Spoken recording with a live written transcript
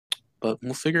but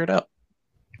we'll figure it out.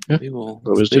 Yeah, we will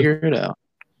always figure it out.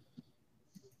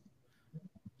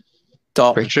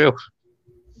 Dalton. Great show.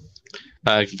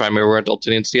 You can find me over at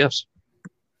Daltonian CFs.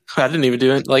 I didn't even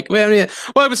do it. Like, well,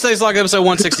 today's like episode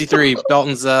 163.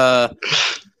 Dalton's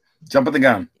jumping the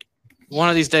gun. One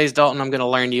of these days, Dalton, I'm going to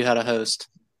learn you how to host.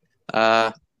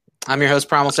 I'm your host,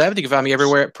 Primal Sabbath. You can find me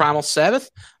everywhere at Primal Sabbath.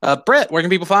 Brett, where can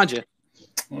people find you?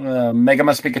 Mega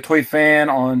Must Speak a Toy Fan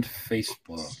on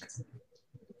Facebook.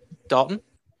 Dalton?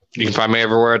 You can find me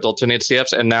everywhere at Daltonian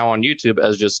CFs and now on YouTube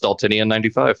as just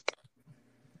Daltonian95.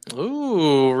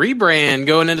 Ooh, rebrand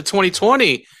going into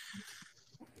 2020.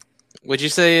 Would you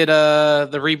say the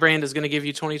rebrand is going to give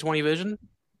you 2020 vision?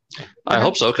 I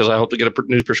hope so, because I hope to get a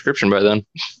new prescription by then.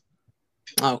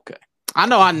 Okay. I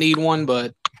know I need one,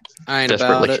 but I ain't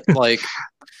about it. Like,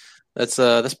 that's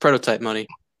prototype money.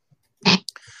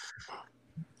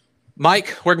 Mike,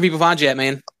 where can people find you at,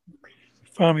 man?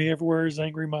 Find me everywhere as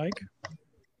Angry Mike.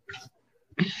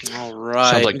 All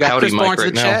right. Sounds like we got Chris Mike Barnes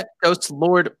in the chat. Ghost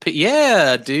Lord.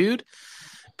 Yeah, dude.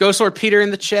 Ghost Lord Peter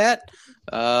in the chat.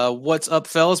 What's up,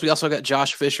 fellas? We also got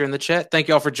Josh Fisher in the chat. Thank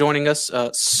y'all for joining us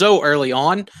so early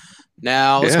on.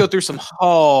 Now, let's go through some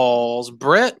hauls.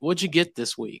 Brett, what'd you get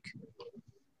this week?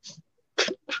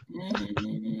 I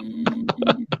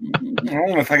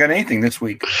don't know if I got anything this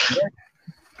week.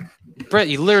 Brett,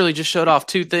 you literally just showed off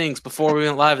two things before we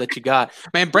went live that you got.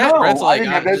 Man, Brett's like,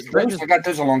 I got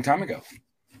those a long time ago.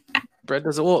 Brett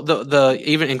does it well. The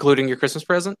even including your Christmas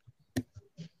present.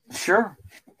 Sure.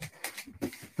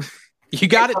 You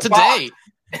got it today.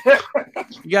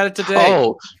 You got it today.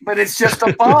 Oh, but it's just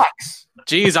a box.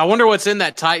 Jeez, I wonder what's in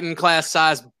that Titan class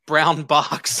size brown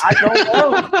box. I don't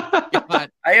know.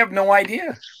 I have no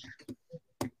idea.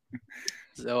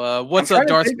 So, what's up,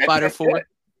 Darth Spider 4?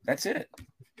 That's it.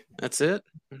 That's it?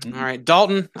 Mm-hmm. All right.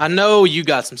 Dalton, I know you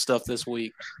got some stuff this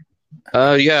week. Yeah,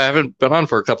 I haven't been on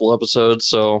for a couple episodes,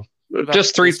 so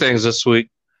just three things this week.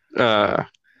 I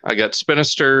got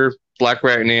Spinister, Black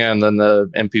Arachnia, and then the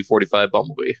MP45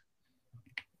 Bumblebee.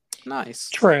 Nice.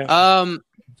 Trash.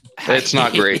 It's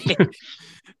not great.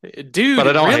 Dude, but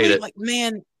I don't really? hate it. Like,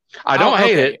 man, I don't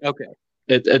hate it. Okay.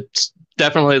 It's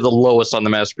definitely the lowest on the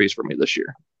Masterpiece for me this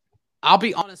year. I'll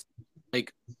be honest.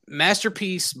 Like,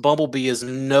 Masterpiece Bumblebee is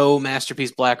no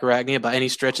Masterpiece Black Arachnia by any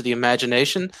stretch of the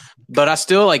imagination. But I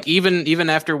still, like, even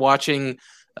after watching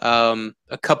a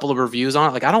couple of reviews on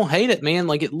it, like, I don't hate it, man.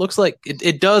 Like, it looks like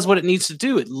it does what it needs to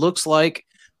do. It looks like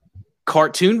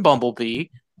cartoon Bumblebee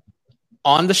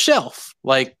on the shelf.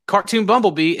 Like, cartoon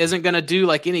Bumblebee isn't going to do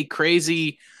like any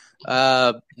crazy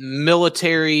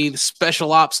military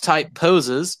special ops type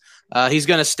poses. He's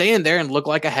going to stand there and look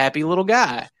like a happy little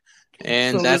guy.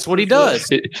 And so that's what he does.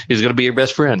 He's going to be your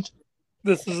best friend.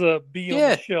 This is a be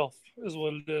on the shelf is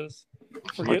what it is.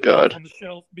 Forget on the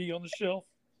shelf, be on the shelf.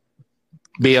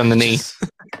 Be on the knee.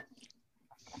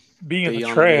 Be in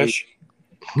the trash.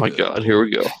 Oh my God, here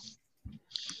we go.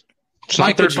 It's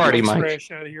not third party, Mike. Trash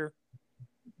out of here.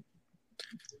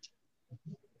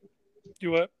 Do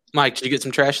what? Mike, did you get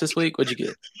some trash this week? What'd you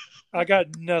get? I got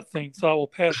nothing, so I will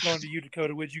pass it on to you,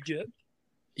 Dakota. What'd you get?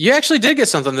 You actually did get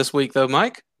something this week, though,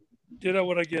 Mike. Did I?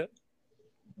 What'd I get?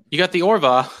 You got the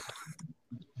Orva.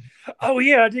 Oh,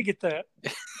 yeah, I did get that.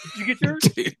 Did you get yours?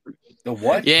 The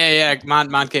what? Yeah.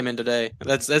 Mine came in today.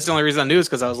 That's the only reason I knew is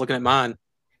because I was looking at mine.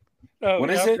 Oh, what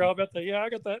yeah, is I it? forgot about that. Yeah, I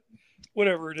got that.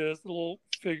 Whatever it is, the little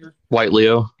figure. White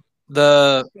Leo.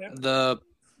 The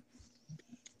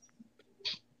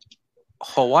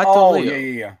Hawaii Leo.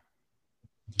 Yeah.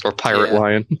 Or Pirate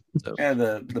Lion. Yeah,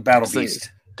 the Battle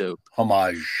Beast. Dope.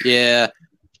 Homage. Yeah.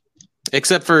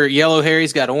 Except for Yellow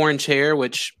Harry's got orange hair,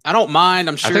 which I don't mind.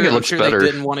 I'm sure better. they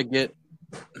didn't want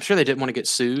to get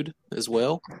sued as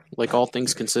well, like all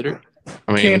things considered.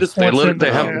 I mean,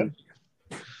 they have.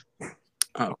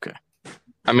 Oh, okay.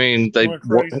 I mean, they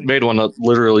made one that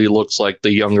literally looks like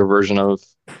the younger version of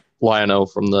Lion-O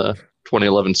from the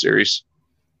 2011 series.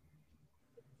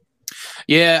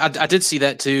 Yeah, I did see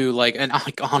that too. Like, and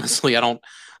honestly, I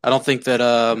don't think that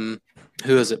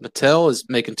who is it? Mattel is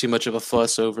making too much of a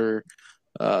fuss over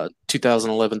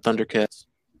 2011 Thundercats.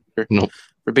 Nope.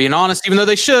 For being honest, even though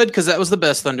they should, because that was the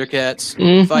best Thundercats.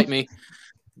 Mm-hmm. Fight me.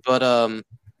 But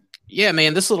yeah,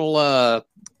 man, this little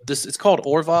it's called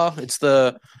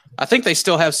Orva. I think they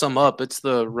still have some up. It's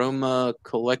the Roma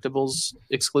Collectibles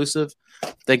exclusive.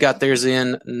 They got theirs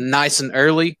in nice and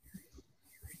early.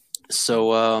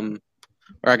 So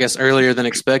or I guess earlier than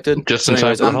expected. Just in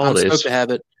time for the holidays. I'm stoked to have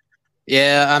it.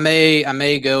 Yeah, I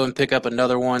may go and pick up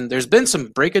another one. There's been some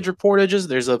breakage reportages.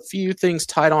 There's a few things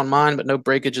tied on mine, but no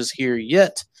breakages here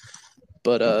yet.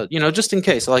 But just in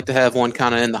case, I like to have one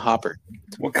kind of in the hopper.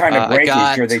 What kind of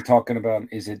breakage are they talking about?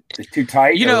 Is it too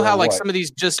tight? You know how like some of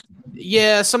these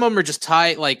some of them are just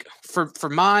tight. Like for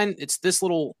mine, it's this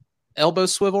little elbow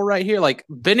swivel right here. Like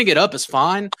bending it up is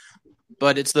fine,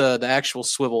 but it's the actual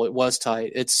swivel. It was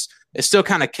tight. It still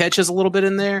kind of catches a little bit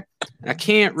in there. And I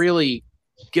can't really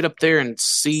get up there and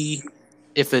see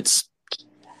if it's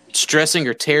stressing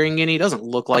or tearing any. It doesn't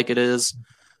look like it is.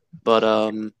 But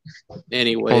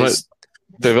anyways,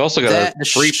 they've also got a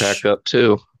free pack up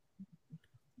too.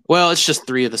 Well, it's just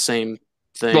 3 of the same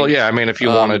thing. Well, yeah, I mean, if you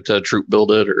wanted to troop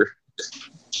build it or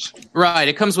right,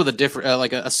 it comes with a different,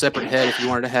 like a separate head. If you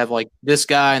wanted to have like this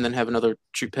guy and then have another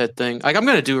troop head thing, like I'm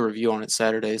going to do a review on it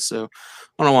Saturday, so I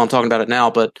don't know why I'm talking about it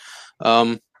now. But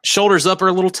shoulders up are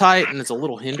a little tight and it's a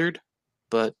little hindered.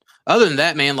 But other than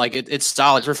that, man, like it's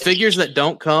solid for figures that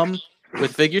don't come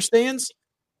with figure stands.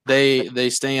 They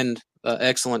stand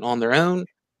excellent on their own.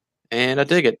 And I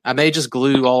dig it. I may just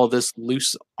glue all of this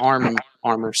loose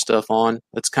armor stuff on.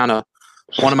 That's kind of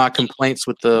one of my complaints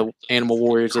with the Animal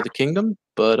Warriors of the Kingdom.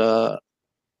 But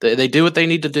they do what they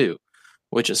need to do,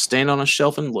 which is stand on a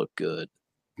shelf and look good.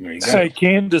 There you go. Hey,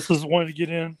 Candace is wanting to get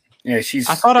in. Yeah, she's.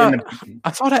 I thought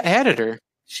I added her.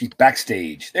 She's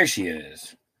backstage. There she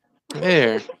is.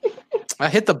 There. I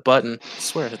hit the button. I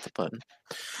swear I hit the button.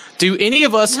 Do any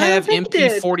of us have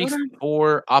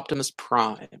MP44 Optimus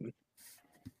Prime?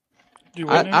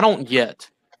 I don't yet.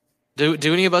 Do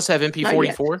any of us have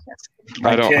MP44?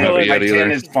 I don't have it yet either.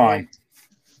 10 is fine.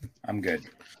 I'm good.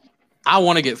 I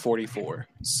want to get 44.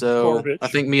 So I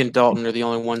think me and Dalton are the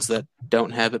only ones that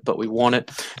don't have it, but we want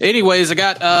it. Anyways, I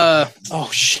got oh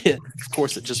shit. Of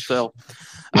course it just fell.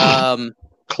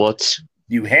 Klutz.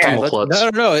 You have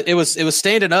no. It was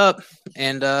standing up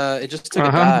and it just took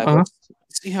a dive.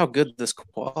 Let's see how good this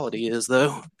quality is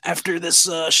though after this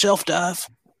shelf dive.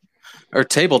 Or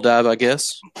table dive, I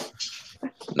guess.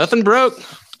 Nothing broke.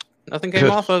 Nothing came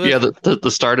off of it. Yeah,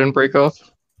 the star didn't break off.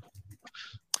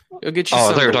 Go get you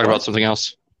I thought you were talking about something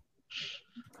else.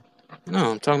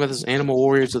 No, I'm talking about this Animal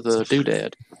Warriors of the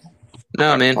Doodad.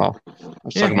 No, man. Oh, I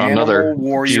was talking about another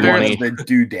Warriors of the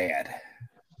Doodad.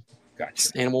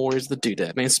 Gotcha. Animal Warriors of the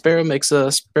Doodad. Man, Sparrow makes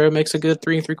a good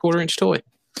 3 3/4 inch toy.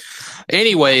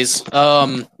 Anyways,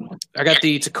 I got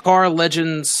the Takara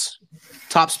Legends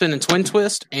Top Spin and Twin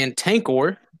Twist and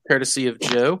Tankor, courtesy of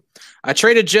Joe. I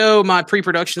traded Joe my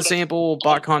pre-production sample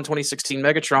BotCon 2016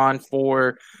 Megatron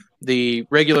for the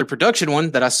regular production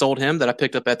one that I sold him that I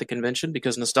picked up at the convention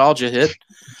because nostalgia hit.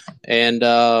 And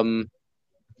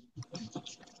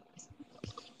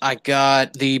I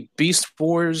got the Beast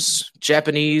Wars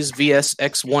Japanese VS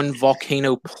X1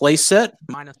 Volcano playset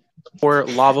minus 4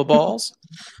 lava balls.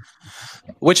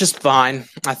 Which is fine.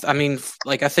 I mean,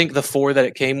 like I think the 4 that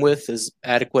it came with is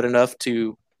adequate enough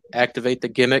to activate the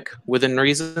gimmick within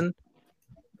reason.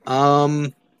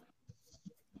 I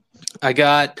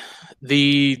got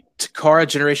the Takara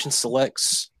Generation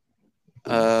Selects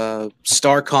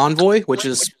Star Convoy, which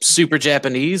is super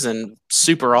Japanese and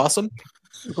super awesome.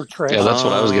 Super trash. Yeah, that's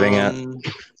what I was getting at.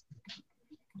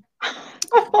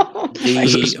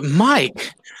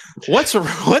 Mike. What's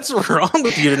wrong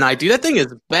with you tonight, dude? That thing is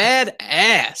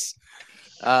badass.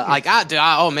 I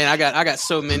got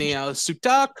so many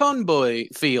Suta Convoy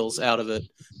feels out of it.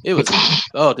 It was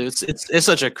dude, it's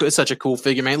such a cool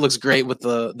figure, man. It looks great with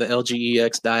the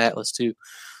LGEX Diatlas too.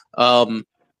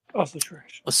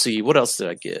 Let's see, what else did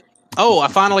I get? Oh, I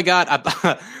finally got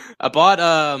I bought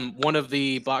one of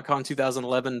the BotCon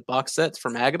 2011 box sets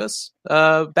from Agabus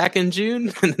back in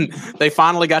June. They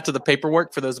finally got to the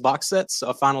paperwork for those box sets, so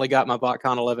I finally got my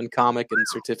BotCon 11 comic and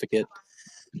certificate.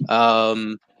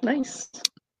 Nice.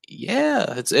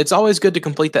 Yeah, it's always good to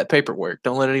complete that paperwork.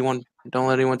 Don't let anyone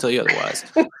tell you otherwise.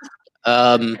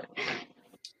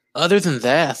 Other than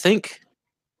that, I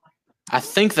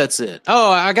think that's it.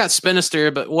 Oh, I got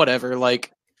Spinister, but whatever.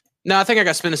 Like, no, I think I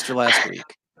got Spinister last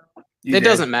week. It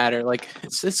doesn't matter. Like,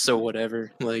 it's so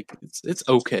whatever. Like, it's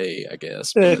okay, I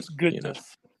guess. But, it's good.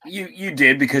 You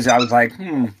did because I was like,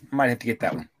 might have to get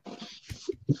that one.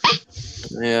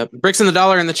 Yeah, Bricks in the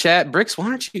Dollar in the chat. Bricks, why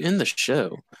aren't you in the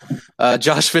show?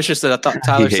 Josh Fisher said, I thought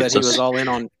Tyler said he was all in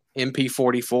on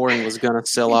MP44 and was gonna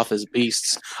sell off his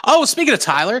beasts. Oh, speaking of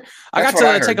Tyler, I got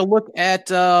to take a look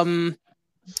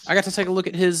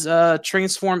at his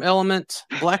Transform Element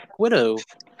Black Widow,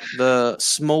 the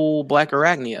small Black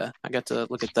Arachnia. I got to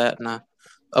look at that and I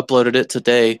uploaded it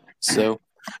today. So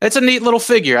it's a neat little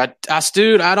figure. I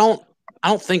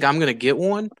don't think I'm gonna get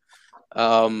one.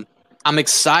 I'm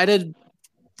excited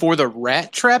for the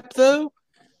Rat Trap though,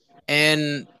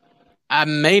 and I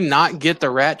may not get the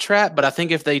Rat Trap, but I think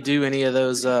if they do any of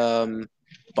those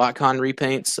BotCon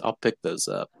repaints, I'll pick those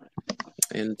up.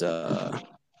 And that'll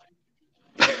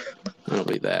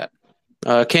be that.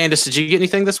 Candace, did you get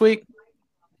anything this week?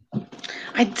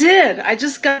 I did. I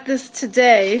just got this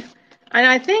today. And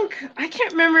I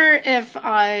can't remember if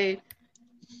I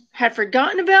had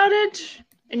forgotten about it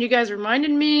and you guys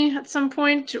reminded me at some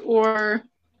point, or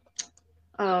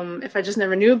if I just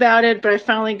never knew about it, but I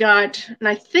finally got, and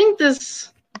I think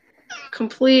this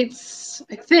completes,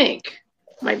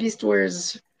 my Beast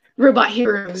Wars Robot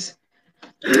Heroes.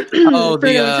 Oh, the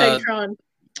Tigatron.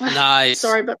 Nice.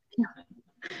 Sorry, but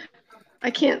I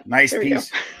can't. Nice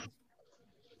piece.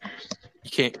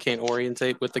 You can't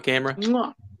orientate with the camera?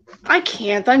 I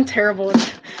can't. I'm terrible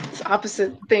at this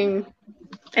opposite thing.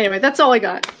 Anyway, that's all I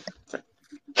got.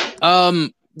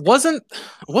 Wasn't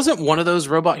one of those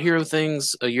Robot Hero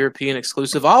things a European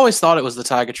exclusive? I always thought it was the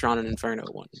Tigatron and Inferno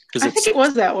one. I think it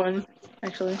was that one,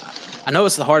 actually. I know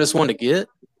it's the hardest one to get.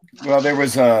 Well, there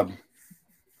was it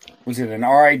an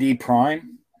RID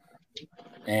Prime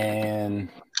and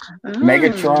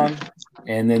Megatron,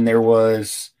 and then there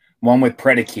was one with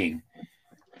Predaking.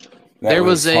 There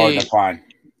was hard to find.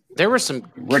 There were some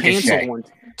Ricochet. canceled ones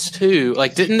too.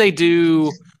 Like, didn't they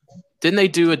do a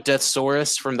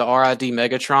Deathsaurus from the RID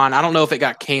Megatron? I don't know if it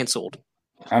got canceled.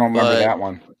 I don't remember that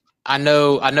one. I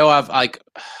know. I've like.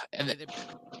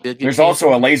 There's also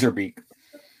a Laserbeak.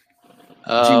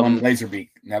 G1 G1 Laserbeak.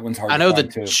 That one's hard. I know to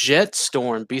the find too.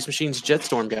 Jetstorm, Beast Machine's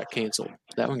Jetstorm got canceled.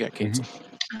 That one got canceled.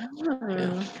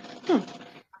 Oh.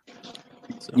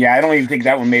 So. Yeah, I don't even think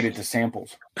that one made it to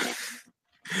samples.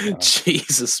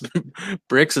 Jesus,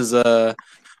 Bricks is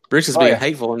being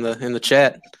hateful in the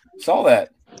chat. Saw that.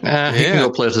 He can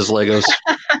go play with his Legos.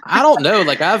 I don't know.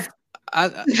 Like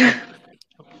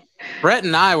Brett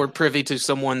and I were privy to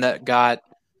someone that got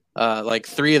like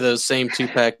 3 of those same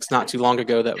 2-packs not too long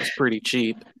ago. That was pretty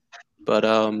cheap, but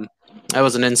that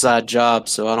was an inside job,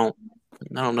 so I don't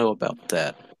know about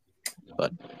that.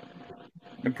 But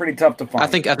they're pretty tough to find. I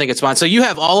think it's fine. So you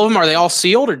have all of them. Are they all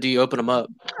sealed, or do you open them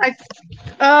up?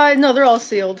 No, they're all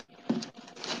sealed.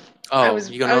 Oh,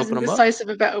 you gonna open them up? Indecisive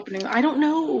about opening. I don't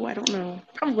know.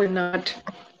 Probably not.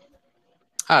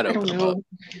 I'd open them up.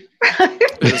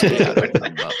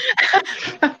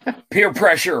 Peer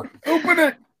pressure. Open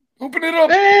it up.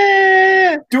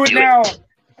 Do it now.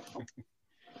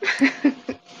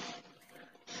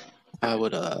 I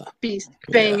would Beast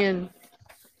banging.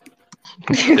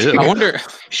 I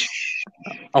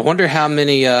wonder how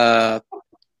many how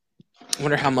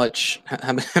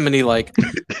many like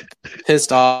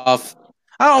pissed off.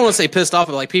 I don't want to say pissed off,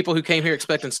 but like people who came here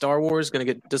expecting Star Wars going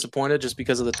to get disappointed just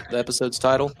because of the episode's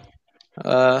title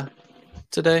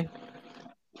today.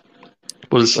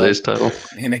 What is today's title?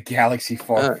 In a galaxy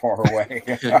far, far away.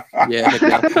 Yeah,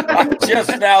 I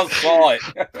just now saw it.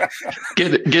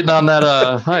 Getting on that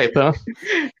hype, huh?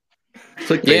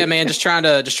 Yeah, man, just trying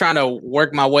to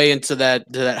work my way into that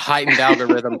heightened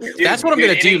algorithm. Dude, that's what I'm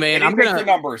gonna do, man. I'm gonna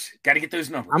numbers. Got to get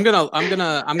those numbers. I'm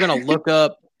gonna look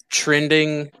up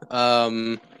trending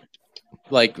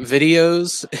like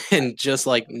videos and just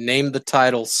like name the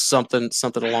title something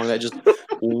along that. Just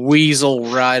weasel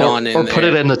right on in or there. Put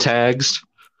it in the tags.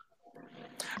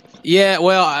 Yeah,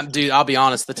 well, dude, I'll be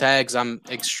honest. The tags I'm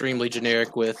extremely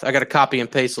generic with. I got a copy and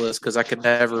paste list because I could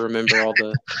never remember all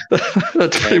the.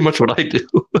 That's pretty much what I do.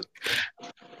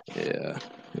 Yeah,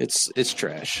 it's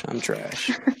trash. I'm trash.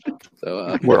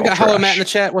 So we got Hollow Matt in the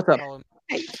chat. What's up?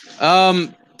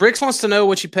 Bricks wants to know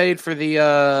what you paid for the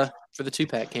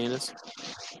 2-pack, Candace.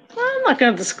 I'm not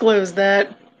going to disclose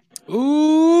that.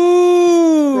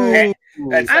 Ooh, hey,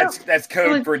 that's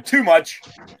code for too much.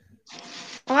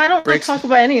 Well, I don't talk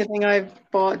about anything I've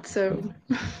bought, so.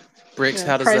 Bricks,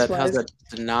 how does that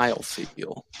denial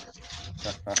feel?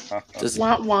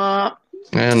 Wah wah.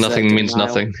 And nothing means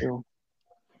nothing.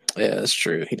 Yeah, that's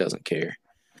true. He doesn't care.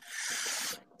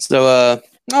 So,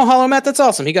 Hollow Matt, that's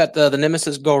awesome. He got the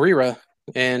Nemesis Gorira,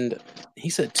 and he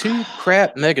said 2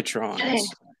 crap Megatrons.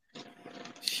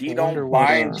 She don't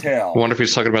buy and tell. I wonder if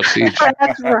he's talking about Siege.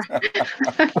 That's right.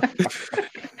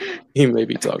 He may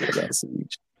be talking about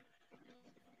Siege.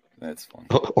 That's funny.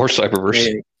 Or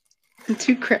Cyberverse. Hey.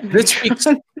 2 crap.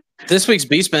 This week's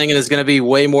Beast Banging is going to be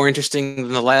way more interesting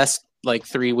than the last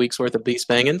 3 weeks worth of Beast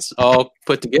Bangings all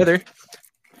put together.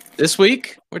 This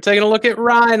week, we're taking a look at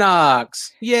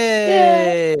Rhinox.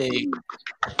 Yay!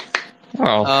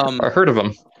 Oh, I heard of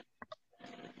them.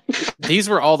 These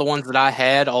were all the ones that I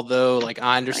had, although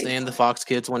I understand the Fox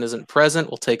Kids one isn't present.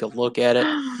 We'll take a look at it.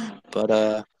 But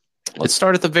let's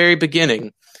start at the very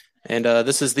beginning. And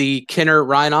this is the Kenner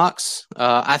Rhinox.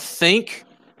 I think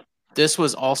this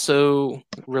was also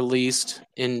released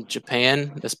in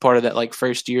Japan as part of that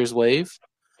first year's wave.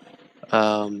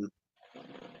 You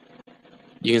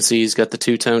can see he's got the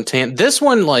two-tone tan. This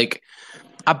one, like,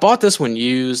 I bought this one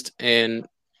used, and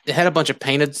it had a bunch of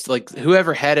painted, like,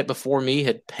 whoever had it before me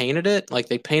had painted it. Like,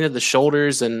 they painted the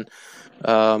shoulders and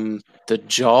the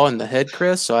jaw and the head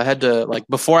crest. So I had to, like,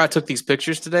 before I took these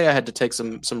pictures today, I had to take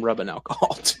some rubbing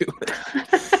alcohol to it.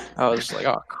 I was just like,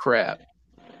 oh, crap.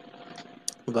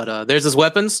 But there's his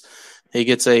weapons. He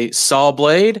gets a saw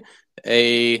blade,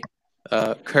 a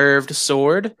curved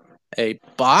sword, a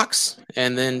box,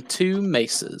 and then 2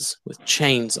 maces with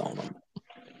chains on them.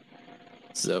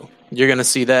 So you're going to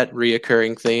see that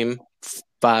reoccurring theme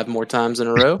 5 more times in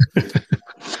a row.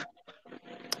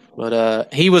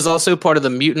 But he was also part of the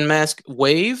Mutant Mask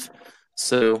wave,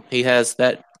 so he has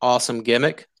that awesome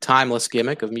gimmick, timeless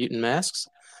gimmick of mutant masks.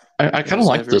 I kind of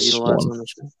like this one.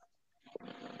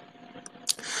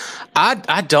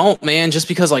 I don't, man, just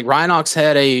because like Rhinox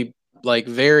had a like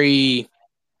very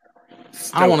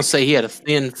stoic. I don't want to say he had a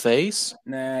thin face.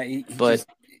 Nah, but just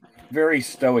very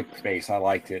stoic face. I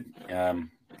liked it.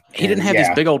 He didn't have these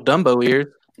big old Dumbo ears.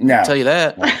 No, I'll tell you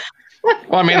that.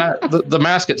 Well, I mean, the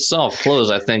mask itself,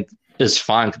 clothes, I think, is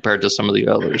fine compared to some of the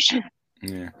others.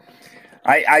 Yeah.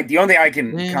 The only thing I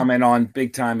can comment on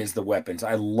big time is the weapons.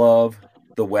 I love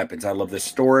the weapons. I love the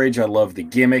storage. I love the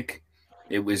gimmick.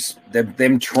 It was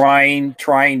them trying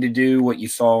to do what you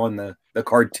saw in the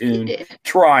cartoon.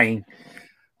 Trying.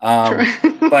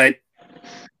 But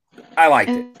I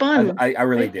liked it. Fun. I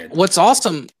really did. What's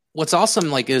awesome,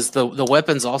 like, is the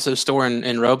weapons also store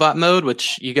in robot mode,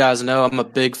 which you guys know I'm a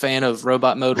big fan of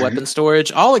robot mode weapon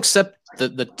storage. All except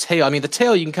the tail. I mean, the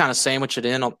tail you can kind of sandwich it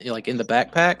in, like in the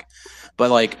backpack, but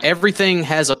like everything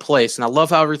has a place, and I love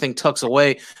how everything tucks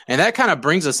away. And that kind of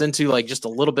brings us into like just a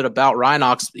little bit about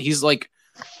Rhinox.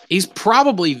 He's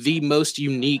probably the most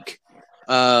unique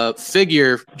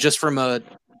figure just from a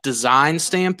design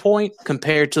standpoint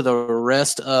compared to the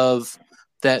rest of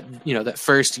that, that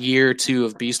first year or two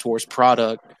of Beast Wars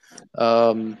product.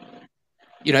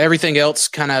 Everything else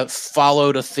kind of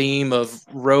followed a theme of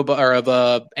robot or of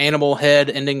a animal head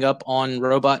ending up on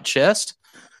robot chest,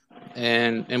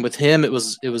 and with him it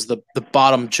was the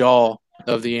bottom jaw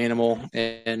of the animal,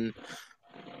 and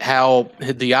how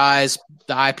the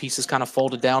eyepiece is kind of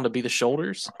folded down to be the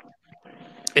shoulders.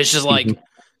 It's just like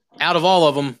out of all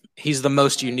of them, he's the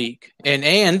most unique,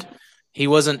 and he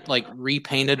wasn't like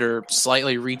repainted or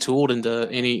slightly retooled into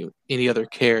any other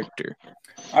character.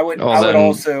 I would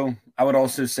also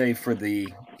say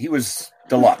he was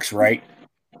deluxe, right?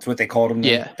 That's what they called him.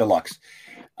 Yeah, deluxe.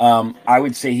 I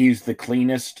would say he's the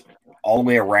cleanest all the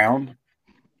way around.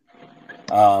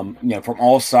 From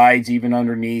all sides, even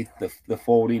underneath the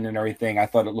folding and everything. I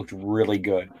thought it looked really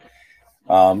good.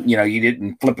 You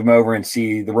didn't flip him over and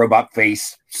see the robot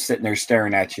face sitting there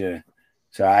staring at you.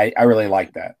 So I really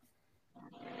like that.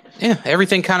 Yeah,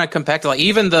 everything kind of compacted, like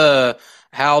even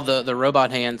how the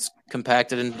robot hands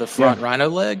compacted into the front rhino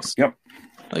legs. Yep.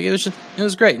 Like it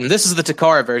was great. And this is the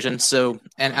Takara version. So,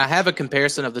 and I have a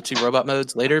comparison of the 2 robot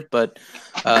modes later, but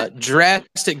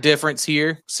drastic difference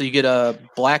here. So you get a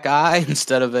black eye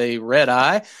instead of a red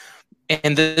eye.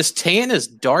 And this tan is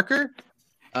darker,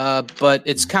 but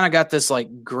it's kind of got this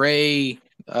like gray,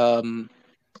 I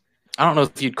don't know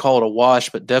if you'd call it a wash,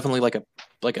 but definitely like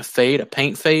a fade, a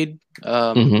paint fade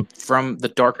from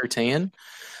the darker tan,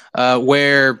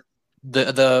 where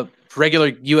the regular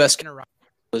U.S.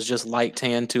 was just light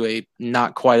tan to a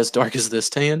not quite as dark as this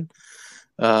tan,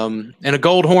 and a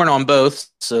gold horn on both.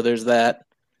 So there's that.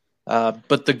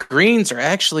 But the greens are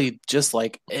actually just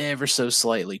like ever so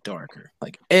slightly darker,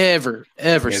 like ever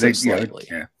so slightly.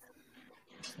 Yeah.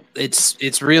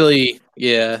 It's really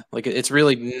like it's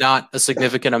really not a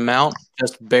significant amount,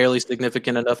 just barely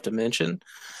significant enough to mention.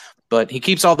 But he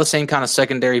keeps all the same kind of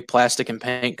secondary plastic and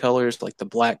paint colors, like the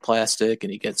black plastic,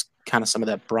 and he gets kind of some of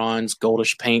that bronze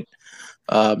goldish paint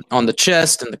on the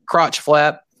chest and the crotch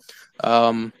flap.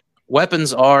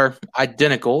 Weapons are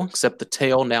identical, except the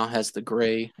tail now has the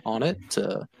gray on it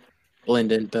to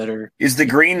blend in better. Is the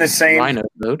green the same? Rhino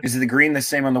mode. Is the green the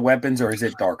same on the weapons, or is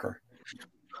it darker?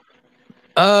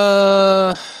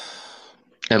 It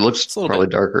looks probably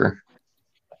darker.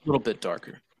 A little bit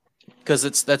darker,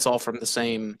 because that's all from the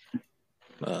same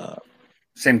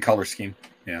color scheme.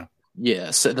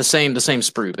 Yeah. So the same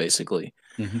sprue basically.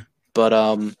 Mm-hmm. But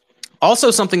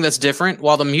also something that's different.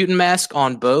 While the mutant mask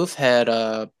on both had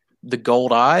the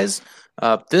gold eyes,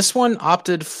 this one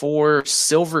opted for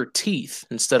silver teeth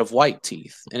instead of white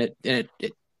teeth, and it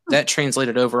that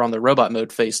translated over on the robot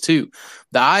mode face too.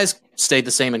 The eyes stayed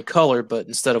the same in color, but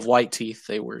instead of white teeth,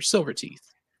 they were silver teeth.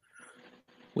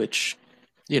 Which,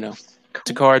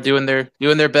 Takara doing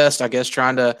their best, I guess,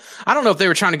 trying to. I don't know if they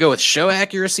were trying to go with show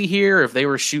accuracy here, or if they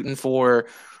were shooting for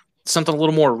something a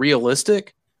little more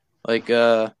realistic. Like,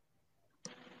 I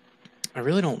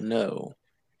really don't know.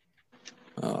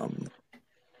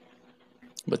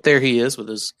 But there he is with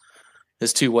his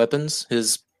two weapons,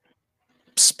 his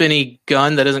spinny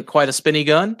gun that isn't quite a spinny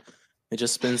gun. It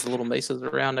just spins the little maces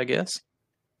around, I guess.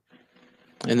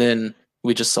 And then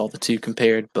we just saw the two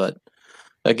compared, but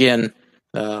again,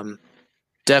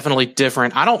 definitely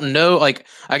different. I don't know, like,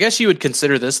 I guess you would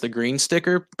consider this the green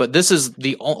sticker, but this is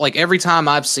like, every time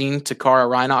I've seen Takara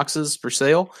Rhinoxes for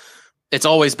sale, it's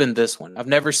always been this one. I've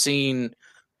never seen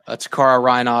a Takara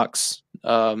Rhinox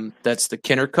that's the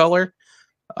Kenner color.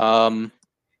 I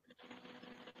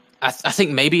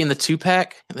think maybe in the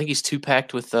 2-pack. I think he's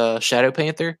 2-packed with Shadow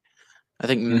Panther. I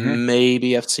think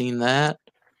maybe I've seen that,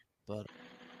 but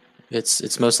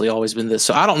it's mostly always been this.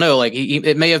 So I don't know. Like,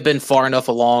 it may have been far enough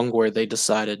along where they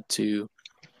decided to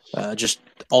just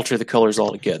alter the colors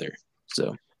altogether.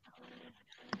 So,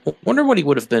 wonder what he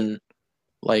would have been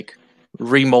like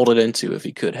remolded into if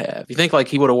he could have. You think like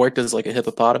he would have worked as like a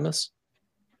hippopotamus?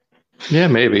 Yeah,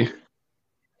 maybe.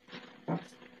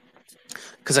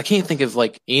 Because I can't think of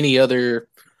like any other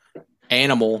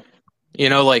animal,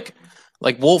 like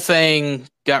Wolfang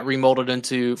got remolded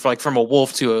into from a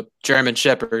wolf to a German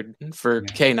Shepherd for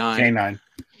K9. K9.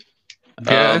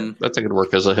 Yeah, I think it'd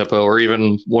work as a hippo, or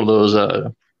even one of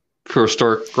those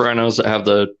prehistoric rhinos that have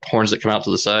the horns that come out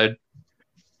to the side.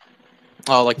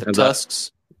 Oh, like the tusks.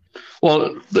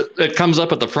 Well, it comes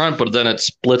up at the front, but then it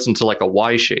splits into like a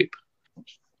Y shape.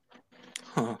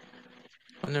 Huh.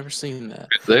 I've never seen that.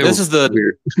 This is the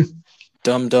weird.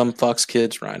 dumb Fox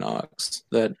Kids Rhinox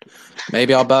that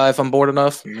maybe I'll buy if I'm bored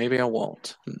enough. Maybe I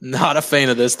won't. Not a fan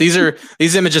of this.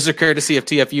 These images are courtesy of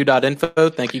TFU.info.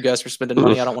 Thank you guys for spending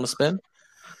money I don't want to spend.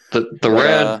 The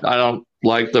red, I don't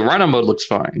like. The Rhino mode looks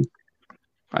fine,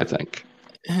 I think.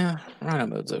 Yeah, Rhino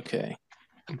mode's okay.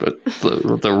 But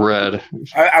the red.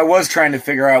 I was trying to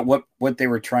figure out what they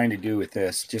were trying to do with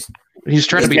this. He's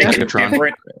trying to be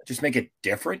different. Just make it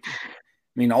different.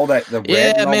 I mean, all that, the red.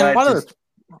 Yeah, and all man, that,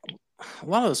 a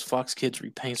lot of those Fox Kids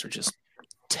repaints are just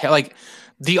like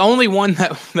the only one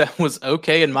that was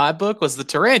okay in my book was the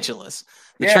Tarantulas,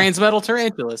 the Transmetal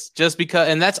Tarantulas, just because,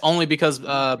 and that's only because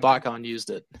BotCon used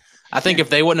it. I think if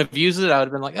they wouldn't have used it, I would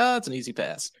have been like, oh, it's an easy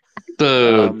pass.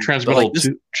 The Transmetal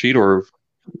Cheetor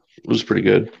was pretty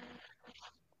good.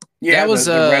 Yeah, that was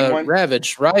the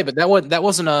Ravage, right? But that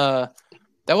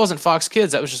wasn't Fox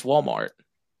Kids. That was just Walmart.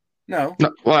 No.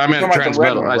 Well, I meant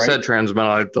Transmetal. One, right? I said Transmetal.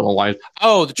 I don't know why.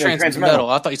 Oh, the Transmetal.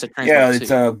 I thought you said Transmetal. Yeah,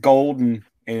 it's gold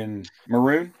and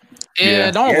maroon.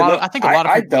 Yeah, I think a lot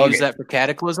of people use that for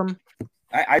Cataclysm.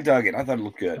 I dug it. I thought it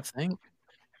looked good. I think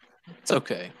it's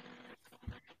okay.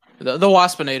 The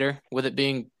Waspinator, with it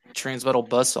being Transmetal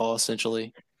Buzzsaw,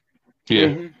 essentially. Yeah.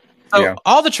 Mm-hmm. So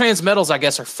all the Transmetals, I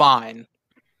guess, are fine.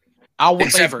 I'll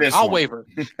waver. This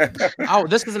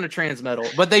isn't a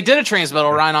Transmetal, but they did a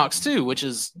Transmetal Rhinox too, which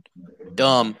is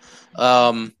dumb.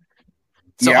 All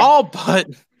but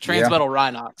Transmetal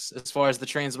Rhinox, as far as the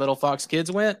Transmetal Fox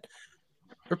Kids went,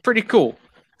 are pretty cool.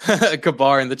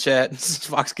 Kabar in the chat.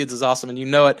 Fox Kids is awesome, and you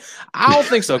know it. I don't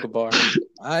think so, Kabar.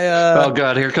 Oh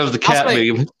god, here comes the cat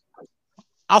meme.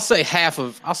 I'll say half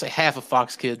of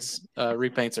Fox Kids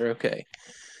repaints are okay.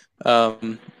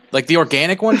 Like the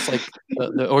organic ones, like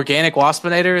the organic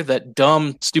Waspinator,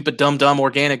 that stupid dumb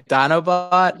organic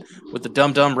Dinobot with the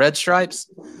dumb red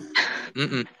stripes.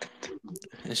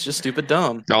 It's just stupid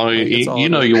dumb. Oh, you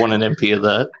know you want an MP of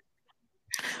that.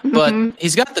 But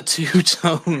he's got the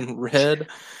two-tone red,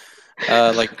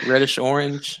 like reddish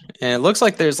orange, and it looks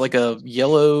like there's like a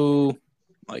yellow,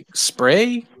 like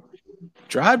spray,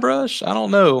 dry brush. I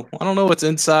don't know what's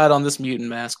inside on this mutant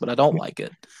mask, but I don't like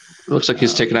it. It looks like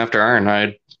he's taking after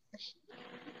Ironhide.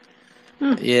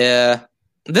 Yeah,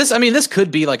 this could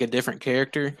be like a different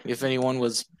character if anyone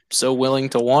was so willing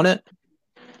to want it.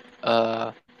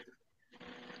 I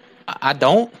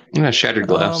don't. Yeah, shattered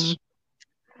glass.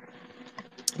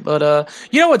 But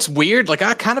what's weird? Like,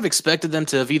 I kind of expected them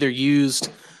to have either used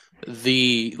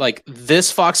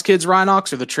this Fox Kids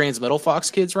Rhinox or the Transmetal Fox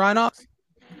Kids Rhinox,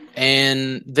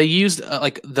 and they used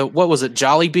what was it,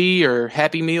 Jollibee or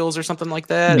Happy Meals or something like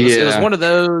that. It was one of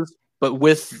those, but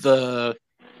with the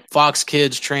Fox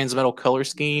Kids Transmetal color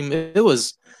scheme. It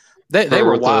was they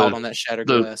were wild on that shattered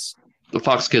glass. The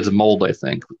Fox Kids mold, I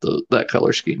think, with that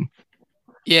color scheme.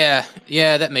 Yeah,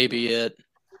 that may be it.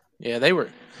 Yeah, they were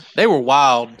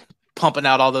wild, pumping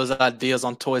out all those ideas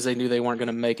on toys they knew they weren't going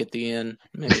to make at the end.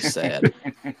 It made me sad.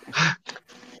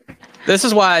 This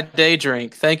is why I day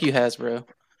drink. Thank you, Hasbro.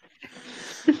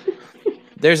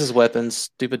 There's his weapons.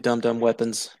 Stupid dumb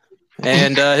weapons.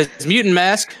 And his mutant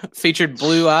mask featured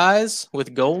blue eyes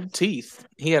with gold teeth.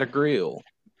 He had a grill.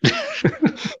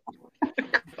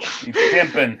 You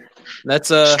pimping.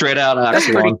 That's straight out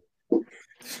Oxygen.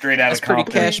 Straight out of pretty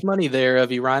cash money there of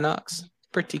Rhinox.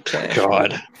 Pretty cash.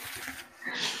 God.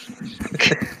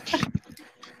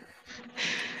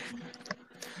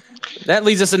 That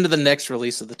leads us into the next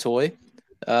release of the toy,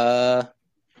 the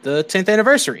 10th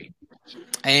anniversary.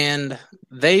 And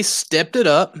they stepped it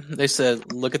up. They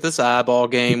said, look at this eyeball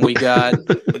game we got.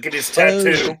 Look at his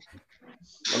tattoo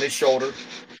on his shoulder.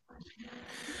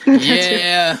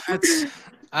 Yeah,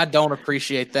 I don't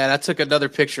appreciate that. I took another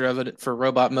picture of it for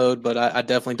robot mode, but I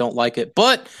definitely don't like it.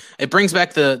 But it brings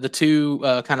back the two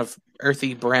kind of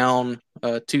earthy brown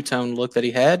two-tone look that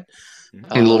he had.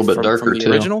 A little bit darker from the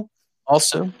too. Original.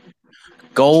 Also,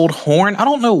 gold horn. I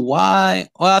don't know why.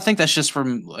 Well, I think that's just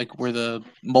from like where the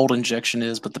mold injection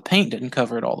is, but the paint didn't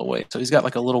cover it all the way. So he's got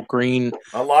like a little green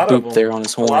boop there on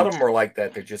his horn. A lot of them are like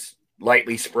that. They're just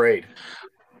lightly sprayed.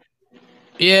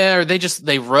 Yeah, or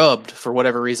they rubbed for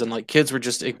whatever reason. Like kids were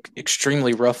just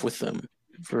extremely rough with them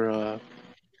for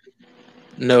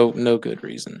no good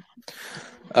reason.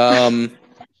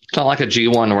 It's not like a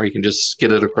G1 where you can just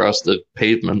skid it across the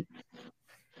pavement.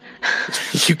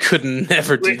 You could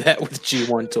never do that with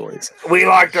G1 toys. We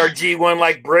liked our G1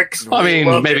 like bricks. I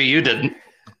mean, maybe you didn't.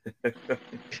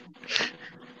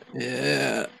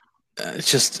 Yeah, it's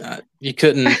just you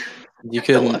couldn't.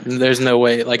 There's no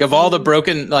way. Like of all the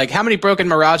broken, like how many broken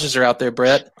Mirages are out there,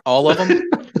 Brett? All of them?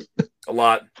 A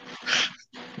lot.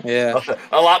 Yeah,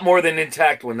 a lot more than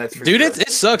intact one. That's for dude. Sure. It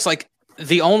sucks. Like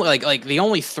the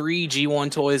only 3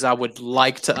 G1 toys I would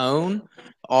like to own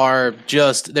are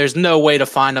just. There's no way to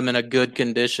find them in a good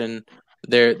condition.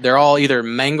 They're all either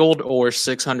mangled or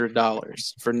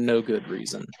 $600 for no good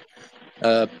reason.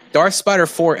 Darth Spider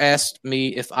 4 asked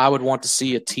me if I would want to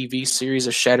see a TV series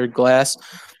of Shattered Glass.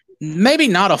 Maybe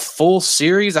not a full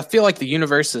series. I feel like the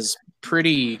universe is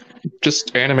pretty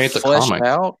just animate the fleshed comic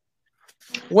out.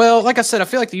 Well, like I said, I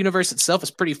feel like the universe itself is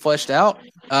pretty fleshed out.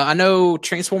 I know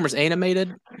Transformers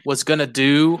Animated was gonna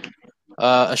do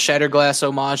a Shattered Glass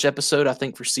homage episode, I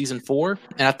think, for season 4,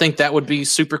 and I think that would be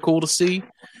super cool to see.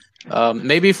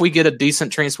 Maybe if we get a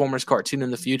decent Transformers cartoon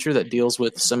in the future that deals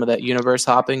with some of that universe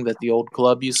hopping that the old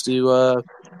club used to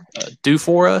do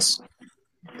for us.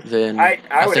 Then I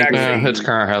would think actually. it's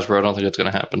current Hasbro. I don't think it's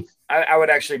going to happen. I would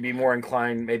actually be more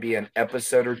inclined, maybe an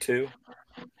episode or 2.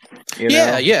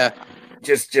 Yeah.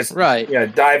 Just right. Yeah,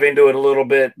 dive into it a little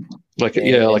bit. Like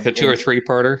a 2 or 3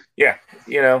 parter. Yeah,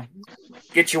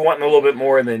 get you wanting a little bit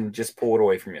more, and then just pull it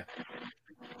away from you.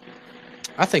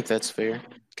 I think that's fair.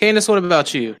 Candace, what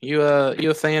about you? You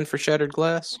a fan for Shattered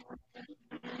Glass?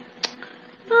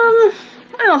 I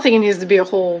don't think it needs to be a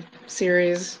whole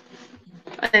series.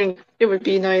 I think it would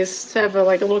be nice to have a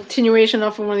little continuation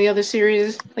off of one of the other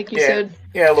series, like you said.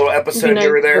 Yeah, a little episode nice,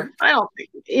 here or there. I don't think.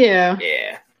 Yeah.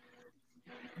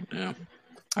 Yeah.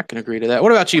 I can agree to that.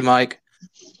 What about you, Mike?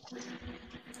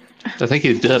 I think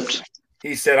he dipped.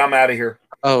 He said, "I'm out of here."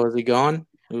 Oh, is he gone?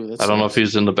 Ooh, I don't know if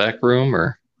he's in the back room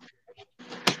or.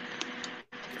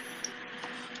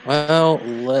 Well,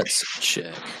 let's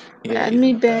check. Add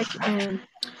me back in.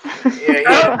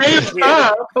 Yeah,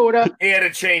 he had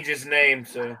to change his name,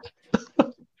 so.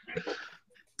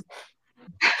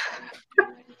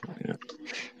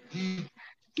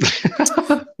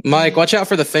 Mike, watch out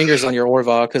for the fingers on your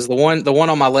Orva, because the one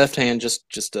on my left hand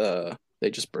they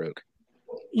just broke.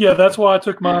 Yeah, that's why I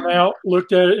took mine out,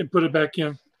 looked at it, and put it back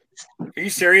in. Are you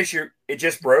serious? It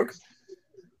just broke?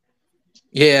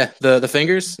 Yeah, the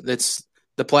fingers.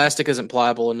 The plastic isn't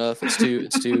pliable enough. It's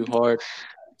too hard.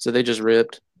 So they just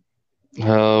ripped.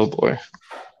 Oh boy!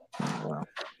 Wow.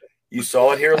 You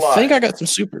saw it here live. I think I got some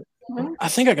super. Well,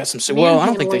 I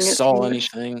don't think they saw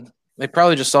anything. They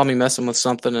probably just saw me messing with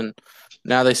something, and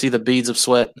now they see the beads of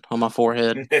sweat on my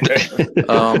forehead.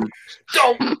 Don't.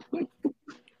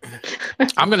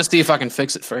 I'm gonna see if I can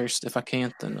fix it first. If I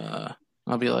can't, then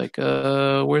I'll be like,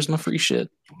 "Where's my free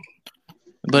shit?"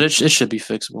 But it should be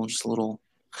fixable. Just a little.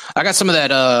 I got some of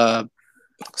that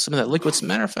liquid. As a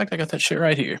matter of fact, I got that shit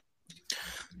right here.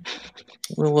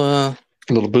 We'll a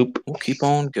little boop. We'll keep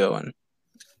on going.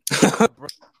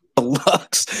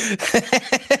 Lux.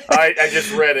 I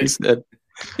just read it.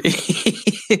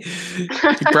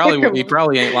 He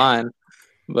probably ain't lying,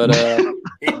 but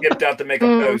he dipped out to make a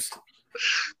post.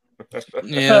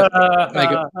 Yeah,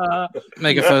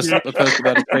 make a post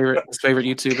about his favorite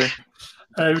YouTuber.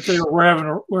 Hey, we tell you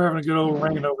what, we're having a good old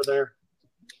rain over there.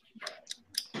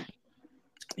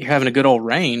 You're having a good old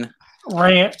rain.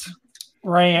 Rant.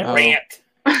 Oh.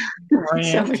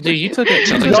 Ranch. Dude, you took it.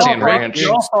 Sounds like Sand Ranch.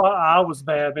 Y'all thought I was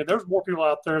bad, man. There's more people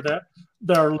out there that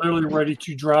are literally ready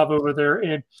to drive over there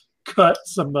and cut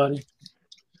somebody.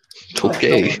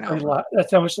 Okay.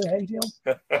 That's how much they hate him.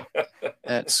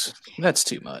 That's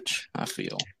too much, I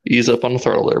feel. Ease up on the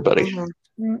throttle there, buddy.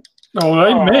 No, it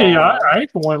ain't me. I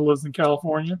ain't the one who lives in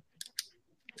California.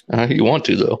 You want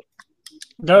to, though.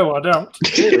 No, I don't.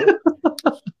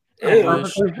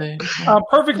 I'm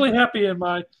perfectly happy in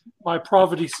my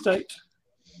poverty state.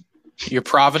 Your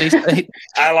poverty state?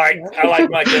 I like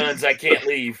my guns. I can't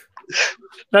leave.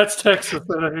 That's Texas.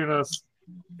 Who knows?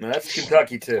 No, that's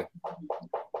Kentucky too.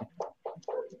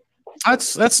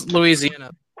 That's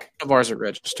Louisiana. None of ours are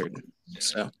registered.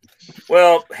 So,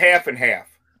 well, half and half.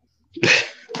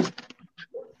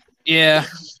 Yeah,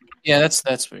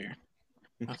 that's fair.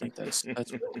 I think that's fair.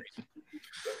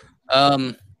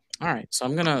 All right, so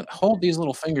I'm gonna hold these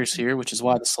little fingers here, which is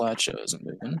why the slideshow isn't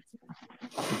moving.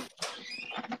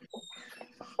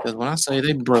 Because when I say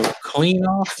they broke clean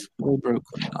off, they broke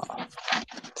clean off.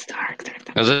 It's dark.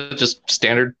 Is it just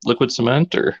standard liquid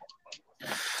cement, or?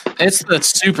 It's the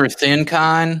super thin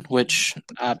kind, which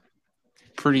I'm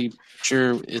pretty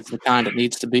sure is the kind it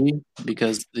needs to be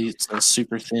because it's a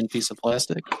super thin piece of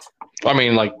plastic. I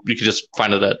mean, like, you could just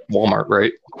find it at Walmart,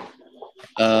 right?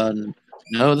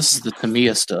 No, this is the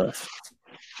Tamiya stuff.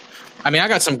 I mean, I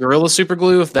got some Gorilla Super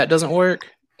Glue if that doesn't work.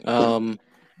 I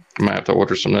might have to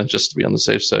order some then just to be on the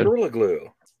safe side. Gorilla Glue.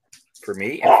 For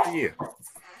me and for you.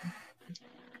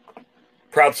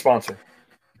 Proud sponsor.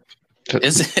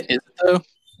 Is it though?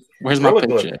 Where's my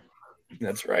picture?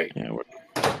 That's right. Yeah,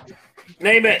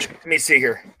 name it. Let me see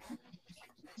here.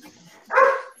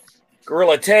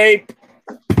 Gorilla Tape.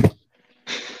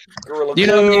 Gorilla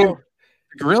Glue.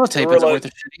 Gorilla Tape isn't worth a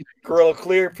shit either. Gorilla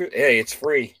Clear. Hey, it's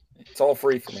free. It's all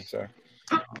free for me, sir.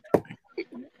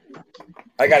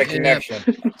 I got a connection.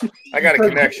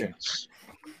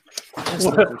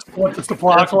 What's the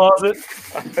supply closet?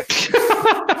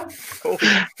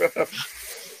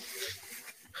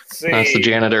 That's the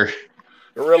janitor.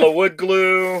 Gorilla Wood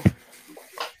Glue.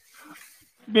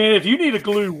 Man, if you need to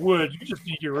glue wood, you just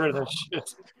need to get rid of that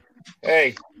shit.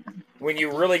 Hey, when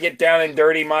you really get down and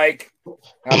dirty, Mike,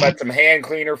 how about some hand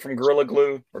cleaner from Gorilla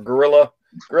Glue or Gorilla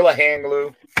hand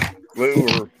glue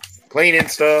or cleaning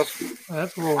stuff?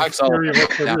 That's a little scary.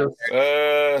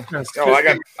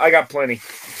 I got plenty.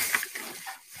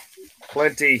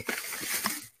 Plenty.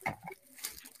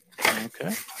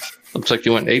 Okay. Looks like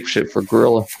you went apeshit for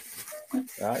Gorilla.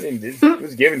 I didn't. It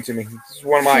was given to me. This is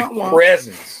one of my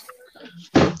presents.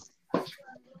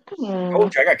 Oh,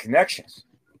 I got connections.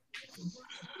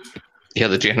 Yeah,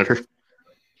 the janitor.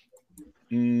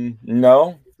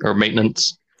 No. Or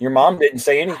maintenance. Your mom didn't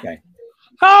say anything.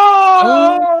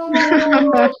 Oh!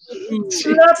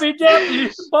 Dappy,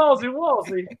 ballsy,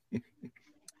 wallsy.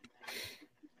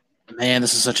 Man,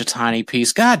 this is such a tiny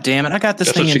piece. God damn it. I got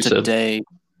this thing in today.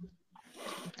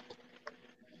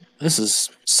 This is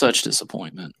such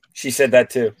disappointment. She said that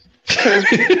too.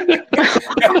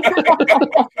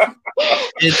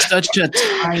 It's such a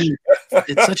tiny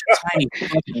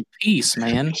fucking piece,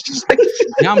 man.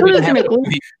 Now I'm gonna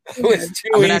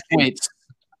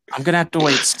have to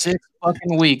wait 6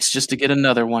 fucking weeks just to get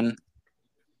another one.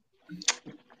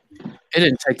 It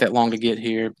didn't take that long to get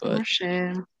here, but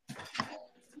shame.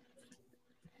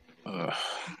 At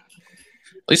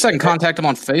least I can contact him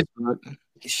on Facebook.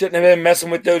 You shouldn't have been messing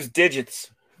with those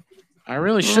digits. I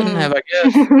really shouldn't have, I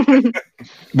guess.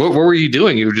 What were you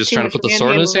doing? You were just trying to put the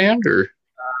sword in his hand, or?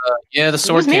 Yeah, the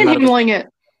sword came out of it.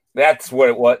 That's what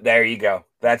it was. There you go.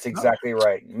 That's exactly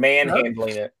right.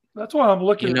 Manhandling it. That's why I'm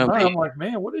looking at mine. I'm like,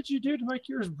 man, what did you do to make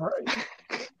yours break?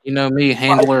 You know me,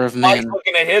 handler of men. Mike's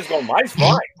looking at his going, mine's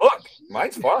fine. Look,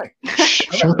 mine's fine.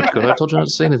 Good. I told you not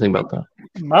to say anything about that.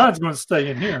 Mine's going to stay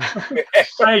in here.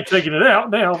 I ain't taking it out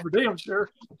now for damn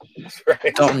sure. That's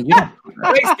right. Dalton,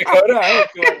 Thanks, Dakota. I ain't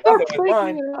doing nothing with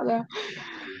mine.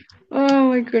 Oh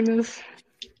my goodness.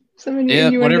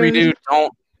 Whatever you do,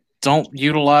 don't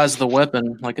utilize the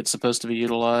weapon like it's supposed to be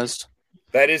utilized.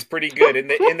 That is pretty good. In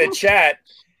the chat,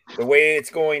 the way it's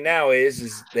going now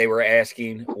is they were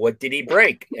asking, what did he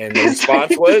break? And the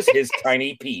response was his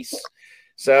tiny piece.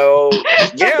 So,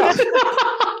 yeah.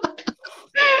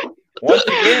 Once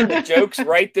again, the jokes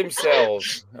write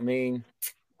themselves. I mean,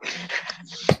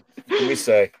 what can we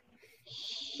say?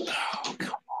 Oh,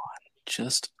 come on.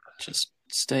 Just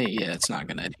stay. Yeah, it's not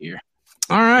going to adhere.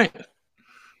 All right.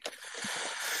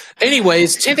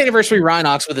 Anyways, 10th anniversary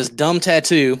Rhinox with his dumb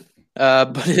tattoo.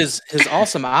 But his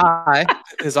awesome eye,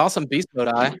 his awesome beast mode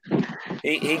eye.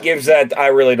 He gives that I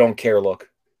really don't care look.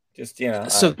 Just,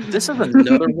 So this is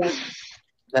another one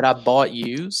that I bought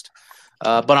used.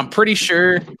 But I'm pretty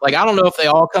sure, like, I don't know if they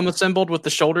all come assembled with the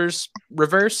shoulders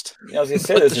reversed. Yeah, I was gonna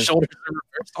say But this the is, shoulders are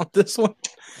reversed on this one.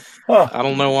 huh? I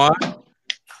don't know why.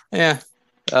 Yeah.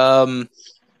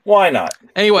 Why not?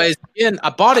 Anyways, again, I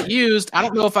bought it used. I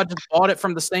don't know if I just bought it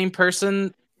from the same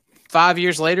person 5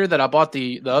 years later that I bought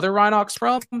the other Rhinox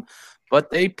from,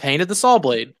 but they painted the saw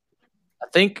blade. I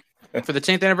think for the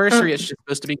 10th anniversary, it's just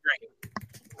supposed to be green.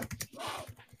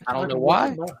 I don't know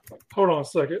why. Hold on a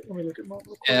second. Let me look at my.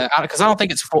 Yeah, because I don't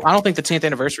think it's full. I don't think the 10th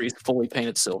anniversary is fully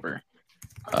painted silver.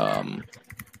 I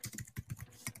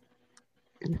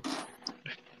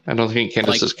don't think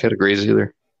Candace's categories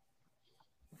either.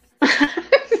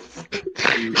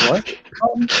 What?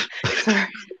 Sorry.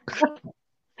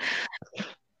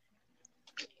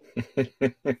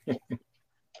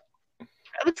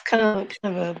 That's kind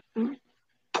of a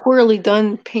poorly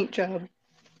done paint job.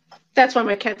 That's why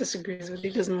my cat disagrees with it.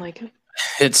 He doesn't like it.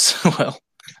 It's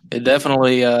it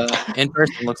definitely in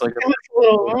person looks like.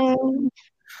 I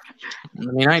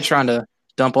mean, I ain't trying to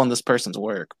dump on this person's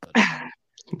work,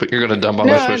 but you're going to dump on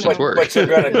this person's work. But you're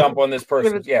going to dump on this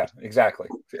person. Yeah, exactly.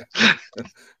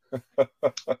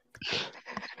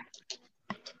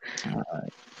 All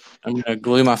right. I'm going to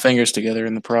glue my fingers together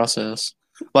in the process,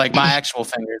 like my actual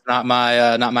fingers, not my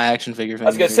action figure fingers. I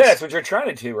was going to say that's what you're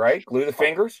trying to do, right? Glue the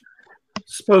fingers.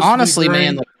 Honestly,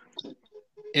 man, like,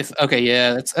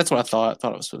 that's what I thought. I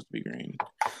thought it was supposed to be green.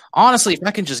 Honestly, if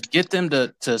I can just get them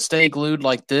to stay glued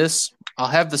like this, I'll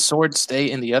have the sword stay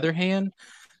in the other hand.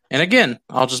 And again,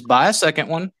 I'll just buy a second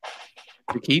one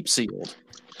to keep sealed.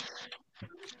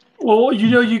 Well,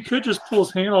 you could just pull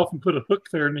his hand off and put a hook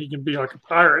there, and he can be like a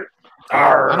pirate.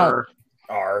 Arr.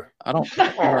 I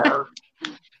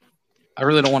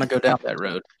really don't want to go down that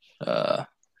road.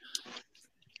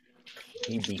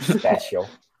 He'd be special.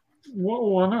 Well,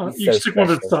 why not? He's You so stick one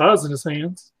of special. the thighs in his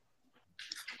hands.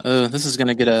 This is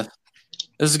gonna get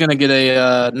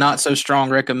a not so strong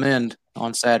recommend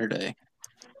on Saturday.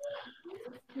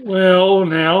 Well,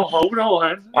 now hold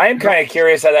on. I am kind of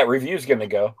curious how that review is going to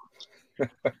go.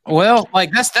 Well,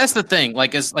 like that's the thing.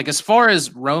 As far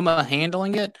as Roma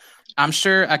handling it, I'm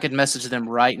sure I could message them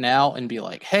right now and be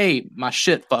like, "Hey, my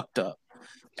shit fucked up,"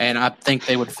 and I think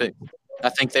they would fix it. I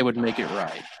think they would make it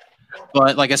right.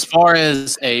 But like as far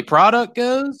as a product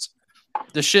goes,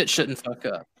 the shit shouldn't fuck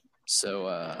up. So,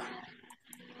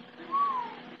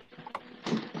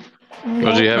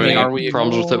 Well, do you have I mean, are any we-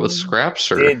 problems with it with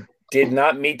scraps? Or Did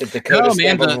not meet the Dakota No, man,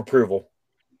 stamp of approval.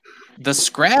 the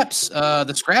scraps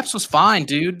was fine,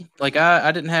 dude. Like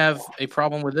I didn't have a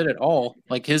problem with it at all.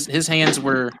 Like his hands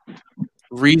were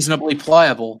reasonably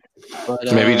pliable. But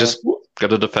maybe just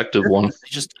got a defective one?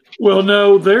 just Well,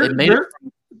 no, They made it-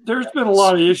 there's been a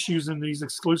lot of issues in these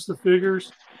exclusive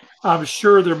figures. I'm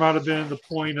sure there might have been the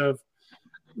point of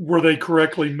were they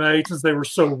correctly made since they were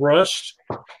so rushed,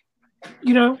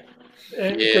 and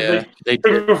yeah, they It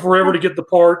did. took forever to get the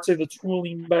parts and the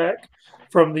tooling back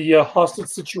from the hostage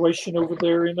situation over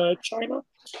there in China.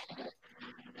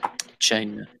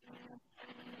 China.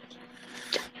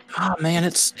 Oh man,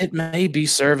 it may be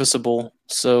serviceable.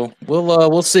 So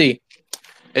we'll see.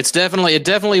 It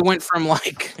definitely went from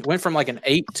like an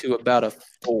 8 to about a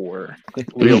 4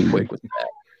 real quick with that.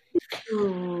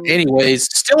 Anyways,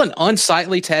 still an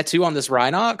unsightly tattoo on this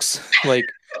Rhinox. Like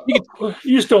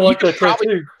You just don't like that probably-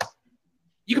 tattoo.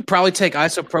 you could probably take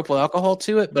isopropyl alcohol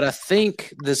to it, but I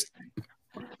think this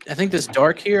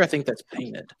dark here, I think that's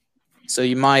painted. So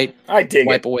you might I dig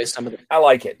wipe it. away some of the. I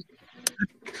like it.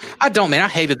 I don't, man. I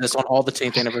hated this on all the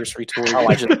 10th anniversary tours. I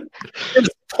like it was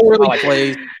poorly I like it.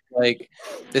 placed. Like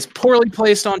it's poorly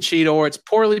placed on Cheetor. It's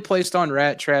poorly placed on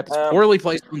Rat Trap. It's poorly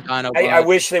placed on Dinobot. I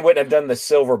wish they wouldn't have done the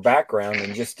silver background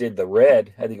and just did the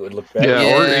red. I think it would look better.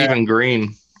 Yeah, or Yeah. even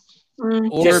green. Or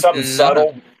Just something none.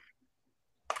 subtle.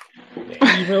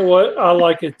 You know what? I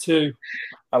like it too.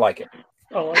 I like it.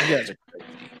 I like You it. guys are crazy.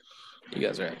 You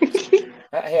guys are.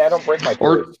 Hey, I don't break my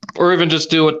Or toys. or even just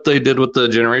do what they did with the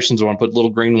Generations one, put little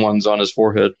green ones on his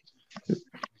forehead.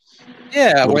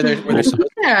 Yeah, where they're supposed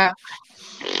Yeah.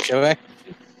 to show back.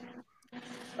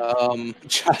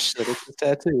 Josh said it's a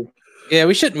tattoo. Yeah,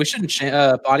 we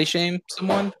shouldn't body shame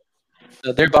someone.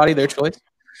 Their body, their choice.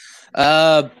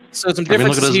 So some I mean, look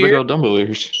differences at his here. big old Dumbo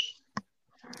ears.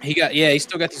 He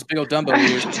still got these big old Dumbo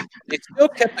ears. They still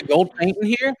kept the gold paint in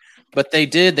here, but they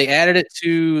added it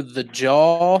to the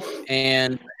jaw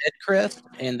and the head crest,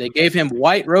 and they gave him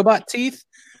white robot teeth.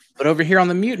 But over here on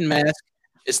the mutant mask,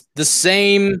 it's the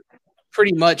same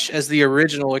pretty much as the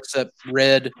original, except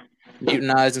red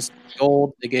mutant eyes and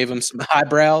gold. They gave him some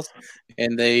eyebrows,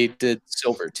 and they did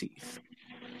silver teeth.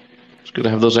 It's good to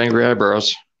have those angry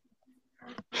eyebrows.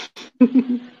 I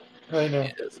know.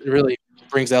 It's really,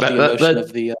 brings out the emotion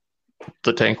of the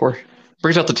Tankor.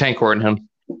 Brings out the Tankor in him.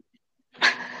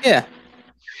 Yeah.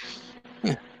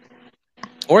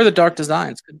 Or the dark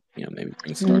designs could, maybe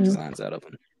bring some dark designs out of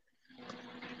him.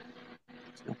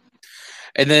 So.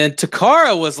 And then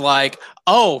Takara was like,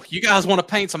 "Oh, you guys want to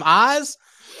paint some eyes?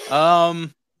 Although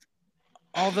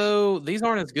these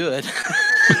aren't as good."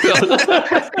 That's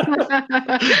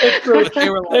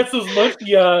those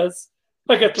monkey eyes.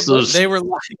 I got the. They were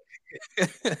like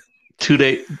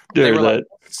 2-day. They were like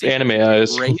anime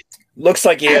eyes. Great. Looks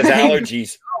like he has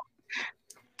allergies.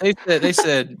 They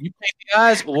said, "You paint the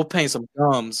eyes, well, we'll paint some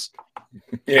gums."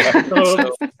 Yeah.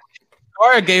 So,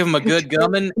 Takara gave him a good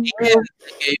gumming, and they gave him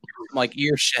like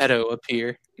ear shadow up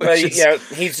here. But,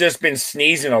 he's just been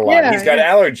sneezing a lot. He's got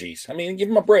allergies. I mean, give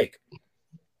him a break.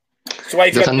 So why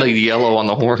he's got the yellow on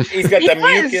the horn. He's got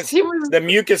the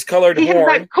mucus colored horn. He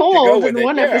had that cold in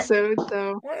one Yeah. episode,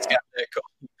 so. It's got that cold.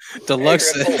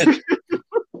 Deluxe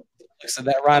said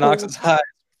that Rhinox is high.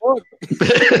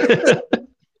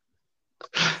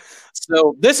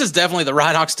 So this is definitely the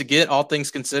Rhinox to get, all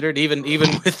things considered, even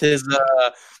with his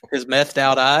methed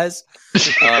out eyes. For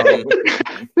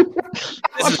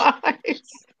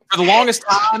the longest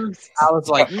time, I was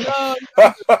like, no,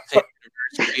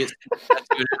 it's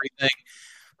doing everything.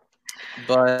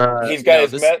 But he's got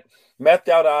his methed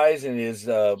out eyes and his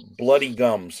bloody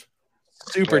gums.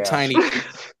 Super tiny.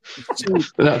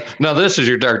 Now this is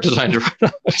your dark design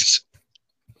Rhinox.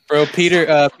 Bro,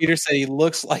 Peter said he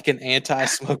looks like an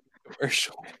anti-smoking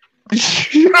commercial.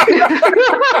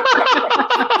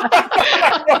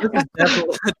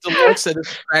 Deluxe said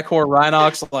it's crack whore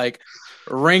Rhinox, like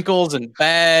wrinkles and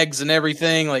bags and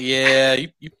everything. Like, yeah,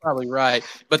 you're probably right.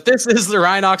 But this is the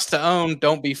Rhinox to own.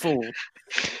 Don't be fooled.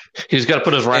 He's got to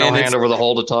put his rhino hand over the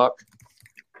hole to talk.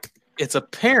 It's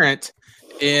apparent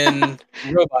in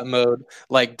robot mode.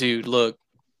 Like, dude, look.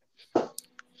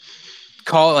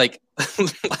 Call it like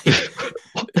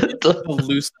the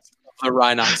loosest of the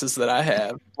Rhinoxes that I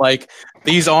have. Like,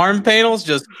 these arm panels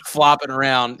just flopping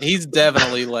around. He's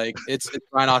definitely like it's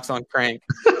Rhinox on crank.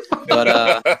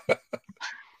 But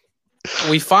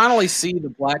we finally see the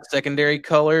black secondary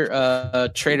color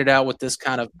traded out with this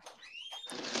kind of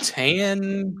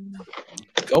tan,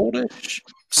 goldish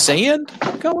sand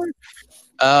color.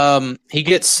 He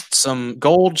gets some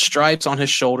gold stripes on his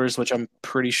shoulders, which I'm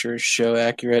pretty sure is show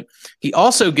accurate. He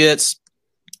also gets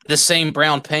the same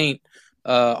brown paint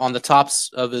on the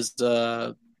tops of his,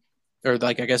 or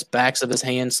like I guess backs of his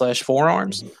hands /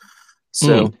 forearms.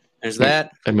 So there's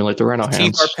that. Emulate the rhino hands.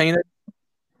 Teeth are painted,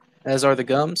 as are the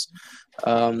gums.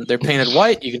 They're painted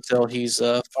white. You can tell he's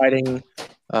fighting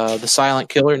the silent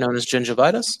killer known as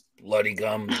gingivitis. Bloody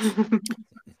gums.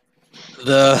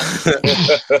 The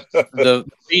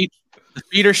feet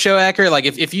are show accurate. Like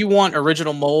if you want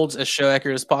original molds as show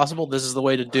accurate as possible, this is the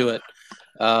way to do it.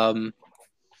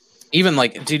 Even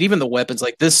the weapons,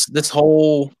 like this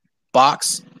whole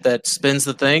box that spins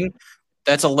the thing,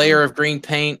 that's a layer of green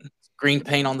paint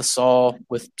on the saw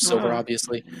with silver,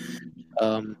 obviously.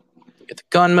 Get the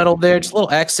gunmetal there, just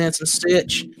little accents and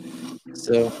stitch.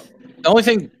 So the only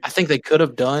thing I think they could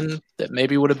have done that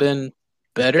maybe would have been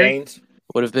better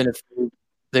would have been if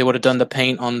they would have done the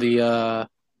paint on the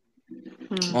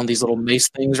on these little mace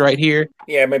things right here.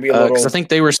 Yeah, maybe a little. Because I think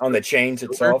they were on the chains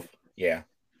itself. Yeah.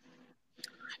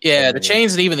 Yeah, the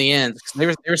chains and even the ends. They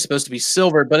were supposed to be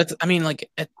silver, but it's, I mean, like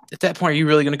at that point, are you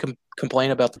really going to complain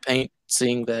about the paint,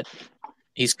 seeing that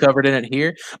he's covered in it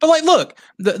here? But like, look,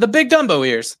 the big Dumbo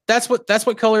ears. That's what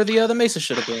color the Mesa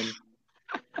should have been.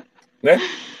 Yeah.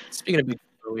 Speaking of big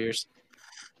Dumbo ears,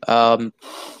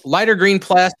 lighter green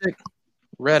plastic,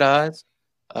 red eyes.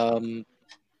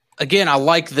 Again, I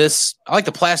like this. I like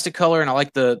the plastic color, and I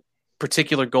like the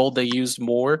particular gold they used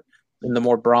more than the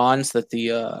more bronze that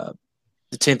the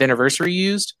 10th anniversary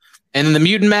used. And in the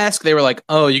mutant mask, they were like,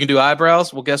 "Oh, you can do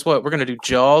eyebrows? Well, guess what? We're going to do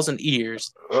jaws and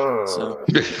ears." So.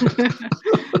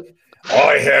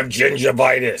 I have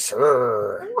gingivitis.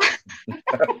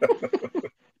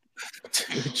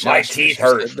 Dude, my teeth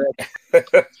hurt.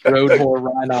 Road whore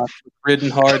Rhinox, ridden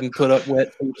hard and put up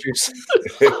wet features.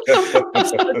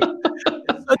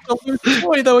 It's such a loose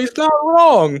toy, though. He's not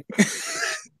wrong.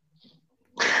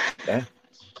 Yeah.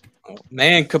 Oh,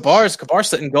 man, Kabar's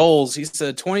setting goals. He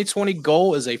said 2020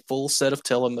 goal is a full set of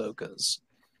Telemokas.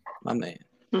 My man.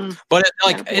 But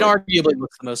it arguably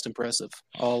looks the most impressive.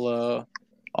 All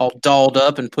dolled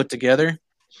up and put together.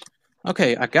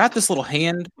 Okay, I got this little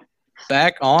hand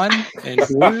back on and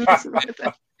glued.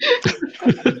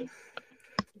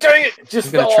 Dang it! Just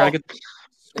I'm gonna try to get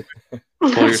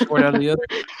the sword out of the other.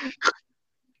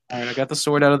 All right, I got the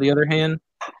sword out of the other hand.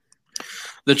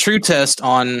 The true test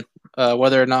on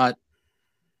whether or not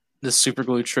this super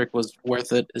glue trick was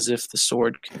worth it is if the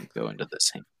sword can go into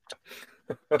this hand.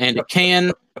 And it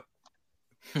can.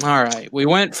 All right. We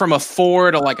went from a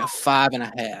 4 to like a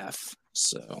 5.5.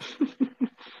 So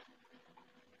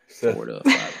 4 to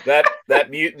 5. That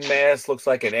mutant mass looks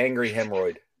like an angry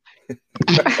hemorrhoid.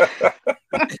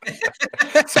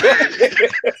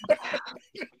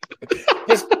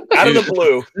 Just out of the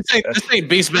blue. This ain't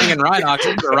Beast Bang and Rhinox.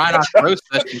 This is a Rhinox roast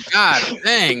session. God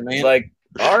dang, man. Like,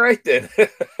 all right then.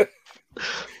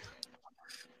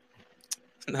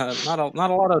 Not a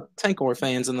lot of Tankor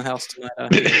fans in the house tonight.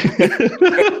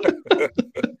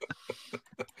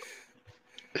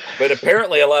 But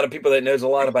apparently a lot of people that knows a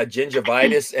lot about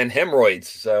gingivitis and hemorrhoids.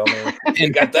 So I mean, we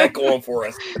got that going for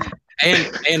us.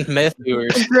 And meth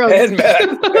viewers. And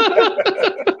meth.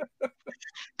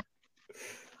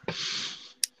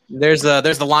 There's the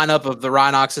lineup of the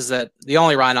Rhinoxes the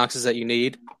only Rhinoxes that you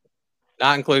need,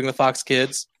 not including the Fox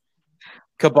Kids.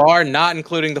 Kabar, not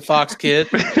including the Fox Kid.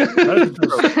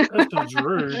 That's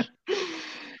rude.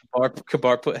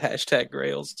 Kabar put hashtag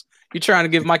Grails. You trying to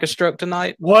give Mike a stroke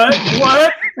tonight? What?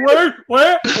 Where's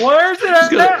it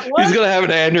at? He's gonna have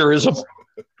an aneurysm.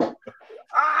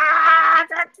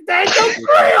 That's a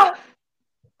Grail.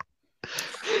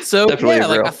 So Definitely yeah, a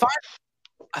like Grail.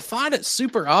 I find it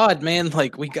super odd, man.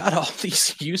 Like we got all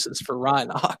these uses for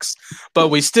Rhinox, but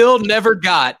we still never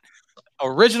got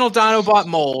original Dinobot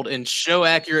mold in show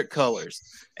accurate colors,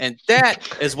 and that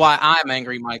is why I'm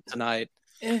Angry Mike tonight.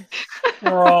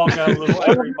 We're all got a little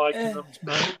angry Mike in them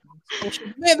tonight.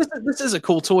 Man, this is a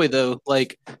cool toy though.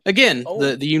 Like again,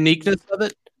 the uniqueness of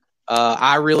it,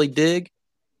 I really dig.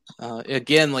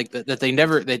 Again, like that they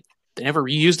never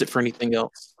reused it for anything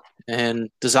else, and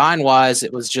design wise,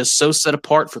 it was just so set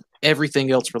apart from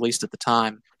everything else released at the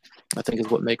time. I think is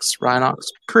what makes Rhinox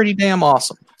pretty damn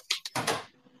awesome.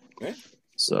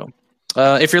 So,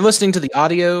 if you're listening to the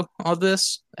audio of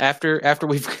this after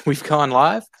we've gone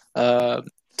live,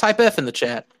 type F in the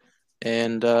chat,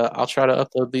 and I'll try to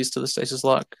upload these to the Stasis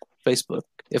Lock Facebook.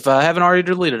 If I haven't already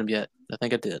deleted them yet, I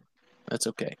think I did. That's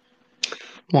okay.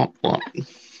 Womp womp.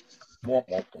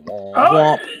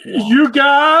 Oh, you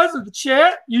guys in the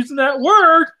chat using that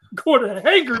word going to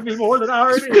anger me more than I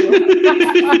already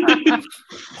am.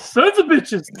 Sons of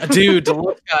bitches. Dude,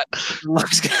 Deluxe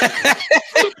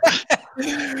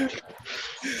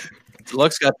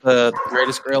got the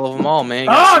greatest grail of them all, man.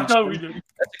 No, we didn't.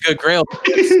 That's a good grail.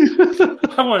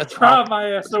 I want to try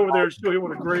my ass over there and show you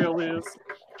what a grail is.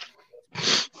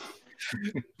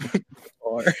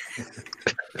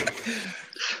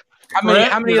 How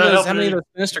many of those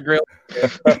Mr. Grail?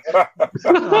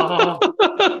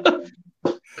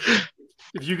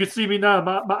 If you could see me now,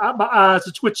 my eyes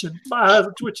are twitching. My eyes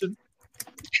are twitching.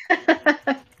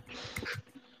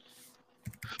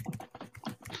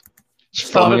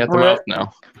 Foaming at the mouth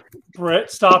now. Brett,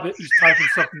 stop it. He's typing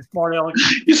something smart, Alex.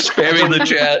 He's spamming the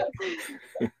chat.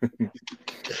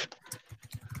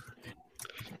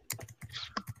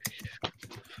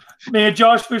 Man,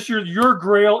 Josh Fisher, your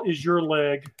grail is your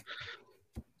leg.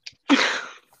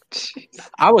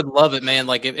 I would love it, man.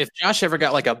 Like if Josh ever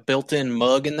got like a built-in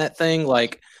mug in that thing,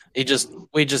 like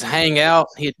we'd just hang out.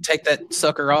 He'd take that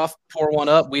sucker off, pour one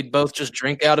up. We'd both just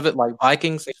drink out of it like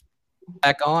Vikings.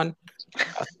 Back on.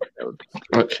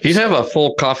 He'd have a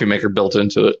full coffee maker built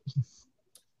into it.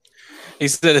 He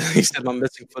said my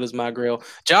missing foot is my grail.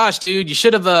 Josh, dude, you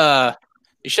should have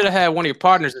had one of your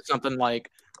partners or something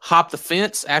like hop the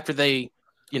fence after they,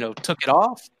 took it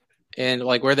off, and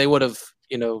like where they would have,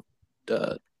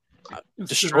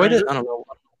 destroyed it. I don't know.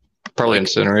 Probably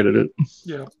incinerated it.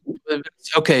 Yeah.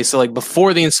 Okay, so like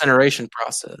before the incineration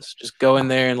process, just go in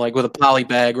there and like with a poly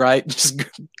bag, right? Just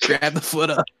grab the foot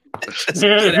up.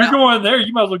 Yeah, if you're going there,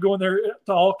 you might as well go in there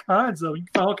to all kinds, though. You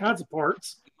can find all kinds of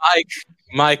parts.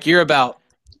 Mike, you're about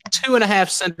 2.5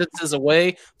 sentences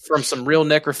away from some real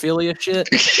necrophilia shit,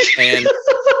 and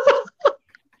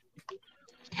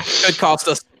could cost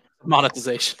us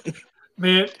monetization.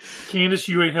 Man, Candace,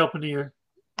 you ain't helping either.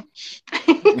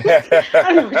 I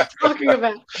don't know what you're talking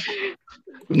about.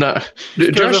 No,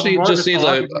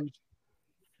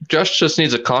 Josh just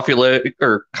needs a coffee leg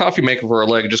or coffee maker for a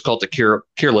leg. Just call it the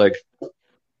cure leg.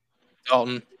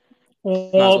 Dalton,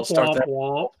 Womp, start womp, that.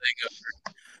 womp.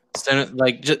 Stand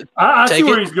it, just I see take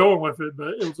where it. he's going with it, but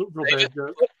it was a real Take bad it.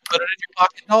 joke. Put it in your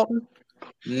pocket, Dalton.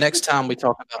 Next time we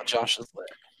talk about Josh's leg,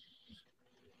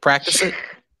 practice it.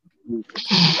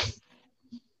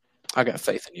 I got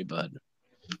faith in you, bud.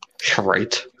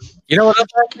 Right. You know what else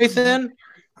I have faith in?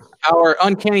 our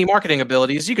uncanny marketing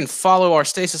abilities, you can follow our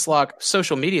Stasis Lock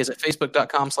social medias at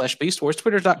facebook.com/BeastWars,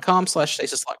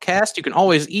 twitter.com/StasisLockCast. You can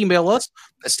always email us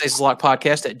at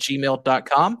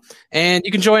StasisLockPodcast@gmail.com. And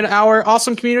you can join our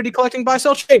awesome community collecting buy,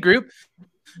 sell, trade group,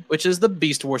 which is the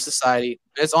Beast Wars Society.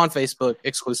 It's on Facebook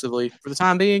exclusively for the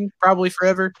time being, probably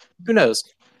forever. Who knows?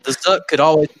 The Zuck could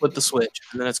always flip the switch,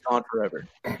 and then it's gone forever.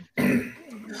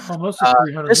 Almost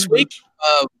 300 this week,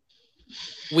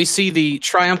 we see the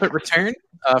triumphant return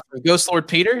from Ghost Lord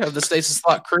Peter of the Stasis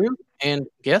Lock crew and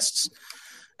guests.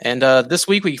 And this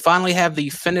week, we finally have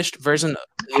the finished version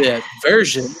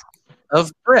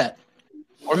of Brett,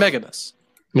 or Megamus.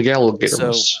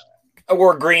 Megalogamus. I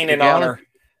wore green in honor.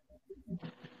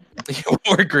 You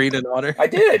wore green in honor. I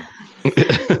did.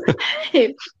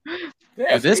 Hey,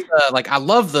 Yeah, This, I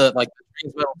love the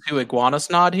Dreams Metal 2 Iguanas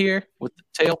nod here with the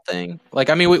tail thing. Like,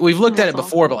 I mean, we've looked at it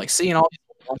before, but like seeing all these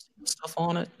stuff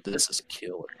on it, this is a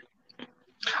killer.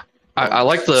 I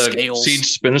like the Scales.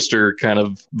 Siege Spinister kind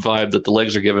of vibe that the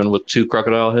legs are given with two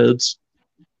crocodile heads.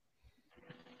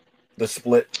 the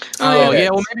split. Oh, yeah,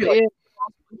 well, maybe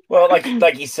Well,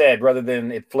 like you said, rather than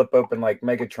it flip open like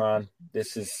Megatron,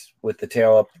 this is with the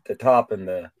tail up at the top and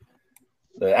the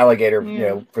alligator,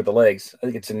 for the legs. I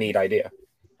think it's a neat idea.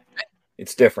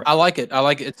 It's different. I like it.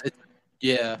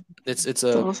 It's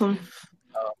awesome.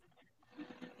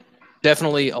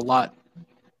 Definitely a lot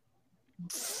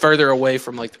further away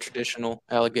from like the traditional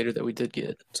alligator that we did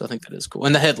get. So I think that is cool.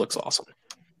 And the head looks awesome.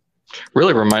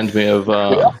 Really reminds me of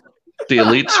the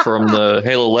elites from the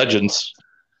Halo Legends.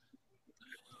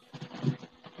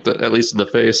 At least in the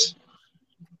face.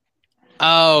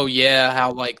 Oh yeah,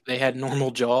 how like they had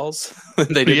normal jaws.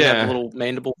 They didn't have little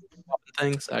mandible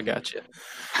things. I got you.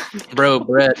 Bro,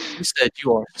 Brett, you said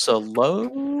you are so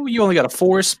low. You only got a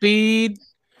 4-speed.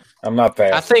 I'm not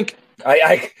fast. I think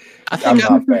I'm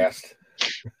not fast.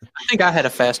 I think I had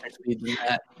a faster speed than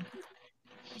that.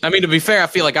 I mean, to be fair, I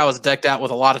feel like I was decked out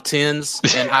with a lot of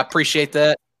 10s, and I appreciate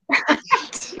that.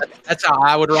 That's how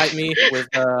I would write me with.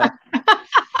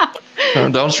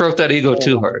 Don't stroke that ego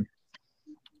too hard.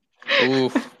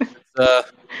 Ooh, it's the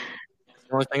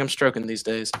only thing I'm stroking these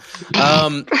days.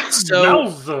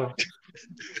 So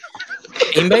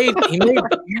he made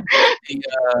the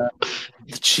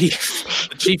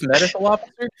chief medical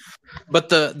officer, but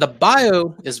the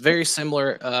bio is very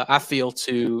similar. I feel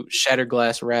to Shattered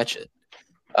Ratchet,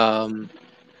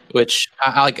 which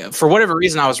I like. For whatever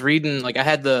reason, I was reading. Like I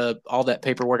had all that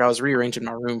paperwork. I was rearranging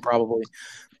my room probably,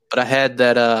 but I had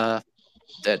the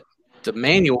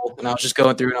manual, and I was just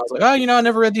going through, and I was like, oh, I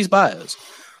never read these bios,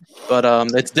 but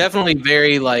it's definitely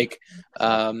very like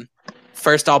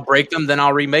first I'll break them, then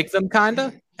I'll remake them,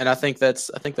 kinda, and I think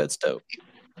that's dope.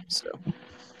 So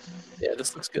yeah,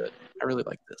 this looks good. I really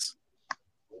like this.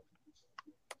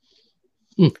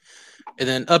 And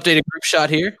then updated group shot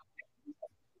here.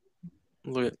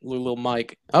 Look at little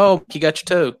Mike. Oh, you got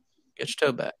your toe. Get your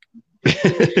toe back.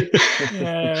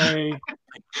 Yay.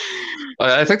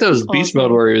 I think that was Beast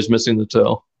Mode where he was missing the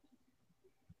toe.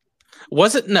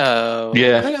 Was it? No.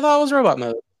 Yeah. I thought it was robot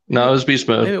mode. No, it was Beast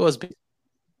Mode. Maybe it was Beast.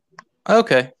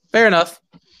 Okay, fair enough.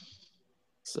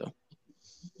 So,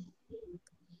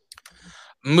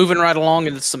 moving right along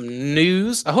into some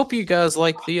news. I hope you guys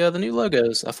like the new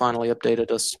logos I finally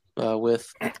updated us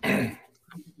with. Yeah,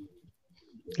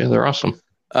 they're awesome.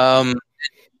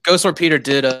 Ghost Lord Peter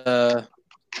did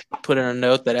put in a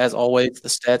note that, as always, the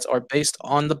stats are based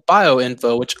on the bio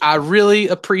info, which I really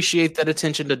appreciate that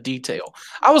attention to detail.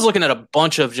 I was looking at a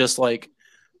bunch of just like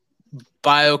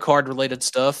bio card related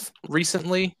stuff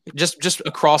recently, just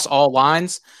across all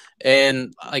lines,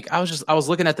 and like I was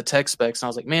looking at the tech specs, and I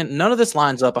was like, man, none of this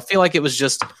lines up. I feel like it was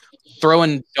just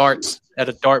throwing darts at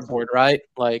a dartboard, right?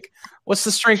 Like, what's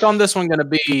the strength on this one going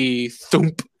to be?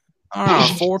 Thump. I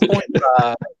don't know,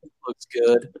 4.5. Looks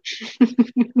good.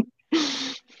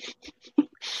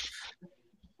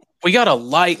 We got a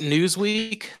light news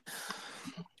week,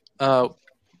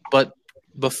 but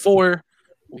before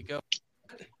we go,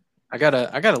 I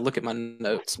gotta look at my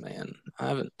notes, man.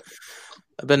 I've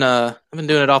been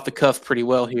doing it off the cuff pretty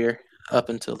well here up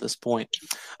until this point.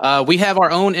 We have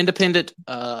our own independent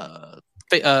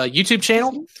YouTube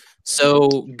channel,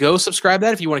 so go subscribe to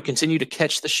that if you want to continue to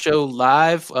catch the show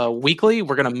live weekly.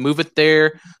 We're gonna move it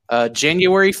there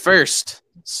January 1st,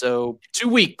 so 2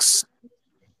 weeks,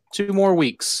 2 more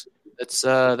weeks. That's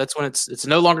when it's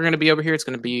no longer going to be over here. It's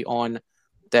going to be on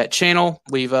that channel.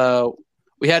 We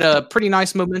had a pretty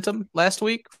nice momentum last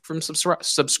week from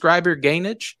subscriber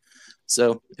gainage.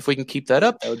 So if we can keep that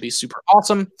up, that would be super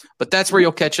awesome. But that's where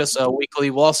you'll catch us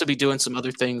weekly. We'll also be doing some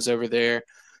other things over there.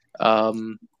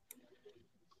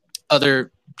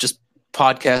 Other just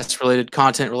podcast-related,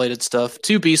 content-related stuff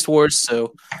to Beast Wars.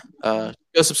 So go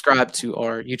subscribe to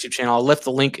our YouTube channel. I'll left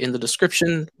the link in the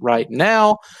description right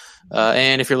now.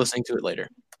 And if you're listening to it later,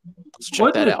 let's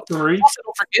check that out. Also,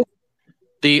 don't forget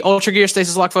the Ultra Gear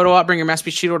Stasis Lock Photo Op. Bring your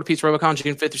Masterpiece Cheetor to Pete's RoboCon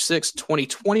June 5th through 6th,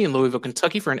 2020 in Louisville,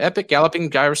 Kentucky for an epic,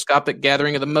 galloping, gyroscopic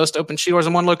gathering of the most open Cheetors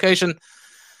in one location.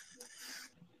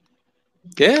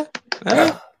 Yeah.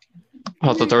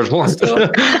 Oh, the third one.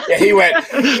 Yeah, he went.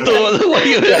 I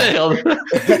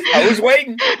was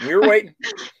waiting. We were waiting.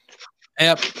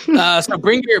 Yep. So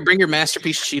bring your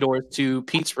Masterpiece Cheetors to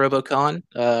Pete's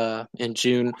RoboCon in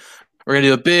June. We're gonna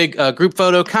do a big group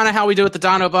photo, kind of how we do with the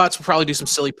Dinobots. We'll probably do some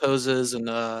silly poses and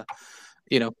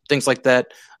things like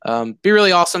that. Be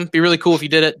really awesome. Be really cool if you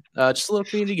did it. Just a little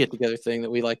community get together thing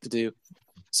that we like to do.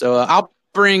 So I'll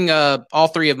bring all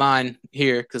three of mine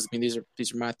here because these are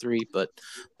my three. But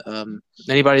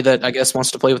anybody that I guess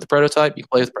wants to play with the prototype, you can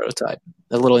play with the prototype.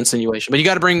 A little insinuation, but you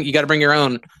got to bring your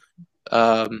own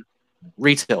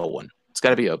retail one. It's got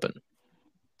to be open.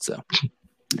 So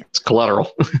it's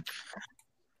collateral.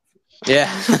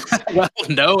 Yeah. Well,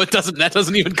 no, it doesn't. That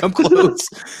doesn't even come close.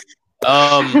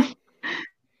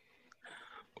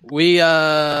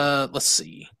 Let's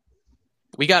see.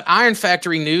 We got Iron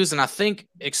Factory news, and I think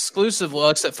exclusive,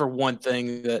 well, except for one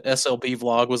thing that SLB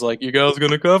vlog was like, "You guys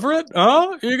gonna cover it?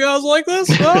 Huh? You guys like this?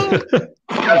 Huh?"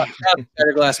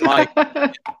 Better Glass Mike,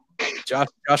 Josh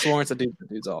Lawrence, the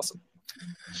dude's awesome.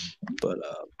 But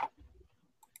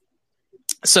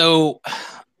so.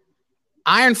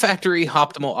 Iron Factory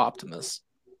Optimal Optimus.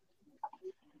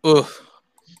 Ugh.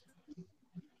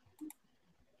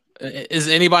 Is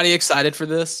anybody excited for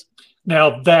this?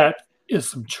 Now that is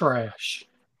some trash.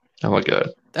 Oh my god.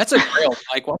 That's a grail,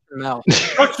 Mike. Watch your mouth.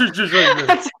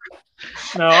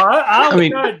 No, I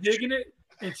was kind of digging it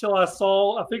until I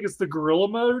saw, I think it's the gorilla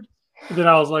mode. And then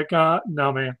I was like,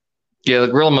 no, man. Yeah, the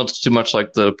gorilla mode's too much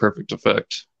like the Perfect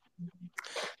Effect.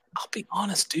 I'll be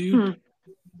honest, dude.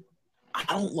 I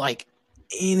don't like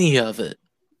any of it.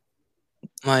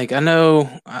 Like, I know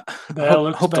I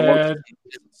hope the one is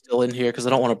still in here because I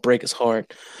don't want to break his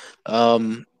heart.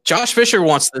 Josh Fisher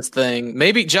wants this thing.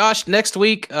 Maybe Josh, next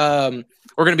week we're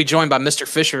going to be joined by Mr.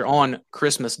 Fisher on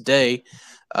Christmas Day.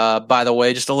 By the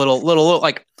way, just a little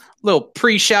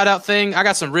pre-shout out thing. I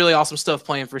got some really awesome stuff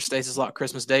playing for Stasis Lock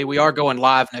Christmas Day. We are going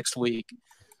live next week.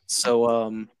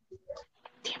 So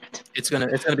it's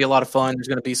gonna be a lot of fun. There's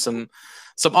gonna be some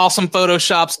awesome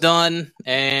photoshops done,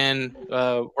 and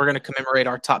we're going to commemorate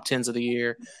our top 10s of the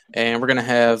year. And we're going to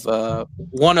have the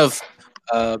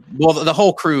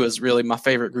whole crew is really my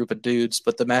favorite group of dudes,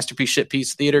 but the Masterpiece Shit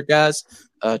Piece Theater guys,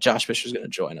 Josh Fisher's going to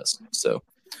join us. So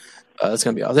it's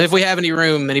going to be awesome. If we have any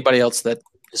room, anybody else that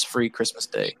is free Christmas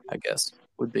Day, I guess,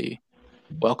 would be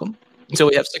welcome until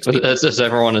we have 6 people. As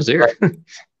everyone is here.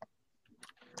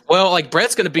 Well, like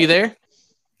Brett's going to be there,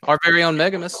 our very own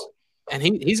Megamus. And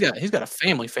he's got a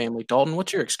family. Dalton,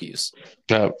 what's your excuse?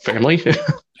 Family?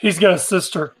 He's got a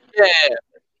sister. Yeah.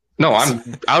 No, I'm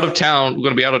out of town. I'm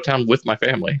going to be out of town with my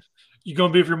family. You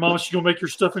going to be with your mom? She going to make your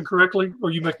stuff incorrectly? Or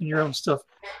are you making your own stuff?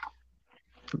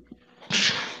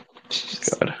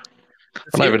 God. I'm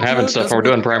not even having stuff when we're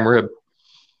doing prime rib.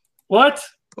 What?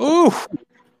 Ooh.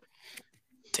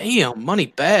 Damn, money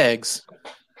bags. I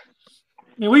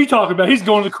mean, what are you talking about? He's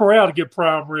going to the corral to get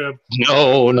prime rib.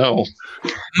 No. My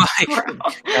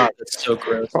God, that's so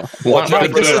gross. Well, I'm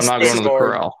not going to the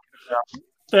corral.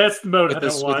 That's the mode I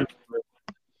don't like.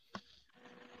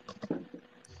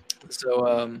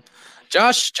 So,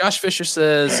 Josh Fisher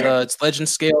says it's legend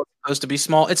scale. It's supposed to be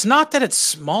small. It's not that it's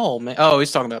small, man. Oh,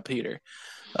 he's talking about Peter.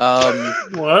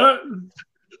 What?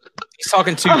 He's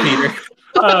talking to Peter.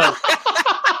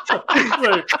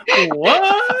 Wait,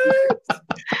 what?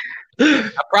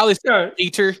 I probably said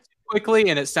Peter quickly,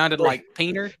 and it sounded like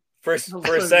Peter. For a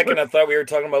second, I thought we were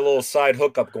talking about a little side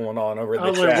hookup going on over in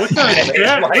the chat. What kind of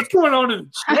chat? What's going on in the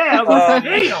chat?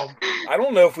 Damn. I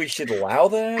don't know if we should allow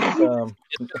that.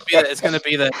 It's going to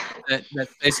be that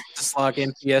Stasis Lock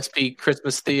NPSP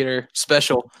Christmas Theater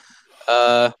special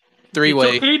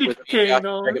 3-way.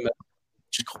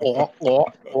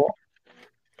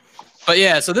 But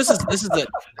yeah, so this is the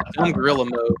dumb gorilla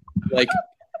mode. Like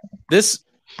this.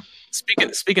 Speaking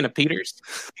of Peters,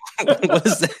 what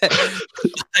is that?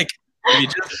 Like you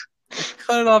just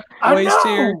cut it off your waist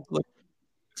here.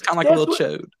 It's kind of like a little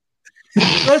chode.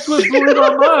 That's what blew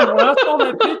my mind when I saw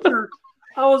that picture.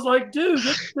 I was like, dude,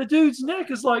 the dude's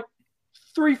neck is like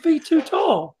 3 feet too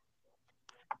tall.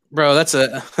 Bro, that's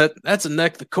a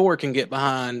neck the core can get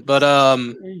behind. But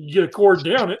you get a cord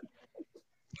down it.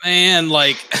 Man,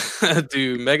 like,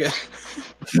 dude,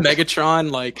 Megatron,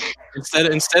 like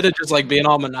instead of just like being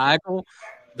all maniacal,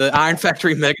 the Iron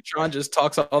Factory Megatron just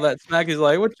talks all that smack. He's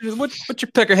like, "What your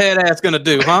peckerhead ass gonna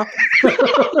do, huh?"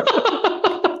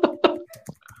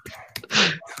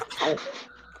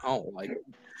 Oh, like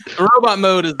the robot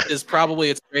mode is probably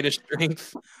its greatest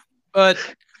strength, but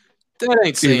that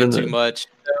ain't saying too much.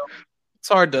 It's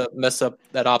hard to mess up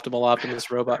that optimal Optimus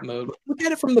robot mode. Look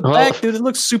at it from the back, dude. It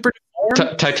looks super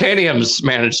deformed. Titanium's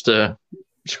managed to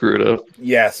screw it up.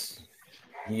 Yes.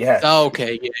 Oh,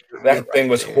 okay. Yeah, that thing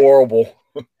was horrible.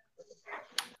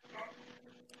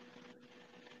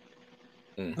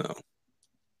 Oh.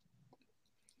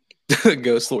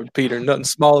 Ghost Lord Peter, nothing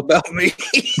small about me.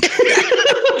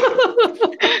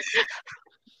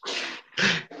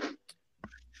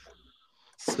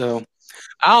 So,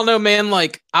 I don't know, man.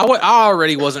 Like, I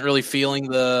already wasn't really feeling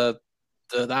the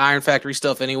Iron Factory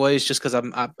stuff, anyways, just because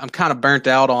I'm kind of burnt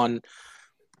out on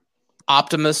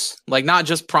Optimus. Like, not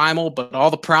just Primal, but all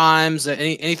the Primes,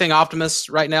 anything Optimus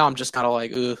right now. I'm just kind of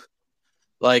like, ugh.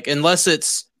 Like, unless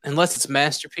it's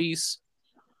Masterpiece,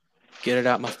 get it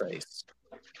out my face.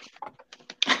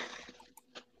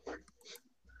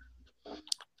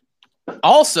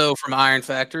 Also, from Iron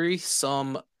Factory,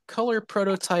 some color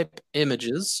prototype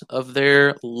images of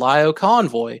their Lio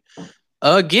Convoy.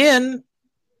 Again,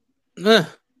 yeah,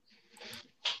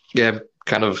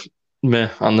 kind of meh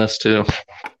on this too.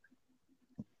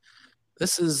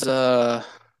 This is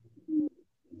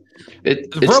it's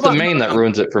the main that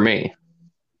ruins it for me.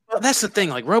 That's the thing.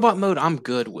 Like robot mode, I'm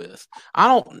good with. I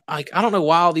don't know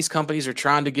why all these companies are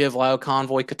trying to give Lio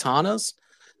Convoy katanas.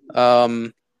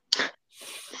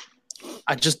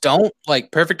 I just don't.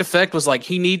 Like Perfect Effect was like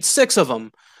he needs 6 of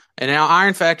them, and now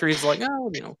Iron Factory is like,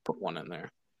 oh, put one in there.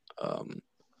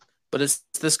 But it's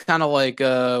this kind of like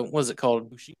what is it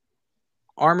called?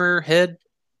 Armor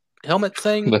helmet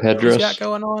thing. The headdress he's got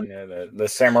going on. Yeah, the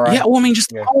samurai. Yeah, well, I mean, just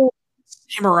the whole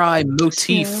samurai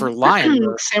motif for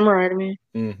Lion. Samurai to me.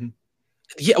 Mm-hmm.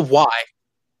 Yeah, why?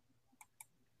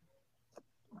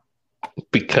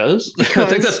 Because I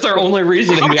think that's their only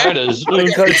reasoning behind it.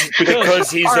 Because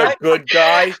he's a good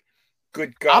guy.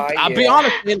 Good guy. I'll be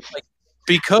honest, man, like,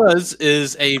 because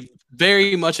is a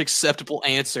very much acceptable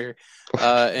answer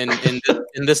in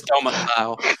this Doma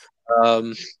style.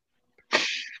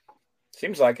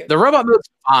 Seems like it. The robot mode's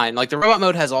fine. Like the robot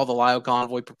mode has all the Lio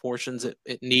Convoy proportions it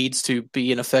needs to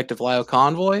be an effective Lio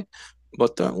Convoy.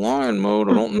 But that Lion mode,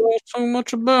 I don't know so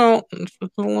much about. It's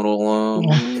just a little.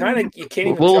 Kind of, you can't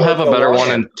even. We'll have a better one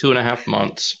in 2.5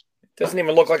 months. It doesn't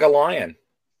even look like a lion.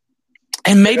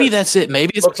 And maybe that's it.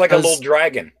 Maybe it looks like a little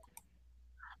dragon.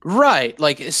 Right,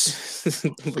 like it's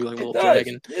like a little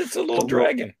dragon. It's a little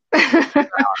dragon. Or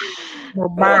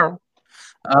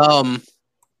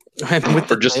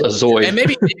just a Zoid. And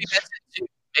maybe that's it too.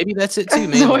 Maybe that's it too.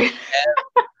 Maybe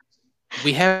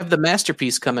we have the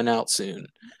Masterpiece coming out soon.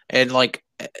 And like,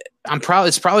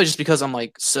 it's probably just because I'm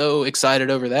like so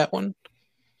excited over that one.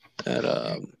 That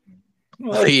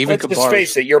well, let's just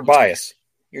face it, you're biased.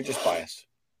 You're just biased.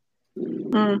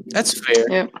 That's fair.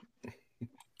 Yep.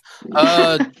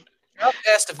 I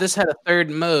asked if this had a third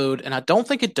mode, and I don't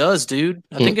think it does, dude.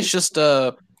 I think it's just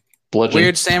a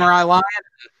weird samurai lion,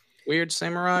 weird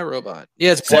samurai robot.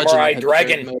 Yeah, it's samurai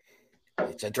dragon.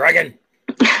 It's a dragon.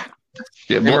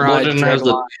 Yeah, Bludgeon has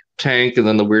the tank and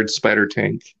then the weird spider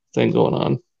tank thing going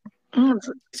on.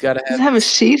 He's got to Does it have a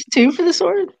sheath too for the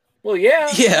sword? Well, yeah,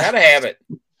 gotta have it.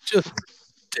 Just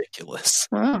ridiculous.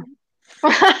 Oh.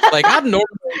 Like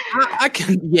I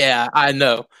can. Yeah, I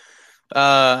know.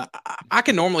 I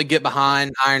can normally get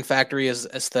behind Iron Factory as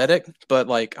aesthetic, but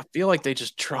like I feel like they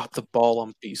just dropped the ball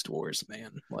on Beast Wars,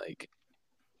 man. Like,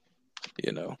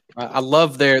 I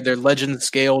love their Legend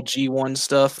scale G1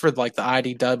 stuff for like the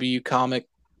IDW comic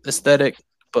aesthetic,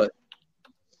 but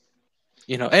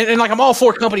and like I'm all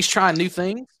for companies trying new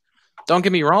things. Don't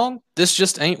get me wrong, this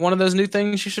just ain't one of those new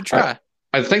things you should try.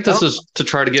 I think this is to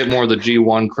try to get more of the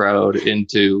G1 crowd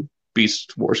into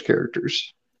Beast Wars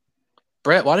characters.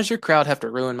 Brett, why does your crowd have to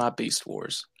ruin my Beast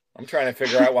Wars? I'm trying to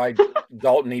figure out why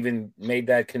Dalton even made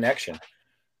that connection.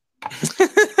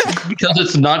 Because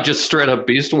it's not just straight up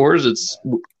Beast Wars, it's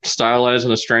stylized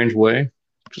in a strange way.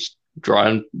 Just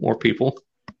drawing more people.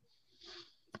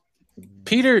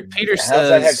 Peter says... How does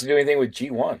that have to do anything with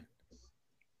G1?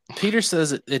 Peter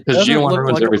says it doesn't G1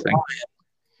 look like everything.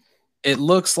 It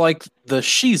looks like the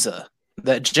Shiza,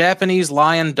 that Japanese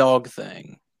lion dog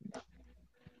thing.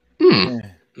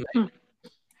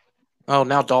 Oh,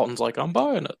 now Dalton's like, I'm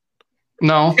buying it.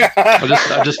 No,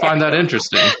 I just find that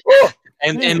interesting.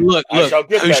 And look, who's a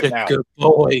good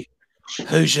boy?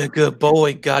 Who's a good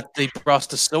boy? Got the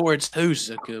Brontosaurus. Who's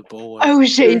a good boy? Oh,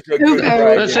 shit.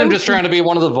 That's him just trying to be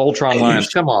one of the Voltron lions.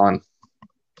 Come on.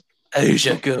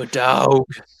 Asia, good dog.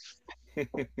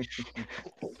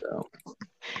 So,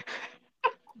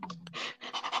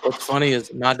 what's funny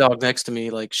is my dog next to me,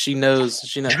 like she knows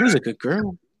who's a good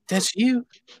girl. That's you.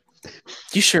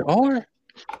 You sure are.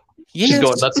 Yes. She's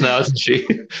going nuts now, isn't she?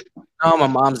 Oh, my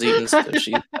mom's eating, so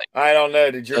she. Like, I don't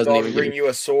know. Did your Doesn't dog even bring get- you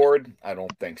a sword? I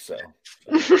don't think so.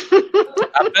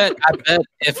 I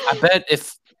bet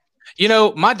if you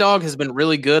know, my dog has been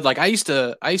really good. Like I used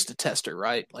to test her,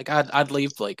 right? Like I'd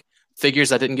leave like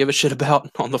figures I didn't give a shit about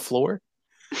on the floor,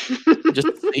 just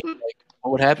to see like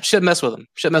what would happen. She didn't mess with them.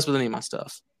 She didn't mess with any of my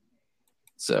stuff.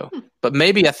 So, but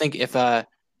maybe I think if I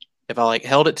like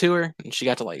held it to her and she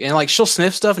got to like, and like she'll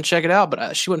sniff stuff and check it out,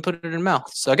 but she wouldn't put it in her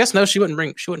mouth. So I guess no, she wouldn't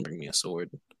bring me a sword,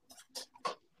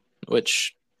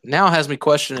 which now has me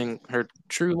questioning her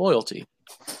true loyalty.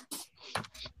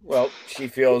 Well, she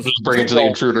feels Just bring it to the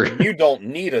intruder. You don't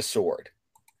need a sword.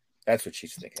 That's what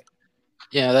she's thinking.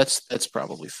 Yeah, that's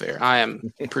probably fair. I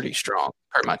am pretty strong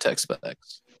per my tech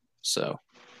specs. So,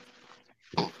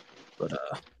 but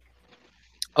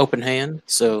open hand,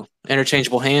 so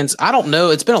interchangeable hands. I don't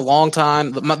know. It's been a long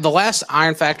time. The last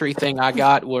Iron Factory thing I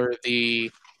got were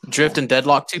the Drift and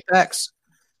Deadlock 2-packs.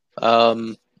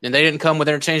 And they didn't come with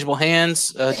interchangeable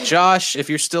hands. Josh, if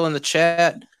you're still in the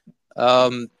chat,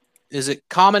 is it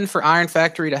common for Iron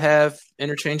Factory to have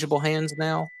interchangeable hands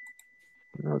now?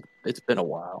 It's been a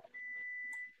while.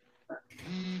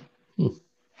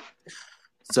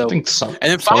 So, I think some.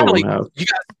 and then some of finally, them have. you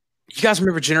guys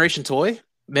remember Generation Toy?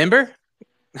 Remember?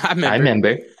 I remember. I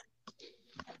remember.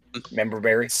 Remember,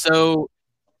 Barry? So,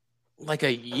 like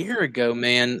a year ago,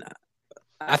 man,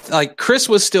 like Chris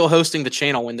was still hosting the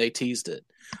channel when they teased it,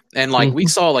 and like we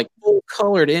saw like full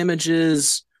colored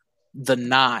images, the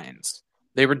nines.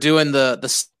 They were doing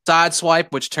the side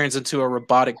swipe, which turns into a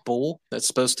robotic bull that's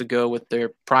supposed to go with their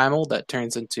primal, that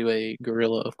turns into a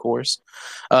gorilla, of course.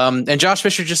 And Josh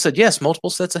Fisher just said yes, multiple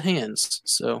sets of hands.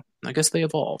 So I guess they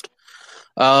evolved.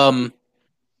 Now,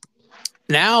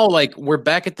 like we're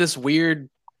back at this weird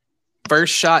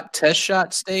first shot, test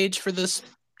shot stage for this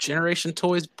Generation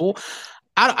Toys bull.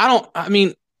 I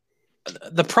mean,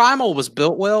 the primal was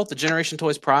built well. The Generation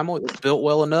Toys primal, it was built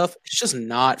well enough. It's just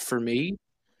not for me.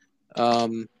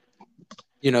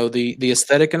 You know, the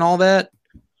aesthetic and all that.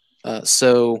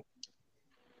 So,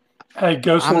 Hey,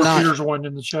 Ghost I'm Lord not- Peter's one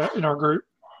in the chat in our group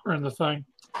or in the thing.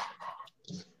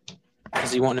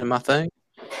 is he wanting in my thing?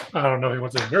 I don't know if he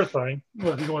wants it in your thing,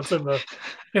 but he wants in the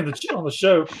on the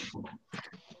show.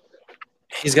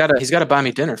 He's got to buy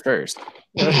me dinner first.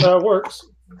 That's how it works.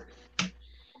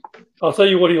 I'll tell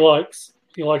you what he likes.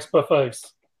 He likes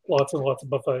buffets. Lots and lots of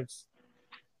buffets.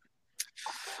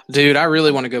 Dude, I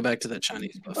really want to go back to that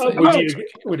Chinese buffet.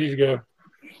 We need to go.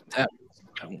 That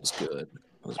one was good.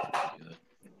 That was really good.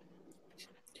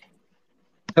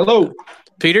 Hello.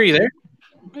 Peter, you there?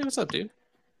 Hey, what's up, dude?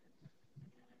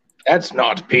 That's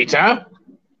not Peter.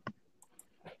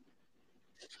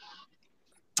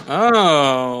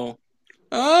 Oh.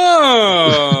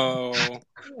 Oh,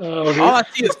 All I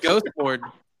see is Ghost Lord.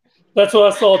 that's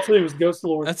what I saw too. Was Ghost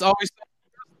Lord. That's always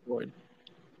Ghost Lord.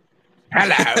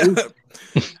 Hello.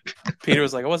 Peter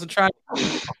was like, I wasn't trying.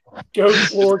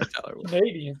 Ghost Lord Tyler was.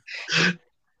 Canadian.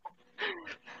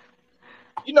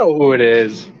 You know who it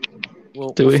is. We'll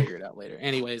Do we? figure it out later.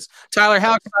 Anyways, Tyler,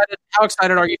 how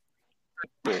excited are you?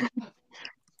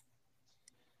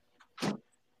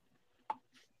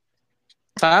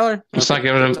 Tyler, It's not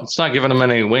giving him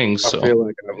any wings. I So feel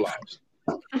like I've lost.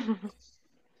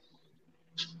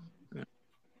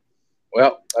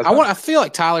 Well, that's I feel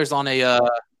like Tyler's on a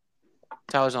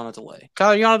delay.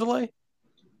 Tyler, you on a delay?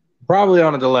 probably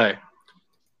on a delay.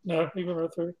 No, he went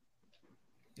right through.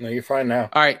 No, you're fine now.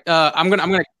 All right.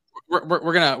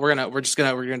 We're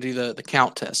gonna do the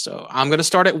count test. So I'm gonna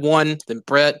start at 1, then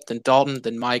Brett, then Dalton,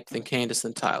 then Mike, then Candace,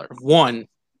 then Tyler. 1.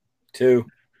 2.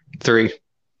 3.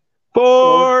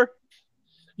 4.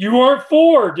 You You aren't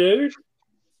 4, dude.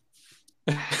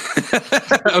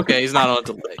 okay, he's not on a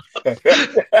delay. He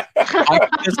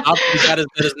got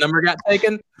his number got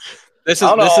taken. This is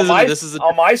On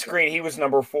my screen, he was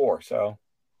number 4. So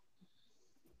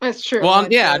That's true. well,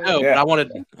 yeah, I know, Yeah. but I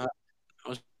wanted. I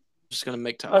was just gonna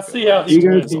make Tyler. I see go how last. he You guys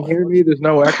wins. can hear me. There's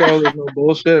no echo. There's no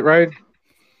bullshit, right?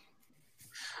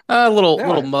 A little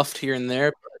Yeah. muffed here and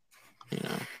there, but you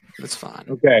know, it's fine.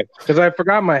 Okay. Because I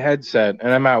forgot my headset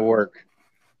and I'm at work.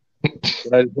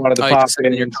 But I just wanted to Oh, you pop just said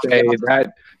in you're and say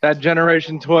that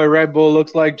Generation Toy Red Bull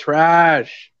looks like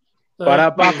trash.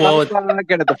 But Well,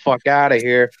 get it the fuck out of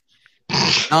here.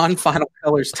 Non-final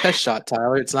colors test shot,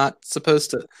 Tyler. It's not supposed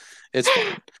to. It's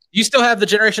fine. You still have the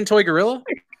Generation Toy Gorilla?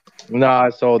 No, I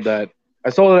sold that.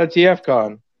 I sold it at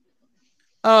TFCon.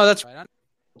 Oh, that's right.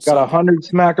 Got 100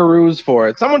 smackaroos for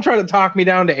it. Someone tried to talk me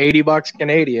down to $80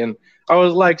 Canadian. I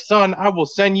was like, son, I will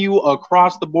send you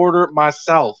across the border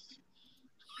myself.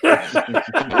 That's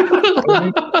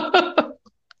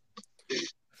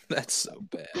so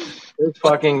bad. This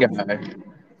fucking guy.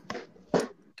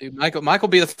 Dude, Mike will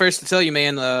be the first to tell you,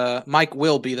 man. Mike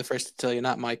will be the first to tell you,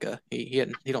 not Micah. He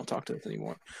don't talk to us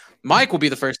anymore. Mike will be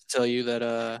the first to tell you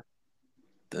that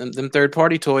them third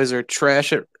party toys are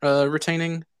trash at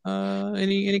retaining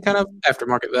any kind of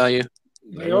aftermarket value.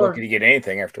 You're not looking to get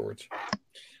anything afterwards.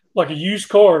 Like a used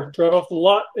car, drive off the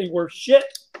lot, ain't worth shit.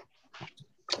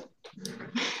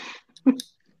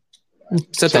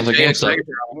 Except that JX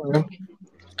Megatron.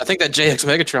 I think that JX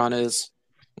Megatron is.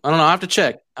 I don't know. I have to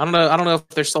check. I don't know if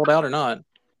they're sold out or not.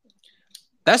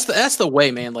 That's the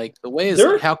way, man. Like the way is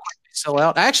how quick they sell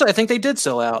out. Actually, I think they did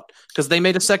sell out because they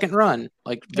made a second run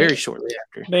like very shortly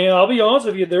after. Man, I'll be honest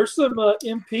with you. There's some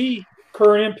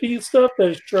current MP stuff that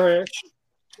is trash.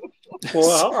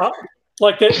 Well,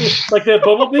 like that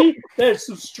Bumblebee. That is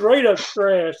some straight up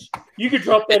trash. You could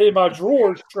drop that in my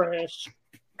drawer. It's trash.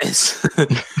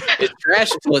 It's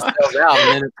trash until it sells out,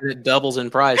 and then it doubles in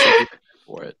price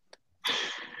for it.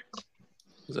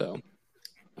 So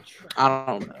I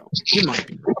don't know. You might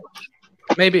be wrong.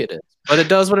 Maybe it is, but it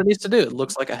does what it needs to do. It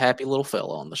looks like a happy little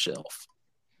fella on the shelf.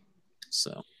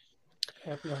 So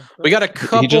we got a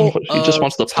couple. He just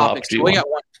wants the topics. pop.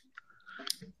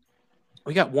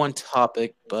 We got one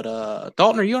topic, but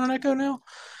Dalton, are you on an echo now?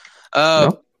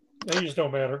 No, they just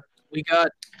don't matter. We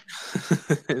got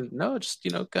no, just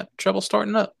got trouble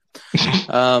starting up.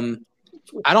 I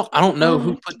don't know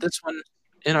who put this one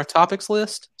in our topics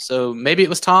list. So maybe it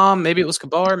was Tom, maybe it was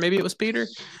Kabar, maybe it was Peter.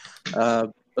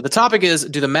 But the topic is: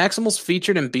 do the Maximals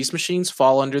featured in Beast Machines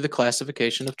fall under the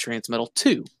classification of Transmetal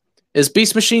 2? Is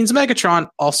Beast Machines Megatron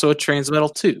also a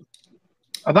Transmetal 2?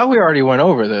 I thought we already went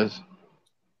over this.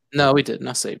 No, we didn't.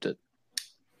 I saved it.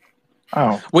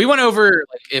 Oh, we went over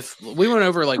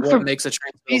what makes a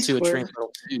Transmetal 2 a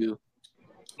Transmetal 2.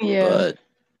 Yeah, but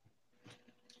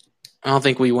I don't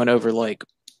think we went over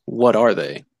what are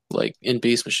they in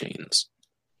Beast Machines.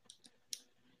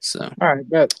 So all right,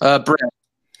 bet. Brett.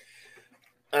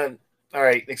 All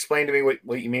right, explain to me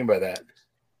what you mean by that.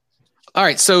 All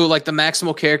right, so the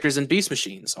Maximal characters in Beast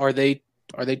Machines, are they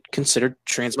considered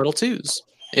Transmetal 2s?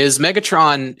 Is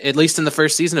Megatron, at least in the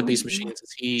first season of Beast Machines,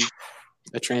 is he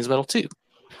a Transmetal 2?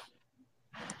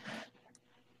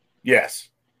 Yes.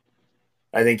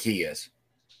 I think he is.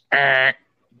 But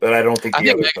I don't think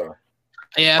the others are.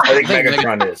 Yeah, I think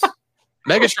Megatron is.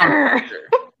 Megatron.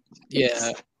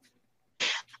 Yeah.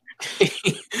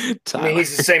 I mean,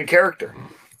 he's the same character.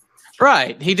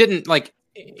 Right. He didn't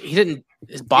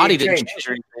his body didn't change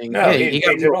or anything. No, he didn't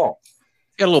change at all.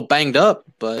 He got a little banged up,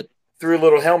 but threw a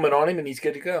little helmet on him and he's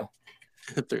good to go.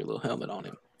 Threw a little helmet on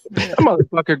him. That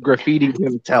motherfucker graffitied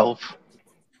himself.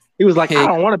 He was like, I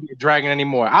don't want to be a dragon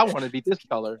anymore. I want to be this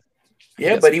color.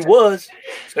 Yeah, but he was.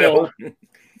 So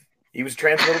he was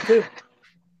Transmetal 2.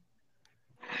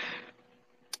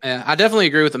 Yeah, I definitely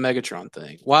agree with the Megatron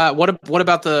thing. Why? What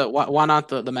about why not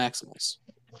the Maximals?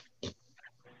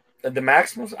 The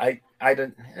Maximals, I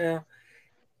don't.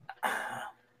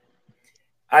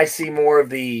 I see more of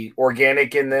the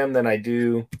organic in them than I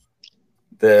do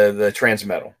the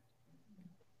Transmetal.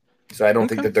 So I don't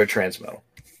think that they're Transmetal.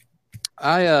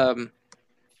 I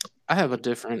have a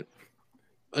different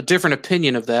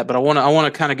opinion of that, but I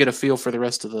want to kind of get a feel for the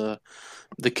rest of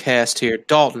the cast here.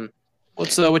 Dalton,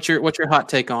 what's your hot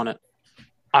take on it?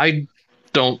 I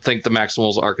don't think the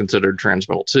Maximals are considered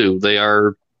Transmetal 2. They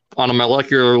are on a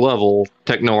molecular level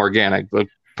techno-organic, the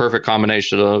perfect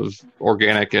combination of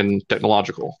organic and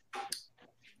technological.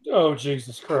 Oh,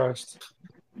 Jesus Christ.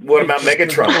 What about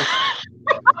Megatron?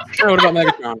 What about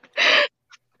Megatron?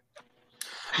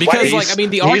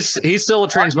 Because he's still a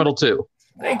Transmetal 2.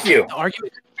 Thank you. The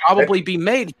argument could probably be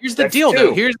made. Here's the deal,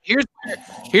 though. Here's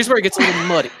where it gets a little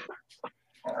muddy.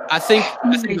 I think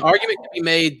the argument can be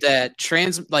made that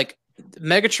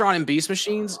Megatron and Beast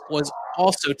Machines was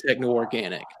also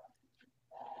techno-organic.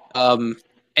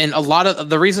 And a lot of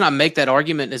the reason I make that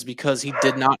argument is because he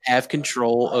did not have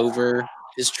control over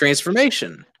his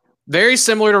transformation. Very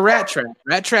similar to Rat Trap.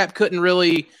 Rat Trap couldn't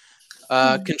really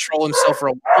control himself for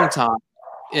a long time.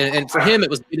 And for him, it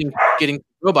was getting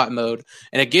robot mode.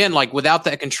 And again, without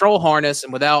that control harness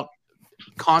and without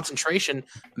concentration,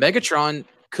 Megatron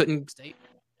couldn't stay.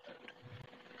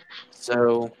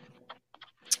 So,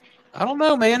 I don't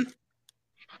know, man.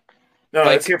 No,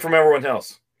 let's hear from everyone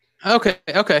else. Okay.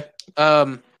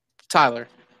 Tyler.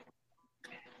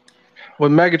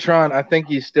 With Megatron, I think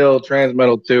he's still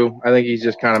Transmetal 2. I think he's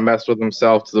just kind of messed with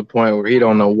himself to the point where he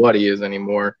don't know what he is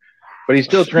anymore. but he's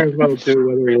still Transmetal 2,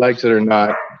 whether he likes it or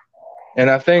not. And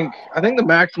I think the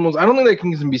Maximals, I don't think they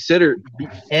can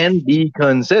be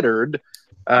considered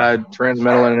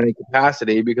Transmetal in any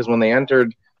capacity, because when they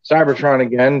entered Cybertron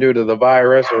again due to the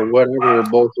virus or whatever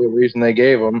bullshit reason they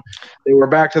gave them, they were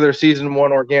back to their season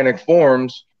 1 organic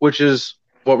forms, which is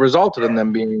what resulted in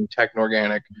them being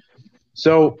techno-organic.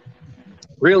 So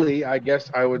really, I guess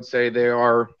I would say they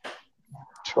are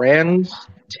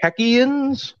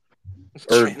Trans-Techians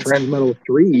or Transmetal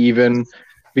 3 even,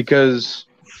 because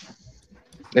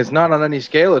it's not on any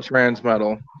scale of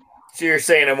Transmetal. So you're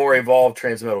saying a more evolved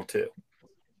Transmetal 2?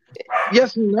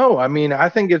 Yes and no. I mean, I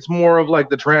think it's more of like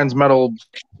the Transmetal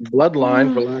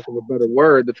bloodline, for lack of a better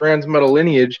word. The Transmetal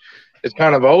lineage is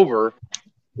kind of over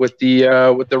with the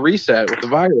reset, with the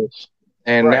virus.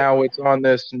 And now it's on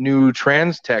this new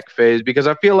Trans-Tech phase, because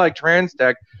I feel like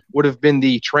Trans-Tech would have been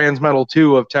the Transmetal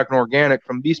 2 of Techno-Organic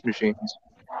from Beast Machines.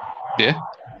 Yeah.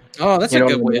 Oh, that's a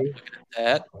good way of looking at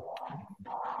that.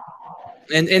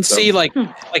 And see, like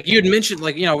you had mentioned,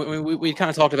 like, you know, we kind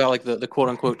of talked about like the quote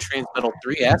unquote Transmetal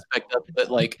 3 aspect of it,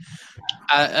 but like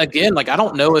again, like I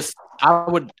don't know if I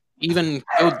would even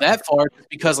go that far,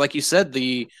 because like you said,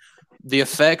 the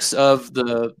effects of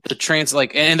the trans,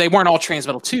 like, and they weren't all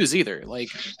Transmetal 2s either. Like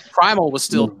Primal was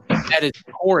still at its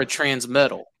core a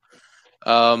Transmetal.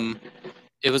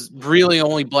 It was really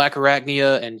only Black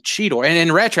Arachnia and Cheetor,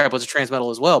 and Rat Trap was a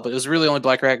Transmetal as well, but it was really only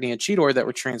Black Arachnia and Cheetor that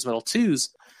were Transmetal 2s.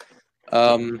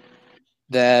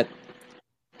 That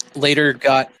later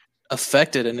got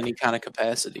affected in any kind of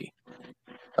capacity,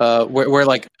 where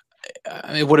like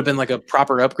it would have been like a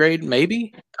proper upgrade,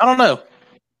 maybe. I don't know.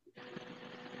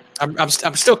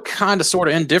 I'm still kind of sort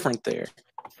of indifferent there.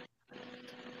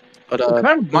 But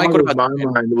kind of Mike, what about my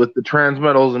mind with the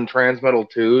Transmetals and Transmetal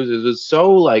 2s is it's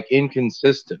so like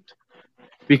inconsistent,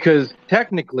 because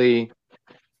technically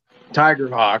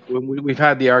Tigerhawk, we've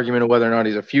had the argument of whether or not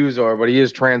he's a Fusor, but he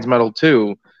is Transmetal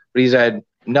 2, but he's had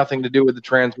nothing to do with the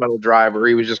Transmetal driver.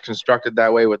 He was just constructed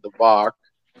that way with the Vok.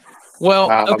 Well,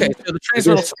 okay, so the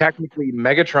Transmetal... Technically,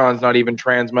 Megatron's not even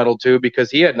Transmetal 2, because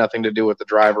he had nothing to do with the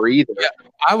driver either. Yeah,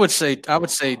 I would say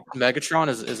Megatron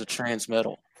is a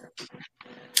Transmetal.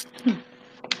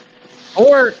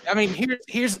 Or, I mean,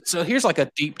 here's like a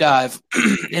deep dive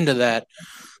into that.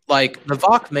 Like, the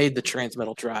Vok made the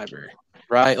Transmetal driver,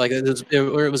 right? Like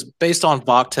it was based on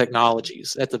Vok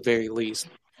technologies at the very least.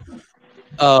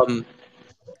 I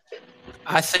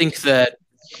think that,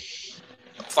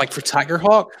 like for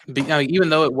Tigerhawk, I mean, even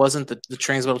though it wasn't the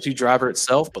Transmetal 2 driver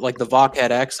itself, but like the Vok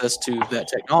had access to that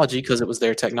technology because it was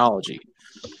their technology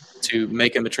to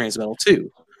make him a Transmetal 2.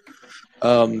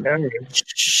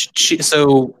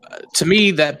 So to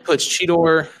me, that puts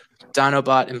Cheetor,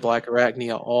 Dinobot, and Black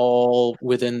Arachnia all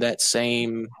within that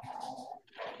same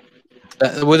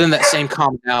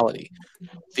commonality.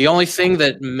 The only thing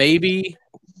that maybe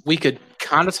we could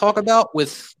kind of talk about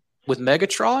with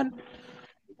Megatron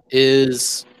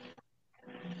is,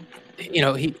 you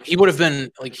know, he would have been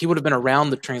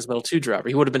around the Transmetal 2 driver.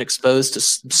 He would have been exposed to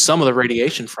some of the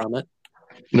radiation from it.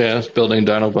 Yeah, it's building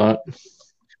Dinobot.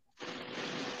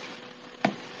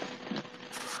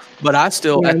 But I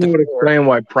still would explain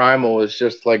why Primal is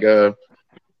just like a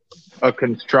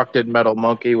constructed metal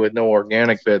monkey with no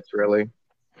organic bits, really.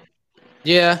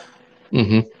 Yeah.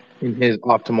 Mm-hmm. In his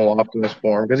optimal Optimus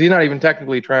form, because he's not even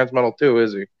technically Transmetal 2,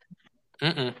 is he?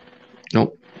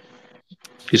 Nope.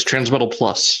 He's Transmetal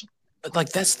Plus. But like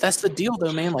that's the deal,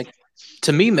 though, man. Like,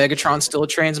 to me, Megatron's still a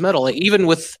Transmetal. Like, even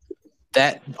with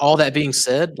that, all that being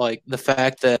said, like the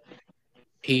fact that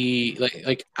he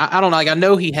I don't know. Like, I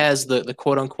know he has the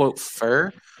quote unquote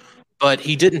fur, but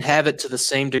he didn't have it to the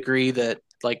same degree that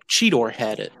like Cheetor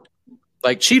had it.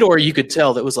 Like Cheetor, you could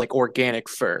tell that was like organic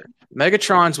fur.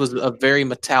 Megatron's was a very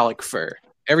metallic fur.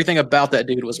 Everything about that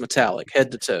dude was metallic,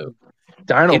 head to toe.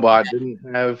 Dinobot didn't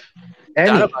have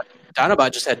any.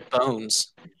 Dinobot just had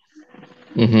bones.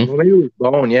 Mm-hmm. Well, maybe it was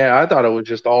bone. Yeah, I thought it was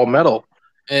just all metal.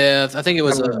 Yeah, I think it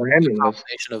was a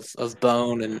combination of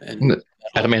bone and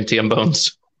adamantium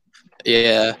bones.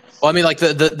 Yeah. Well, I mean, like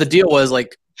the deal was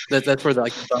like that's where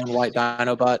the bone white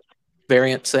Dinobot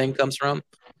variant saying comes from.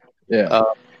 Yeah.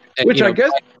 And, which I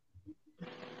guess.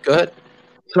 Go ahead.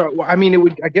 So I mean,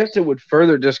 it would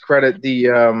further discredit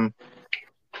the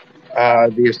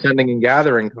Ascending and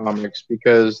Gathering comics,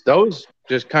 because those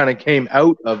just kind of came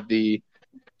out of the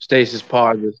Stasis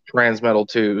Pod with Transmetal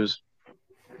 2s.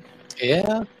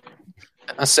 Yeah,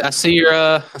 I see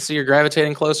you're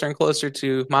gravitating closer and closer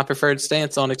to my preferred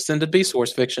stance on extended Beast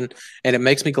Wars fiction, and it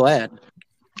makes me glad.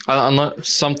 Unless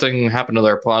something happened to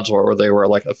their pods where they were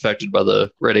like affected by the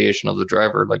radiation of the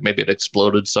driver, like maybe it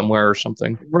exploded somewhere or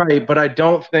something. Right, but I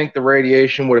don't think the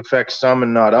radiation would affect some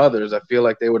and not others. I feel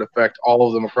like they would affect all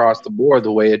of them across the board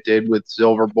the way it did with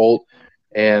Silverbolt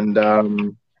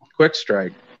and Quick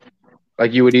Strike.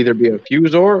 Like you would either be a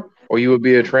Fusor or you would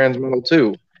be a Transmetal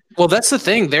 2. Well, that's the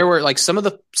thing. There were like some of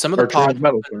the pods,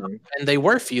 Transmetal, and they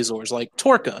were Fusors, like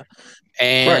Torka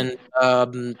and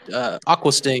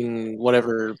Aquasting,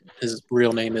 whatever his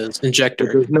real name is, Injector.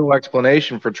 But there's no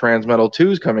explanation for Transmetal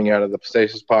 2s coming out of the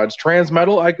stasis pods.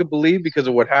 Transmetal, I could believe because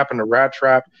of what happened to Rat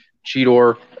Trap,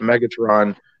 Cheetor,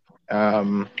 Megatron,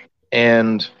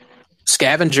 and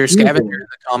Scavenger. The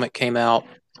comic came out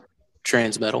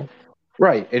Transmetal.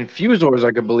 Right, and Fusors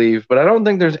I could believe, but I don't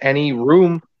think there's any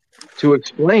room to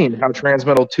explain how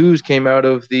Transmetal 2s came out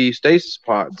of the stasis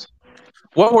pods.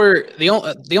 What were the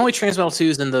only Transmetal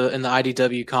 2s in the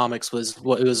IDW comics was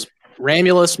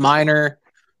Ramulus, Minor,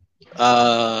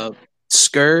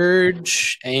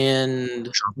 Scourge,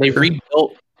 and they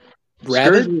rebuilt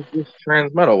Ravage. Scourge was just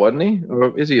Transmetal, wasn't he?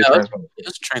 Or is he a Transmetal? It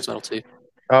was Transmetal 2.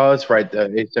 Oh, that's right, the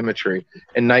Asymmetry.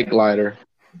 And Night Glider.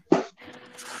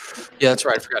 Yeah, that's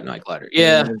right. I forgot Night Glider.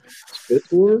 Yeah.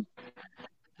 Spitzor?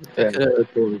 They Yeah,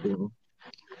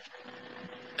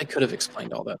 could have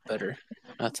explained all that better,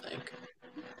 I think.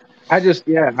 I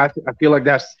feel like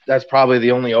that's probably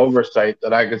the only oversight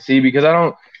that I could see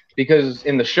because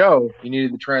in the show you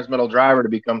needed the Transmetal driver to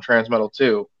become Transmetal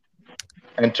 2.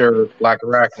 Enter Black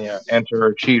Arachnia,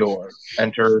 enter Cheetor,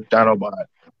 enter Dinobot,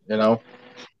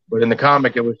 But in the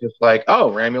comic it was just like,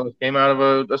 oh, Ramulus came out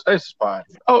of a stasis pod.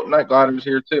 Oh, Night Glider's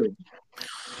here too.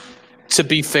 To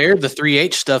be fair, the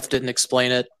 3H stuff didn't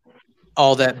explain it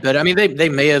all that better. I mean, they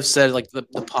may have said like the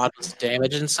pod was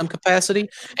damaged in some capacity,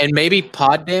 and maybe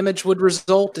pod damage would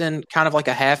result in kind of like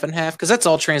a half and half, because that's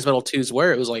all Transmetal 2s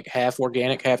were. It was like half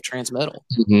organic, half Transmetal.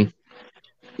 Mm-hmm.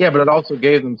 Yeah, but it also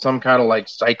gave them some kind of like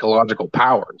psychological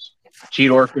powers.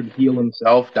 Cheetor could heal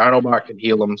himself. Dinobot could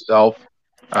heal himself.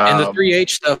 And the 3H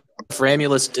stuff,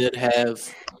 Ramulus did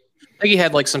have. I think he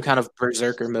had like some kind of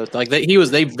berserker mode. Like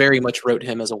they very much wrote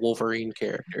him as a Wolverine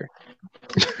character.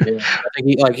 Yeah. I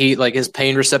think he his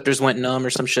pain receptors went numb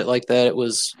or some shit like that.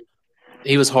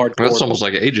 He was hardcore. That's almost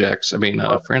like Ajax. I mean,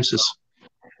 Francis.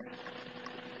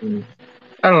 I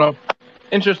don't know.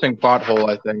 Interesting plot hole,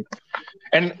 I think.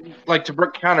 And like to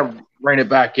kind of rein it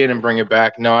back in and bring it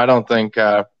back. No, I don't think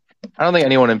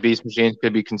anyone in Beast Machines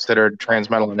could be considered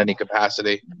Transmetal in any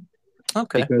capacity.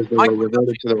 Okay. Because they were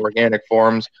reverted to the organic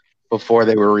forms before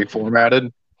they were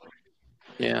reformatted.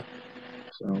 Yeah.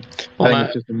 So I think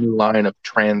it's just a new line of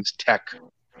trans tech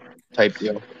type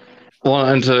deal. Well,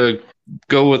 and to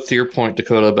go with your point,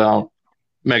 Dakota, about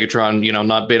Megatron,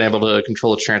 not being able to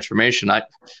control its transformation, I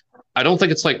don't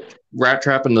think it's like Rat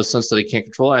Trap in the sense that he can't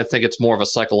control it. I think it's more of a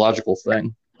psychological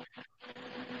thing.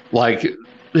 Like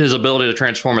his ability to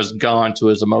transform is gone to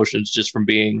his emotions just from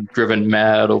being driven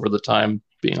mad over the time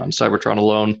being on Cybertron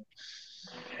alone.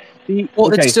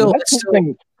 Well, it's still.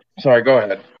 Sorry, go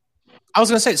ahead. I was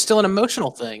going to say it's still an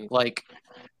emotional thing, like.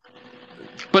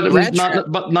 But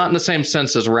not in the same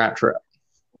sense as Rat Trap.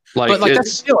 But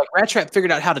that's still like Rat Trap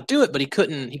figured out how to do it, but he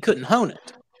couldn't hone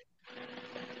it.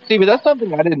 See, but that's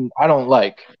something I don't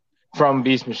like from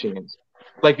Beast Machines.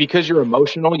 Like, because you're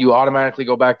emotional, you automatically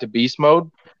go back to beast mode.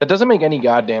 That doesn't make any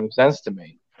goddamn sense to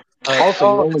me. It's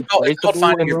called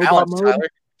finding your balance, Tyler.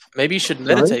 Maybe you should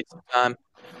meditate sometime.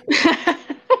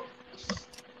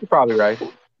 You're probably right.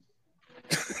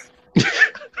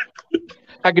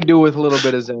 I could do with a little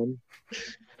bit of Zen.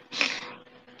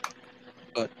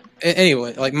 But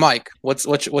anyway, like Mike, what's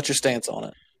your stance on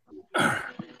it?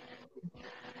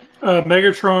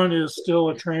 Megatron is still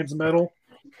a Transmetal,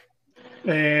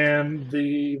 and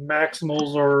the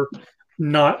Maximals are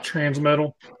not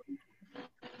Transmetal.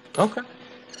 Okay.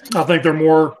 I think they're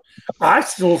more. I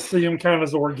still see them kind of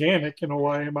as organic in a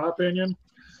way, in my opinion,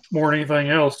 more than anything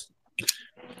else.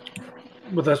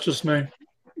 But that's just me.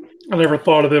 I never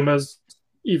thought of them as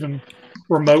even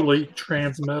remotely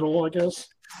Transmetal, I guess.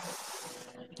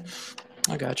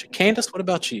 I got you. Candace, what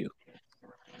about you?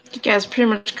 You guys pretty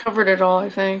much covered it all, I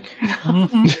think.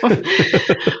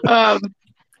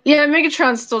 Yeah,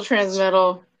 Megatron's still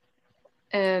Transmetal,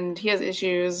 and he has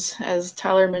issues, as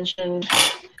Tyler mentioned,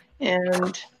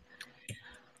 and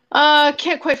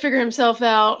can't quite figure himself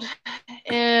out.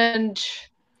 And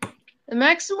the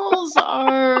Maximals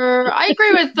are... I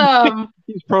agree with...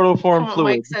 He's protoform what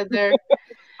fluid. Mike said there.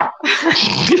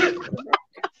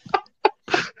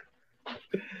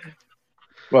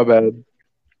 My bad.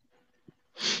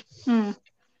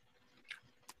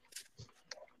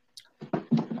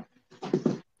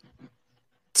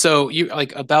 So you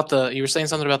like about you were saying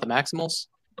something about the Maximals?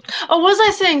 Oh, was I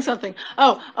saying something?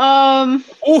 Oh,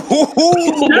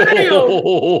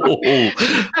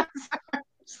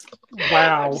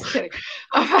 Wow. Just kidding.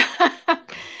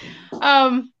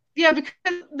 Yeah, because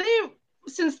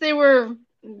since they were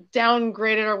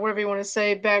downgraded or whatever you want to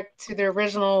say back to their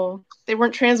original, they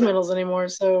weren't transmittals anymore.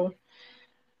 So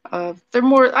they're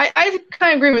more. I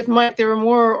kind of agree with Mike. They were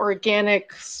more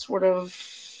organic, sort of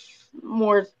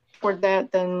more toward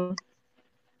that than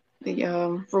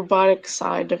the robotic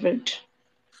side of it.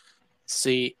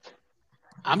 See,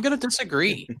 I'm gonna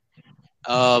disagree.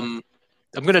 I'm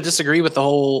gonna disagree with the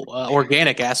whole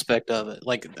organic aspect of it.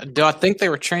 Like, do I think they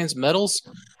were transmetals?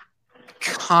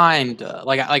 Kinda.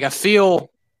 Like I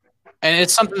feel, and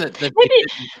it's something that Maybe.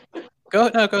 Go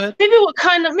ahead. Maybe what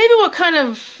kind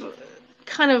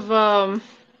of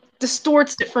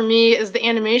distorts it for me is the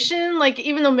animation. Like,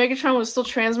 even though Megatron was still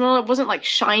transmetal, it wasn't like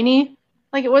shiny,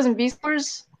 like it was in Beast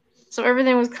Wars. So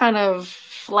everything was kind of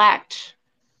flat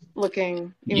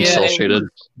looking. Cell shaded.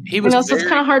 He was. So it's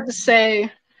kind of hard to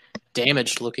say.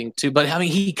 Damaged looking too, but I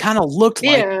mean, he kind of looked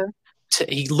like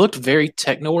he looked very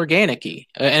techno organic-y.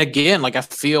 And again, like I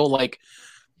feel like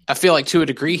to a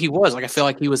degree he was. Like I feel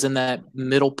like he was in that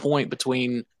middle point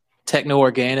between techno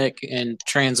organic and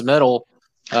transmetal.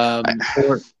 Maybe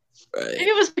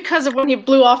it was because of when he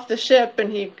blew off the ship and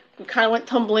he kind of went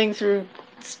tumbling through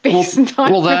space and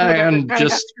time. Well, that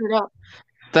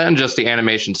and just the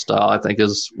animation style, I think,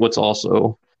 is what's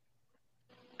also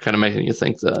kind of making you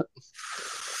think that.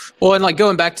 Well, and like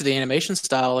going back to the animation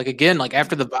style, like again, like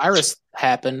after the virus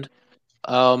happened,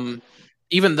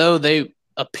 even though they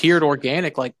appeared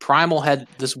organic, like Primal had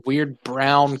this weird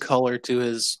brown color to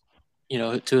his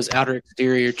outer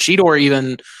exterior. Cheetor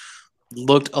even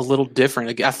looked a little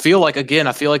different. I feel like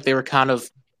they were kind of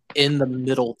in the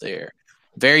middle there,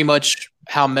 very much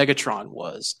how Megatron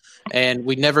was, and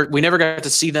we never got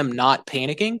to see them not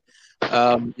panicking,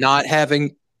 not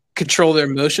having control their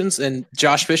emotions. And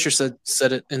Josh Fisher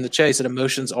said it in the chase that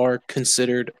emotions are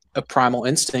considered a primal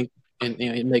instinct, and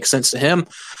it makes sense to him.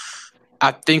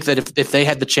 I think that if they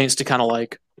had the chance to kind of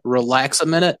like relax a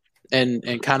minute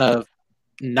and kind of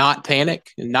not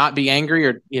panic and not be angry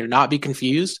or not be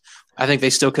confused, I think they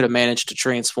still could have managed to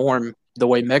transform the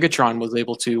way Megatron was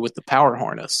able to with the power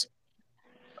harness.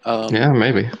 Yeah,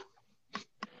 maybe.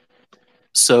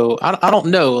 So I don't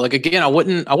know. Like again, I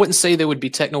wouldn't say they would be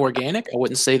techno organic. I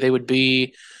wouldn't say they would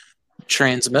be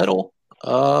transmetal.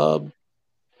 But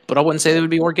I wouldn't say they would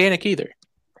be organic either.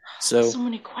 So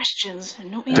many questions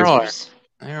and no there answers.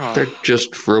 Are. They're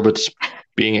just robots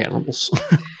being animals.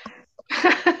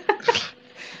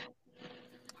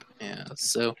 Yeah.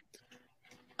 So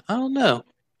I don't know,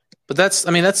 but that's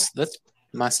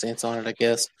my stance on it, I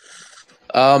guess.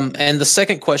 And the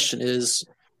second question is,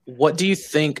 what do you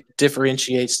think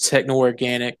differentiates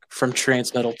techno-organic from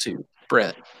transmetal 2,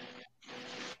 Brett?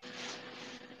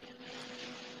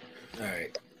 All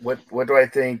right. What do I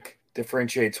think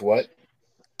differentiates what?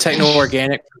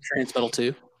 Techno-organic from transmetal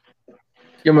 2.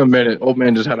 Give him a minute. Old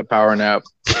man just had a power nap.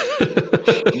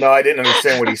 No, I didn't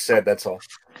understand what he said. That's all.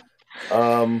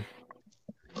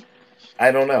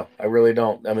 I don't know. I really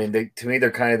don't. I mean, to me,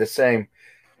 they're kind of the same.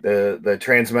 The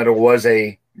transmetal was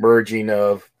a merging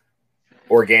of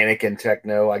organic and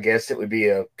techno. I guess it would be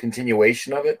a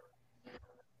continuation of it,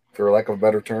 for lack of a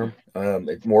better term.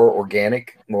 It's more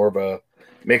organic, more of a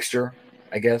mixture,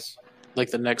 I guess. Like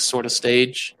the next sort of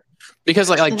stage, because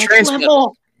like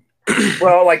transmetal.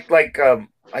 Well, like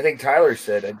I think Tyler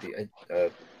said,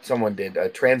 someone did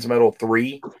Transmetal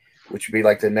 3, which would be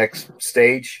like the next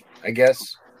stage, I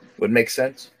guess, would make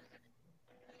sense.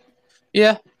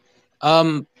 Yeah.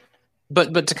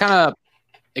 But to kind of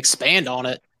expand on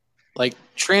it, like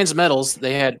transmetals,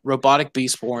 they had robotic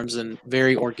beast forms and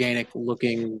very organic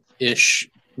looking ish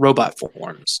robot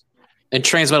forms. And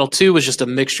Transmetal 2 was just a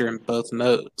mixture in both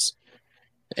modes.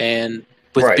 And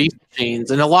with beast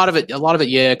machines, and a lot of it,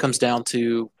 yeah, it comes down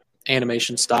to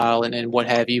animation style and what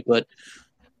have you, but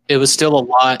it was still a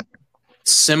lot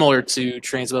similar to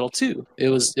Transmetal 2.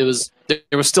 There was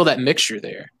still that mixture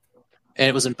there, and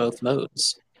it was in both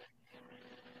modes.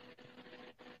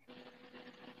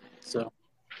 So,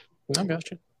 I got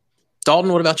you.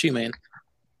 Dalton, what about you, man?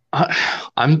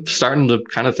 I'm starting to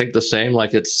kind of think the same.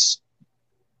 Like it's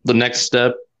the next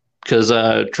step, because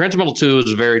Transmetal 2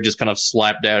 is very just kind of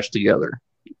slapdash together,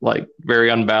 like very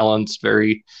unbalanced,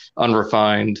 very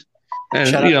unrefined, and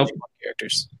Shout out to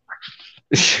characters.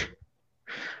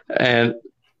 And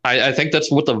I think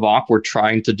that's what the VOC were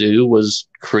trying to do, was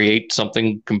create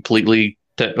something completely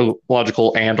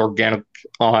technological and organic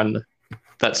on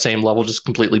that same level, just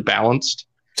completely balanced.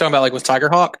 Talking about like with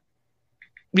Tigerhawk?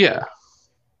 Yeah.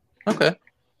 Okay.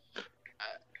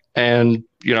 And,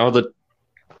 the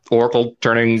Oracle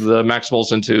turning the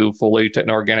Maximals into fully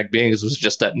techno-organic beings was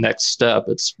just that next step.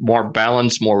 It's more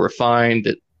balanced, more refined.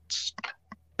 It's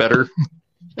better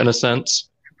in a sense.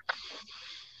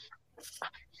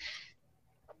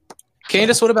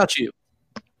 Candace, what about you?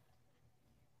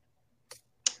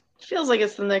 Feels like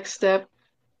it's the next step.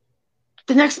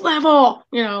 The next level,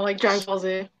 like Dragon Ball Z.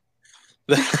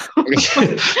 Even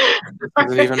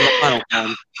the final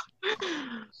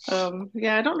one.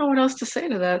 Yeah, I don't know what else to say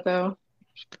to that, though.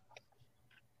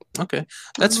 Okay,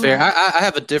 that's fair. I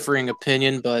have a differing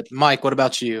opinion, but Mike, what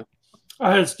about you?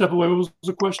 I had to step away. What was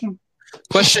the question?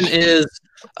 Question is,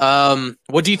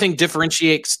 what do you think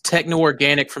differentiates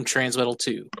techno-organic from Transmetal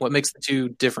 2? What makes the two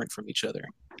different from each other?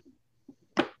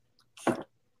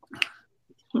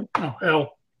 Oh,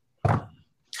 hell.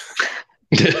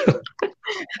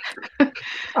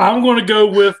 I'm going to go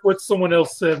with what someone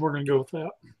else said. We're going to go with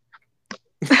that.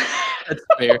 That's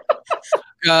fair.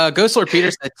 Ghost Lord Peter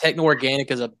said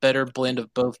techno-organic is a better blend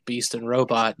of both beast and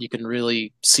robot. You can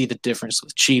really see the difference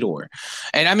with Cheetor.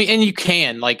 And I mean, and you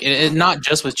can, not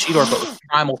just with Cheetor, but with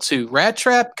Primal too. Rat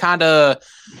Trap to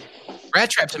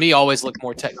me always looked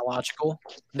more technological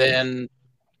than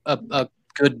a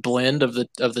good blend of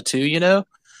the two,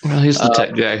 Well, he's the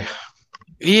tech guy.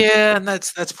 Yeah, and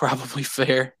that's probably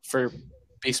fair for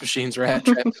Beast Machine's Rat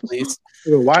Trap at least.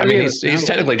 He's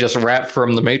technically just Rat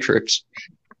from the Matrix.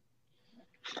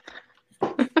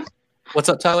 What's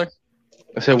up, Tyler?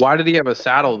 I said, why did he have a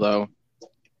saddle though?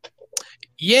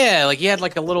 Yeah, he had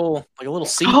a little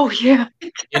seat. Oh yeah.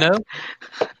 There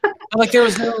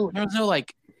was no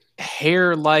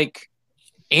hair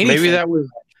anything.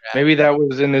 Maybe that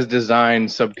was in his design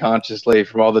subconsciously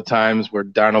from all the times where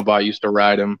Dinobot used to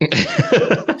ride him.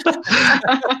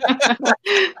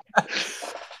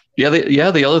 The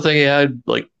other thing he had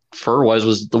fur-wise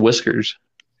was the whiskers.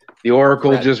 The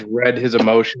Oracle just read his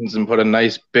emotions and put a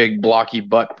nice big blocky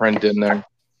butt print in there.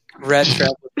 Rat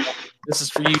Trap. This is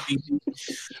for you,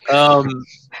 DB.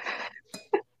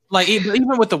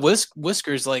 Even with the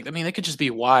whiskers, they could just be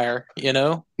wire, These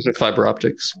are fiber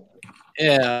optics.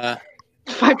 Yeah.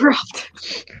 Fiber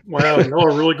optics. Wow, y'all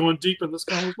are really going deep in this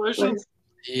conversation.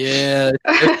 Yeah.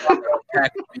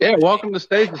 Yeah, welcome to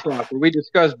Stasis Talk, where we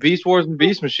discuss Beast Wars and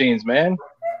Beast Machines, man.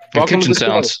 Welcome kitchen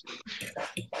sounds.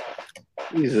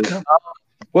 Jesus.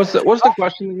 What's the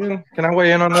question again? Can I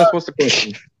weigh in on this? What's the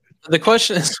question? The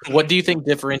question is, what do you think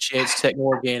differentiates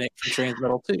techno-organic from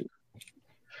Transmetal 2?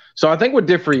 So I think what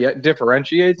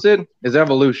differentiates it is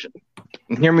evolution.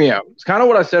 And hear me out. It's kind of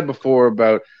what I said before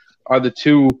about are the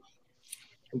two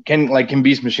can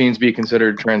Beast Machines be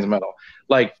considered Transmetal?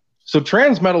 So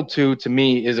Transmetal 2 to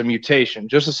me is a mutation,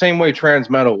 just the same way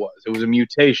Transmetal was. It was a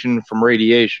mutation from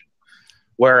radiation.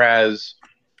 Whereas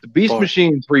the Beast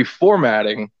Machines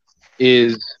reformatting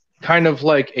is kind of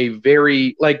like a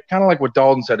very, kind of like what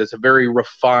Dalton said, it's a very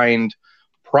refined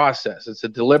process. It's a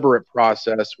deliberate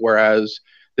process, whereas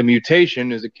the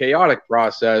mutation is a chaotic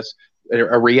process,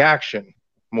 a reaction,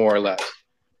 more or less.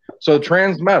 So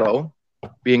Transmetal,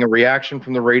 being a reaction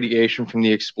from the radiation from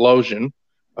the explosion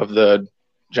of the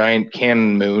giant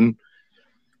cannon moon,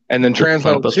 and then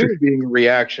Transmetal 2 being a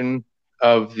reaction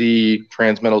of the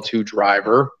Transmetal 2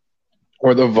 driver,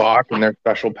 or the Vok and their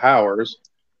special powers.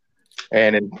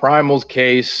 And in Primal's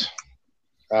case,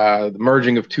 the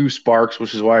merging of two sparks,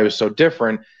 which is why it was so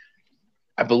different.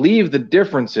 I believe the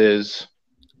difference is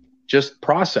just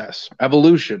process,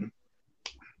 evolution.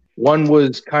 One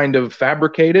was kind of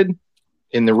fabricated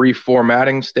in the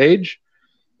reformatting stage,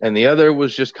 and the other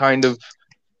was just kind of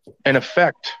an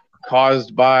effect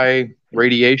caused by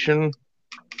radiation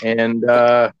and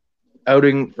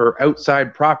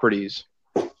outside properties.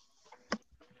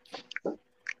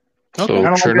 So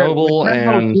Chernobyl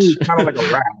and kind of like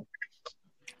a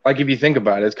rat. If you think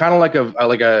about it, it's kind of like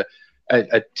a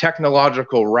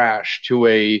technological rash to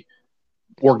a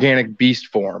organic beast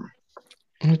form.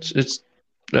 It's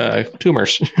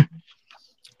tumors.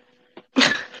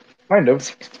 Kind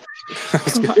of.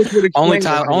 Only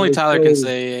Tyler can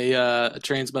say a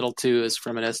Transmetal 2 is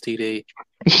from an STD.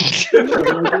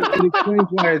 It explains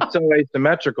why it's so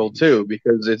asymmetrical too,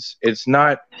 because it's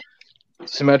not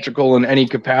symmetrical in any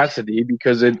capacity,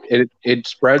 because it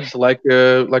spreads like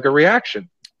a reaction.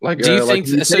 Do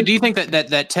you think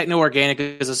that techno-organic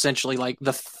is essentially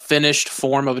the finished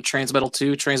form of a Transmetal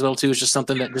 2? Transmetal 2 is just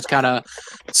something that just kind of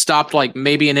stopped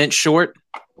maybe an inch short,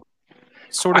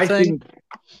 sort of thing?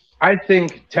 I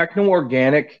think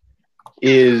techno-organic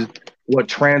is what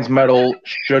Transmetal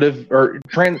should have,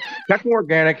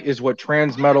 techno-organic is what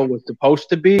Transmetal was supposed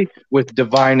to be with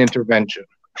divine intervention.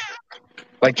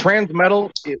 Like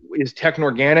Transmetal is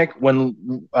techno-organic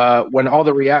when all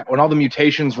the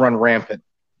mutations run rampant.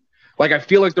 Like I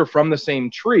feel like they're from the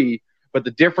same tree, but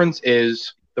the difference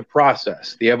is the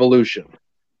process, the evolution.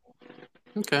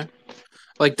 Okay.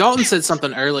 Like Dalton said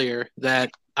something earlier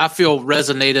that I feel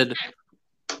resonated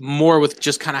more with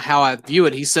just kind of how I view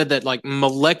it. He said that like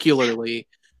molecularly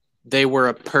they were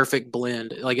a perfect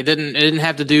blend. Like it didn't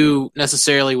have to do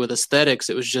necessarily with aesthetics.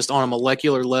 It was just on a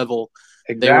molecular level.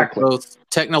 Exactly. They were both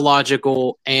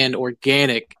technological and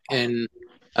organic. And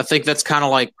I think that's kind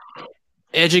of like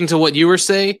edging to what you were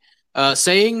saying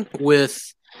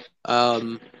with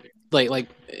like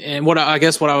and what I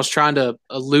guess what I was trying to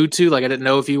allude to, like I didn't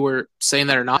know if you were saying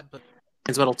that or not, but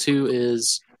Transmetal 2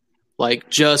 is like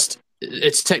just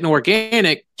it's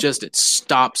techno-organic, just it's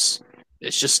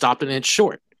just stopped an inch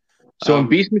short. So in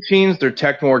Beast Machines, they're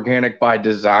techno-organic by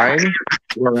design,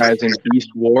 whereas in Beast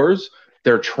Wars,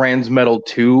 they're Transmetal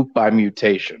 2 by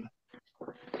mutation.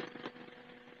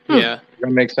 Yeah. Does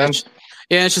that make sense?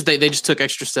 Yeah, it's just they just took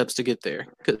extra steps to get there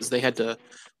because they had to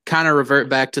kind of revert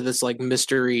back to this like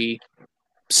mystery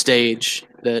stage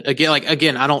that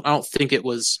again I don't think it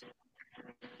was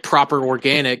proper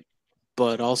organic,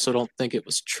 but also don't think it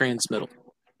was Transmetal.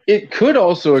 It could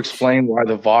also explain why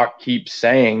the Vought keeps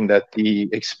saying that the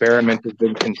experiment has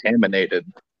been contaminated.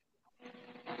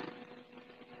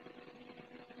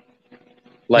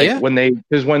 Like when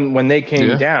they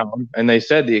came down and they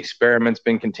said the experiment's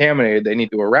been contaminated, they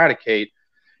need to eradicate.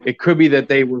 It could be that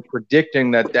they were predicting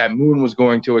that moon was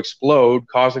going to explode,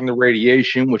 causing the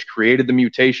radiation, which created the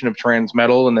mutation of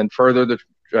Transmetal, and then further the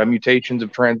mutations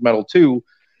of Transmetal 2.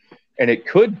 And it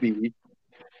could be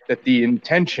that the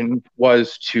intention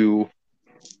was to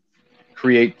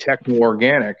create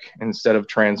techno-organic instead of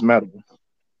Transmetal.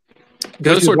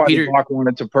 Ghost Lord Peter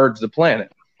wanted to purge the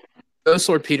planet. Ghost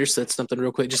Lord Peter said something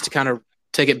real quick, just to kind of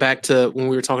take it back to when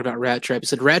we were talking about Rat Trap. He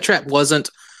said Rat Trap wasn't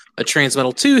a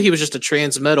Transmetal 2, he was just a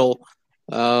Transmetal,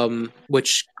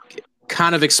 which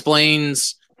kind of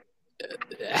explains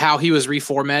how he was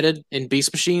reformatted in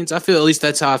Beast Machines. I feel, at least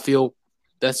that's how I feel.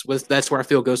 That's where I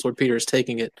feel Ghost Lord Peter is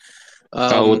taking it.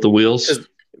 With the wheels?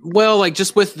 Well, like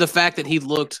just with the fact that he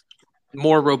looked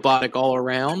more robotic all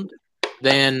around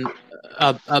than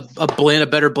a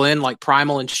better blend like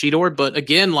Primal and Cheetor. But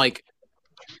again, like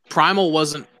Primal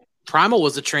was a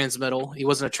Transmetal. He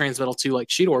wasn't a Transmetal 2 like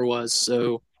Cheetor was.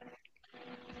 So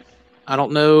I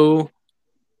don't know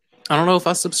if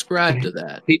I subscribe to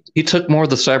that. He took more of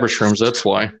the cyber shrooms, that's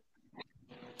why.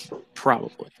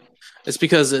 Probably. It's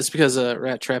because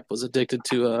Rat Trap was addicted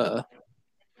to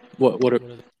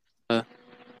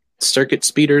circuit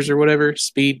speeders or whatever,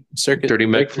 speed circuit, dirty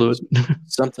mech fluid,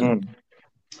 something.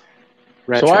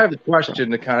 So I have a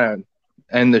question to kind of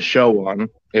end the show on,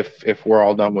 if we're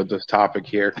all done with this topic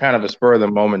here, kind of a spur of the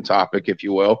moment topic, if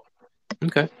you will.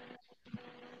 Okay.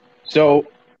 So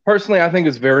personally, I think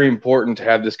it's very important to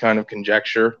have this kind of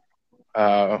conjecture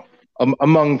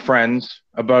among friends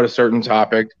about a certain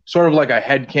topic, sort of like a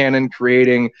headcanon,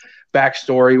 creating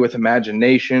backstory with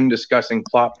imagination, discussing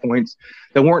plot points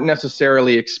that weren't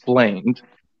necessarily explained.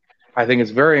 I think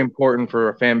it's very important for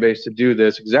a fan base to do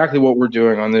this, exactly what we're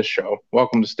doing on this show.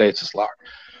 Welcome to Stasis Lock.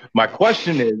 My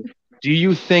question is, do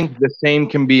you think the same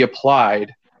can be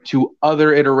applied to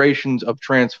other iterations of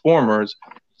Transformers,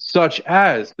 such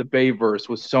as the Bayverse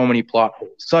with so many plot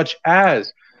holes, such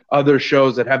as other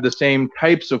shows that have the same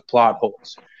types of plot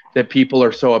holes that people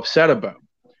are so upset about?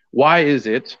 Why is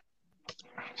it?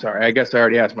 Sorry, I guess I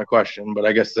already asked my question, but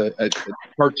I guess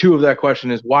part two of that question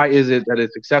is, why is it that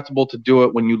it's acceptable to do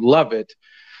it when you love it,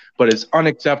 but it's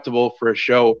unacceptable for a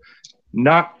show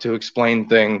not to explain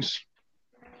things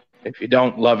if you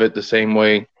don't love it the same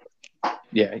way?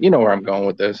 Yeah, you know where I'm going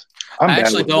with this. I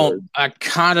actually don't. Words. I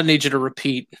kind of need you to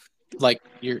repeat like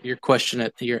your question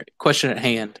at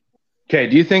hand. Okay,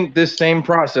 do you think this same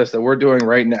process that we're doing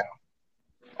right now,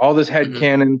 all this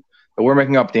headcanon that we're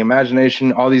making up, the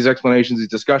imagination, all these explanations, these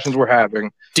discussions we're having,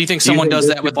 do you think someone does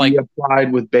that with like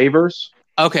applied with Bayverse?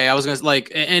 Okay, I was gonna like,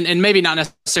 and maybe not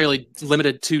necessarily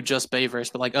limited to just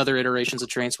Bayverse, but like other iterations of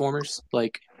Transformers,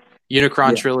 like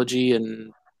Unicron trilogy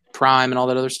and Prime and all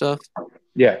that other stuff.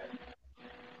 Yeah.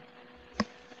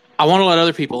 I want to let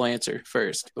other people answer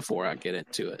first before I get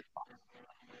into it,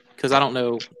 because I don't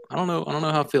know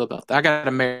how I feel about that. I got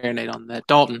to marinate on that.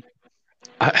 Dalton.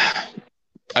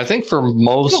 I think for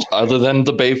most, other than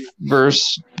the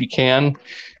Bayverse, you can.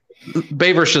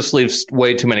 Bayverse just leaves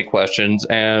way too many questions,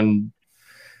 and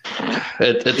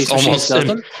it's almost. I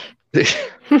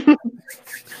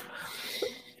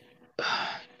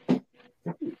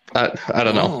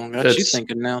don't know. Got you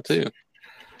thinking now too.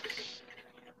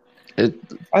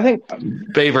 I think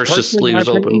Bayverse just personally, leaves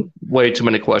my open opinion- way too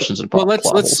many questions and Well, plot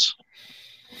holes.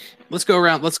 let's go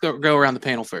around. Let's go around the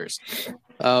panel first.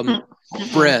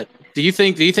 Brett, do you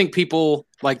think people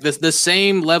like this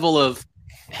same level of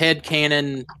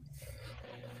headcanon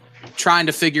trying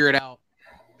to figure it out?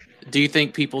 Do you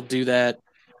think people do that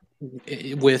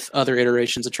with other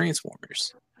iterations of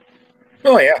Transformers?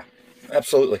 Oh yeah,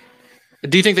 absolutely.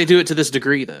 Do you think they do it to this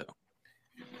degree though?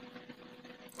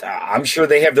 I'm sure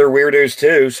they have their weirdos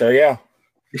too. So yeah,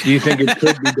 Do you think it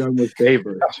could be done with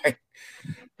Bayverse?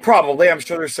 probably. I'm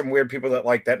sure there's some weird people that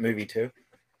like that movie too.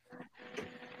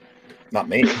 Not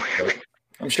me. But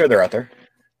I'm sure they're out there.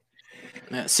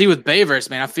 Yeah, see, with Bayverse,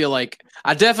 man,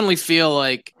 I definitely feel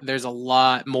like there's a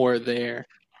lot more there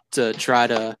to try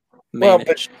to Well,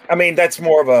 manage. but I mean, that's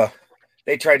more of a.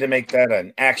 They tried to make that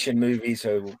an action movie,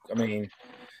 so I mean,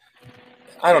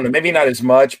 I don't know, maybe not as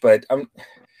much, but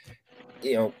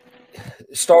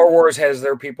Star Wars has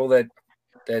their people that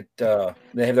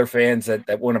they have their fans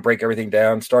that want to break everything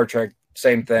down. Star Trek,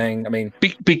 same thing. I mean,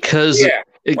 Because yeah,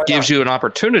 it why gives not? you an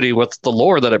opportunity with the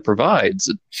lore that it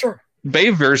provides. Sure.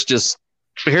 Bayverse just,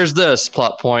 here's this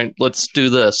plot point, let's do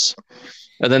this.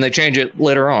 And then they change it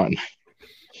later on.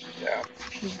 Yeah.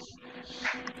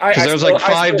 'Cause there's like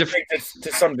five different-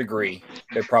 to some degree.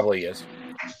 There probably is.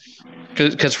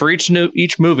 Because for each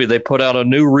movie, they put out a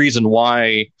new reason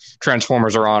why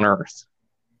Transformers are on Earth.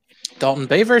 Dalton,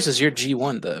 Bayverse is your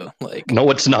G1 though. Like, No,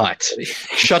 it's not.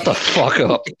 Shut the fuck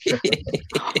up. If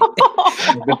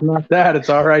it's not that, it's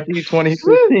RID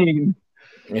 2015.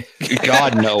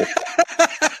 God, no.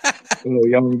 Little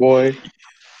young boy.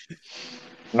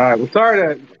 All right. Well,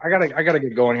 sorry to. I gotta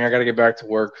get going here. I gotta get back to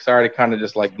work. Sorry to kind of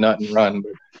just like nut and run,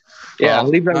 but yeah, I'll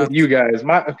leave that with you guys.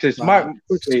 My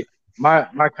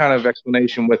kind of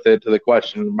explanation with it to the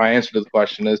question, my answer to the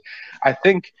question is, I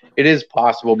think it is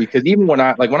possible because even when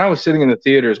I was sitting in the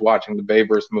theaters watching the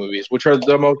Bayverse movies, which are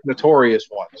the most notorious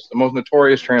ones, the most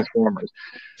notorious Transformers,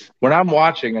 when I'm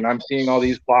watching and I'm seeing all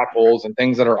these plot holes and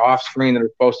things that are off screen that are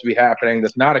supposed to be happening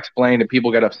that's not explained and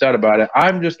people get upset about it,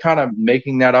 I'm just kind of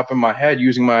making that up in my head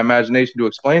using my imagination to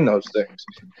explain those things.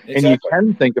 Exactly. And you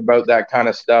can think about that kind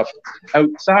of stuff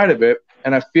outside of it,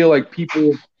 and I feel like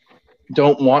people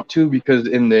don't want to because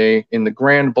in the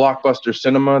grand blockbuster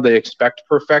cinema they expect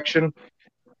perfection,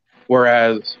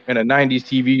 whereas in a 90s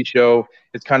TV show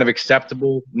it's kind of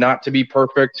acceptable not to be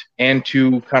perfect and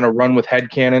to kind of run with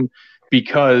headcanon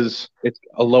because it's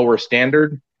a lower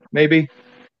standard. Maybe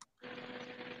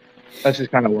that's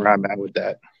just kind of where I'm at with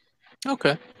that.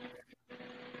 okay.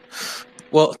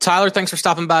 Well, Tyler, thanks for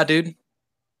stopping by, dude.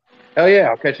 Hell yeah,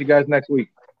 I'll catch you guys next week.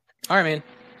 All right, man.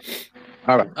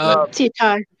 All right. See you,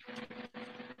 Ty.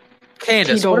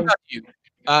 Candace, T-Dog. what about you?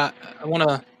 I want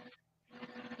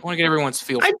to get everyone's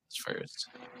feel for this first.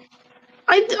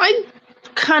 I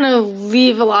kind of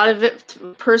leave a lot of it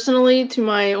personally to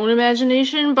my own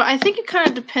imagination, but I think it kind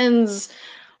of depends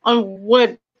on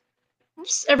what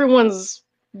everyone's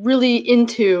really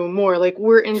into more. Like,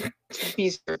 we're into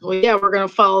Beast Wars. Well, yeah, we're going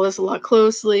to follow this a lot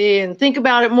closely and think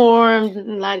about it more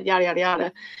and yada, yada,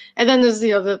 yada. And then there's,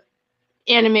 the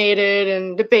animated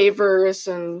and the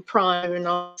Bayverse and Prime and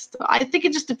all that stuff. I think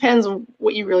it just depends on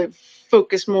what you really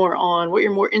focus more on, what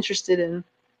you're more interested in.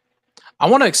 I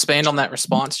want to expand on that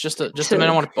response just a minute.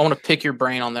 I want to pick your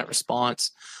brain on that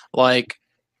response. Like,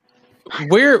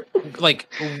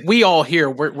 we all here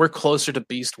we're closer to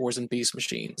Beast Wars and Beast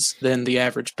Machines than the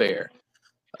average bear.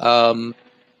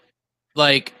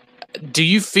 Like, do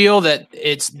you feel that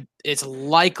it's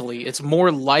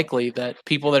more likely that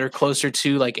people that are closer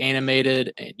to like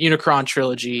animated and Unicron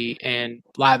trilogy and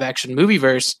live action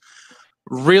movieverse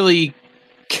really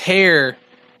care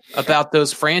about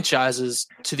those franchises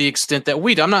to the extent that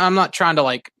we do? I'm not trying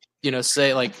to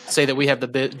say that we have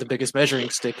the biggest measuring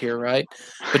stick here, right?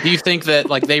 But do you think that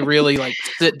like they really like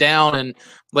sit down and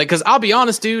like, because I'll be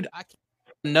honest, dude,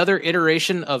 another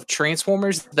iteration of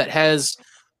Transformers that has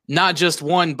not just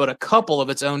one but a couple of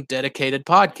its own dedicated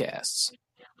podcasts.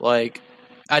 Like,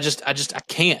 I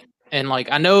can't. And like,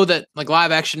 I know that like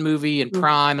live action movie and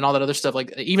Prime and all that other stuff,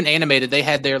 like even animated, they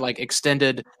had their like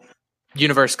extended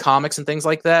universe comics and things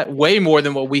like that, way more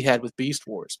than what we had with Beast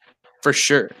Wars, for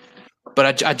sure.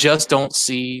 But I just don't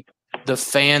see the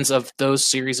fans of those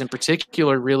series in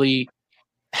particular really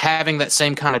having that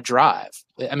same kind of drive.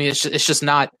 I mean, it's just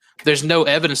not. There's no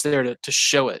evidence there to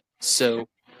show it. So,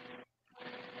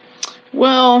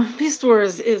 well, Beast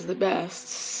Wars is the best,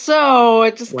 so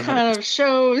it just kind of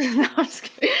shows. No, I'm just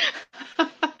kidding.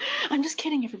 I'm just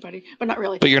kidding, everybody, but not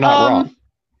really. But you're not wrong.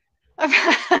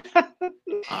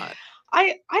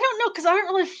 I don't know, because I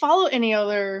don't really follow any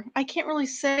other. I can't really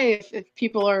say if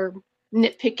people are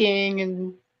nitpicking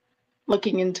and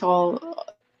looking into all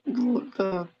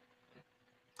the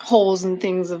holes and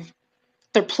things of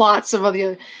their plots of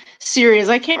other series.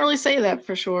 I can't really say that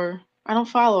for sure. I don't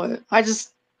follow it.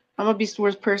 I'm a Beast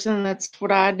Wars person. That's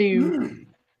what I do.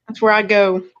 That's where I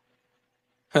go.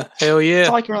 Hell yeah. That's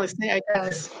all I can really say, I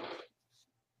guess.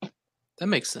 That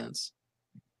makes sense.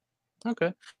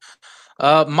 Okay.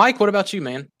 Mike, what about you,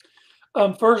 man?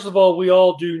 First of all, we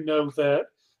all do know that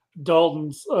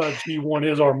Dalton's G1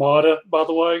 is Armada, by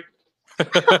the way.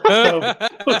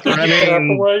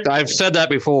 I've said that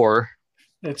before.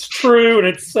 It's true and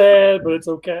it's sad, but it's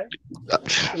okay.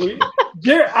 I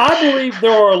believe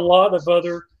there are a lot of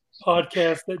other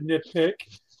podcasts that nitpick,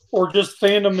 or just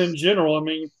fandom in general. I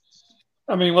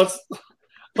mean, let's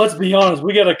be honest.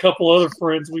 We got a couple other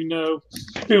friends we know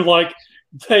who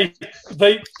they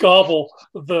gobble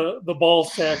the ball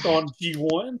sack on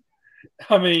G1.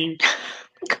 I mean,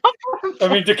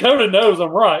 Dakota knows I'm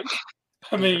right.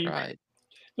 Right.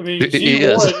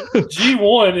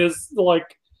 G1 is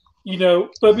like,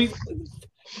 but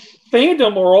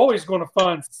fandom are always going to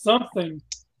find something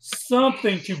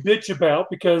to bitch about,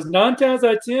 because 9 times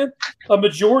out of 10, a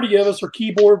majority of us are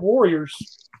keyboard warriors.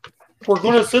 We're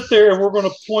going to sit there and we're going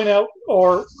to point out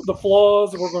the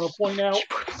flaws, and we're going to point out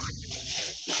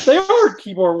they are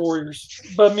keyboard warriors.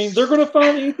 But they're going to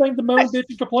find anything to moan, bitch,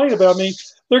 and complain about.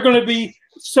 They're going to be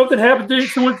something happened to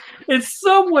someone, and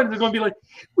someone's going to be like,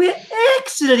 "Well,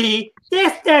 actually,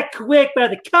 that's not correct by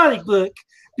the comic book,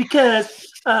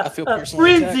 because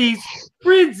Frenzy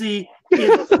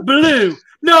is blue.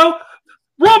 No,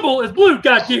 Rumble is blue.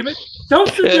 God damn it! Don't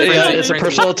sit there. It's a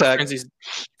personal attack.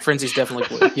 Frenzy's definitely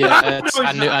blue. Yeah,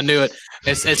 I knew it.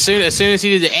 As soon as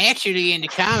he did the actually in the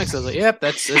comics, I was like, "Yep,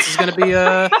 this is going to be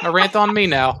a rant on me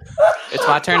now. It's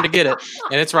my turn to get it,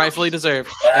 and it's rightfully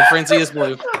deserved." And Frenzy is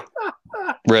blue.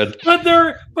 Red. But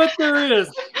there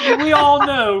is. We all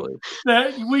know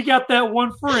that we got that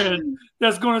one friend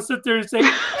that's going to sit there and say,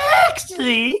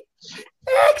 Actually,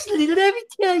 let me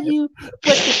tell you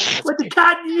what the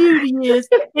continuity is,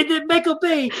 and that Michael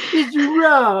Bay is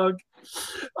wrong.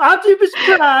 Optimus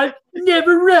Prime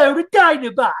never rode a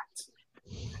Dinobot.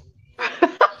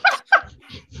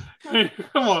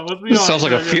 Come on, let's be honest. Sounds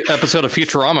like an episode of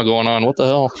Futurama going on. What the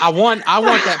hell? I want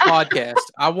that podcast.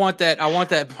 I want a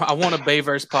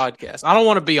Bayverse podcast. I don't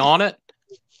want to be on it,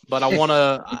 but I want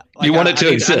to. You want it to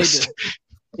exist.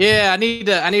 I need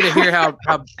to hear how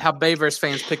Bayverse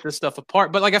fans pick this stuff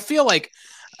apart. But I feel like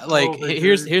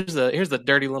here's the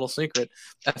dirty little secret.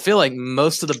 I feel like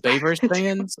most of the Bayverse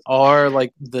fans are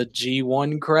like the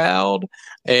G1 crowd,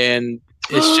 and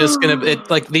it's just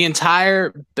the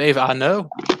entire Bay. I know,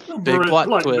 big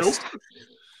plot twist. Nope.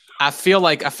 I feel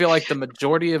like the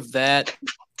majority of that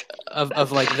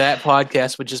of like that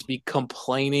podcast would just be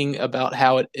complaining about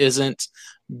how it isn't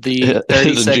the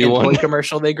 30-second toy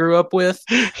commercial they grew up with.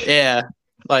 Yeah,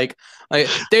 like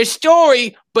there's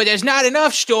story, but there's not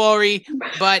enough story.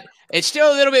 But it's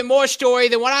still a little bit more story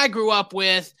than what I grew up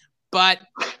with. But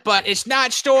it's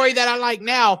not story that I like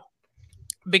now.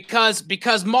 Because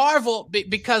Marvel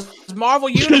Universe,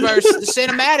 the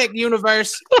cinematic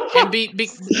universe, and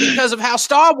because of how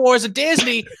Star Wars is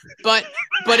Disney, but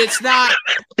it's not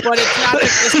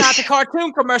the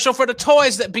cartoon commercial for the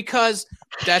toys, because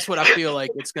that's what I feel like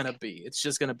it's gonna be. It's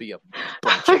just gonna be a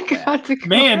bunch of that.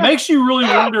 Man, it makes you really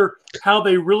wonder how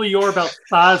they really are about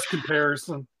size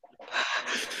comparison.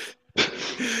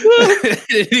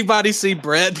 Did anybody see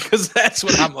Brett? Because that's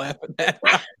what I'm laughing at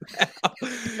right now.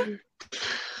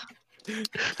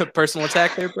 Personal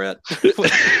attack there, Brett.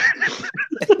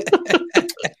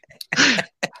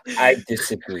 I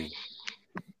disagree.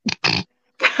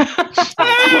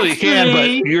 Well, you can, but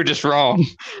you're just wrong.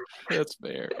 That's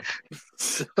fair.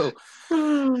 So,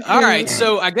 all right.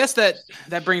 So I guess that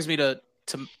brings me to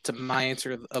my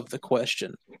answer of the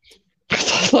question. I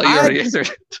thought you already answered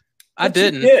it. I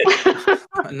didn't.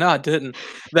 No, I didn't.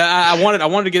 I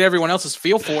wanted to get everyone else's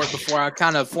feel for it before I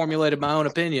kind of formulated my own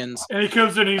opinions. And he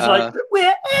comes in and he's like,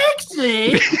 "Well,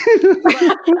 actually,"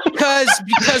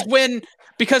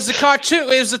 because the cartoon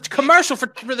is a commercial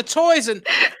for the toys, and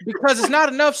because it's not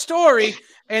enough story,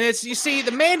 and it's the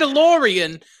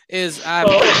Mandalorian is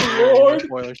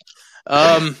spoilers.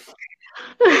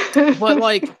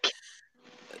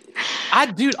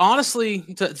 But dude, honestly,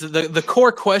 the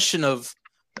core question of,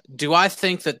 do I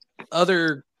think that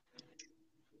other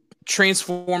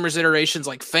Transformers iterations,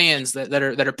 like fans that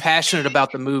are passionate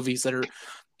about the movies, that are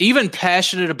even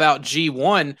passionate about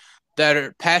G1, that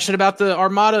are passionate about the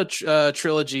Armada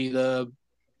trilogy, the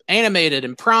animated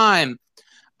and Prime,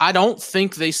 I don't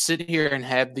think they sit here and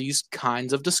have these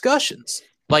kinds of discussions.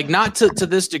 Like, not to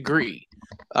this degree.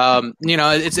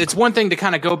 It's one thing to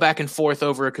kind of go back and forth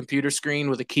over a computer screen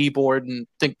with a keyboard and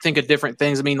think of different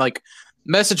things. I mean, like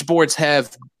message boards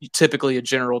have typically a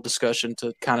general discussion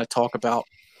to kind of talk about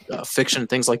fiction and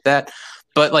things like that.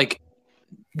 But like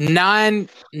 90%,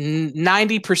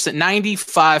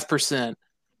 95%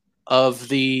 of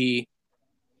the,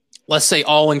 let's say,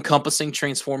 all-encompassing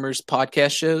Transformers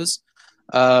podcast shows,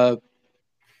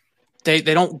 they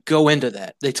don't go into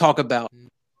that. They talk about,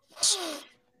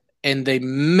 and they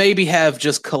maybe have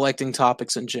just collecting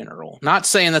topics in general. Not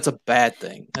saying that's a bad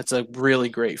thing. That's a really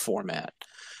great format.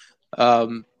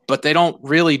 But they don't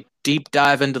really deep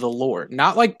dive into the lore.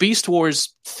 Not like Beast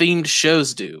Wars themed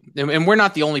shows do. And we're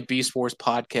not the only Beast Wars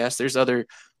podcast. There's other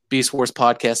Beast Wars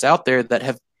podcasts out there that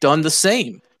have done the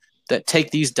same, that take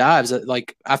these dives.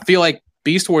 Like, I feel like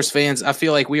Beast Wars fans, I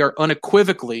feel like we are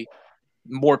unequivocally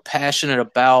more passionate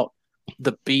about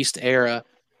the Beast era,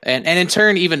 and in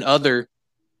turn even other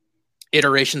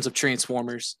iterations of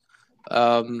Transformers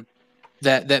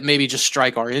that maybe just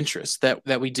strike our interest,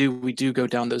 that we do go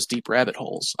down those deep rabbit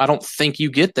holes. I don't think you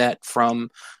get that from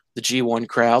the G1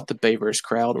 crowd, the Bayverse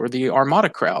crowd, or the Armada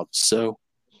crowd. So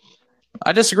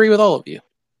I disagree with all of you.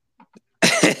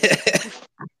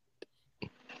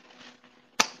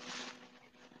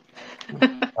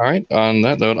 All right. On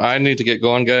that note, I need to get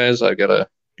going, guys. I gotta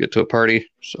get to a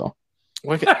party. So.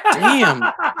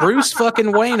 Damn, Bruce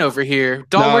fucking Wayne over here.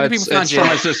 Dawn, where do people find you? It's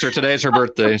for my sister. Today's her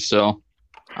birthday, so.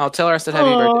 I'll tell her I said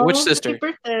happy birthday. Which sister?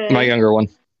 Birthday. My younger one.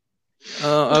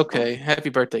 Oh, okay. Happy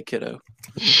birthday, kiddo.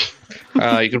 You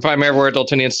can find me everywhere at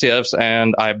Daltonian CFs,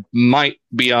 and I might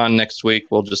be on next week.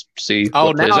 We'll just see.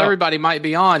 Oh, now everybody might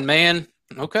be on, man.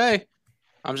 Okay.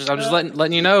 I'm just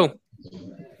letting you know.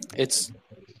 It's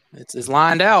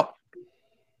lined out.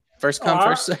 First come,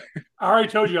 first serve. I already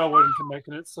told you I wasn't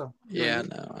making it, so. Yeah, I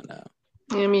know.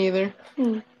 Yeah, me either.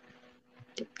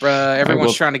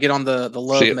 Everyone's trying to get on the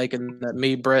love making that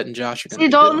me, Brett, and Josh are going to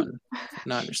be doing.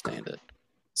 Not understand it.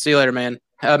 See you later, man.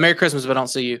 Merry Christmas, but I don't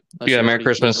see you. Yeah, Merry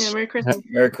Christmas. Yeah, Merry Christmas.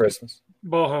 Merry Christmas.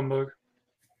 Bah humbug.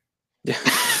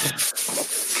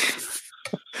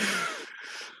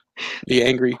 The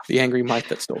angry Mike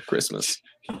that stole Christmas.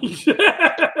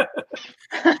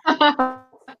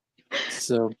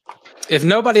 So, if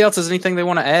nobody else has anything they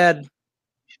want to add,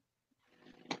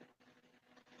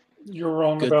 you're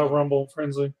wrong about Rumble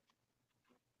Frenzy.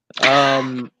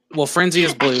 Well, Frenzy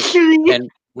is blue and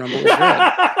Rumble is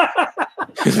red.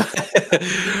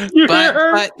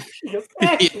 but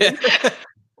yeah.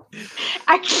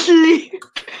 Actually,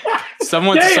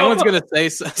 someone's gonna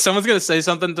say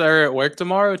something to her at work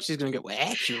tomorrow, and she's gonna go, well,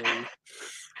 actually.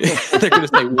 They're gonna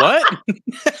say what?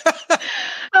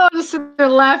 I'll just sit there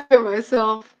laughing at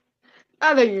myself.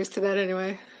 Oh, they're used to that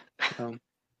anyway.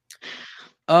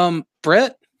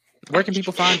 Brett, where can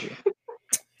people find you?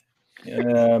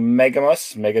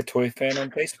 Megamus, Mega Toy Fan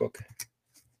on Facebook.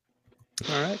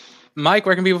 All right, Mike,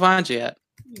 where can people find you at?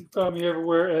 You can find me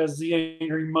everywhere as the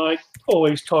Angry Mike,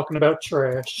 always talking about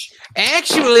trash.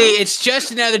 Actually, it's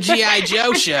just another G.I.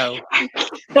 Joe show.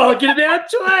 Talking about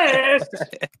trash.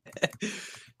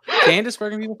 Candace,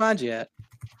 where can people find you at?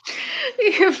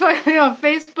 You can find me on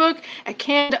Facebook at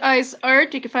Canned Ice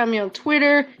Art. You can find me on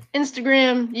Twitter,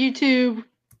 Instagram, YouTube,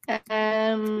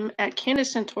 at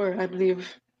Candace Centaur, I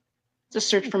believe. Just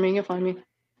search for me, you'll find me.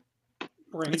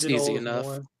 It's easy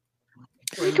enough.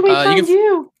 Where can we find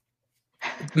you?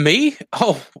 Me?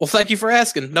 Oh, well, thank you for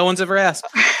asking. No one's ever asked.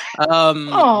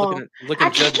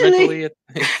 Looking judgmentally at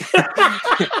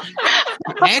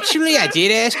Actually, I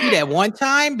did ask you that one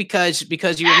time because you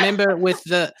remember with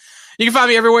the. You can find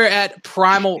me everywhere at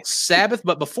Primal Sabbath.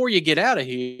 But before you get out of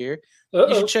here,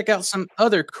 you should check out some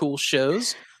other cool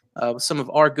shows with some of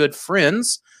our good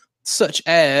friends, such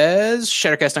as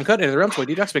Shattercast Uncut, Into the Realm, Toy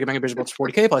Detox, Big Bang Visual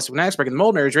 40K, Plastic Fanatics, Breaking the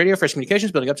Mold, Marriage Radio, Fresh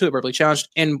Communications, Building Up to It, Verbally Challenged,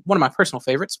 and one of my personal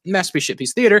favorites, Masterpiece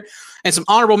Shitpiece Theater, and some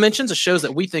honorable mentions of shows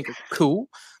that we think are cool.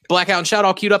 Blackout and Shout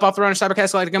all queued up off the runner,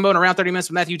 Cybercast, Galactic Gumbo, in around 30 minutes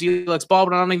with Matthew Deluxe Ball,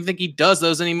 but I don't even think he does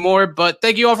those anymore. But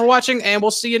thank you all for watching, and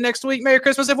we'll see you next week. Merry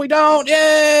Christmas if we don't.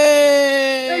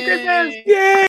 Yay! Merry Christmas! Yay!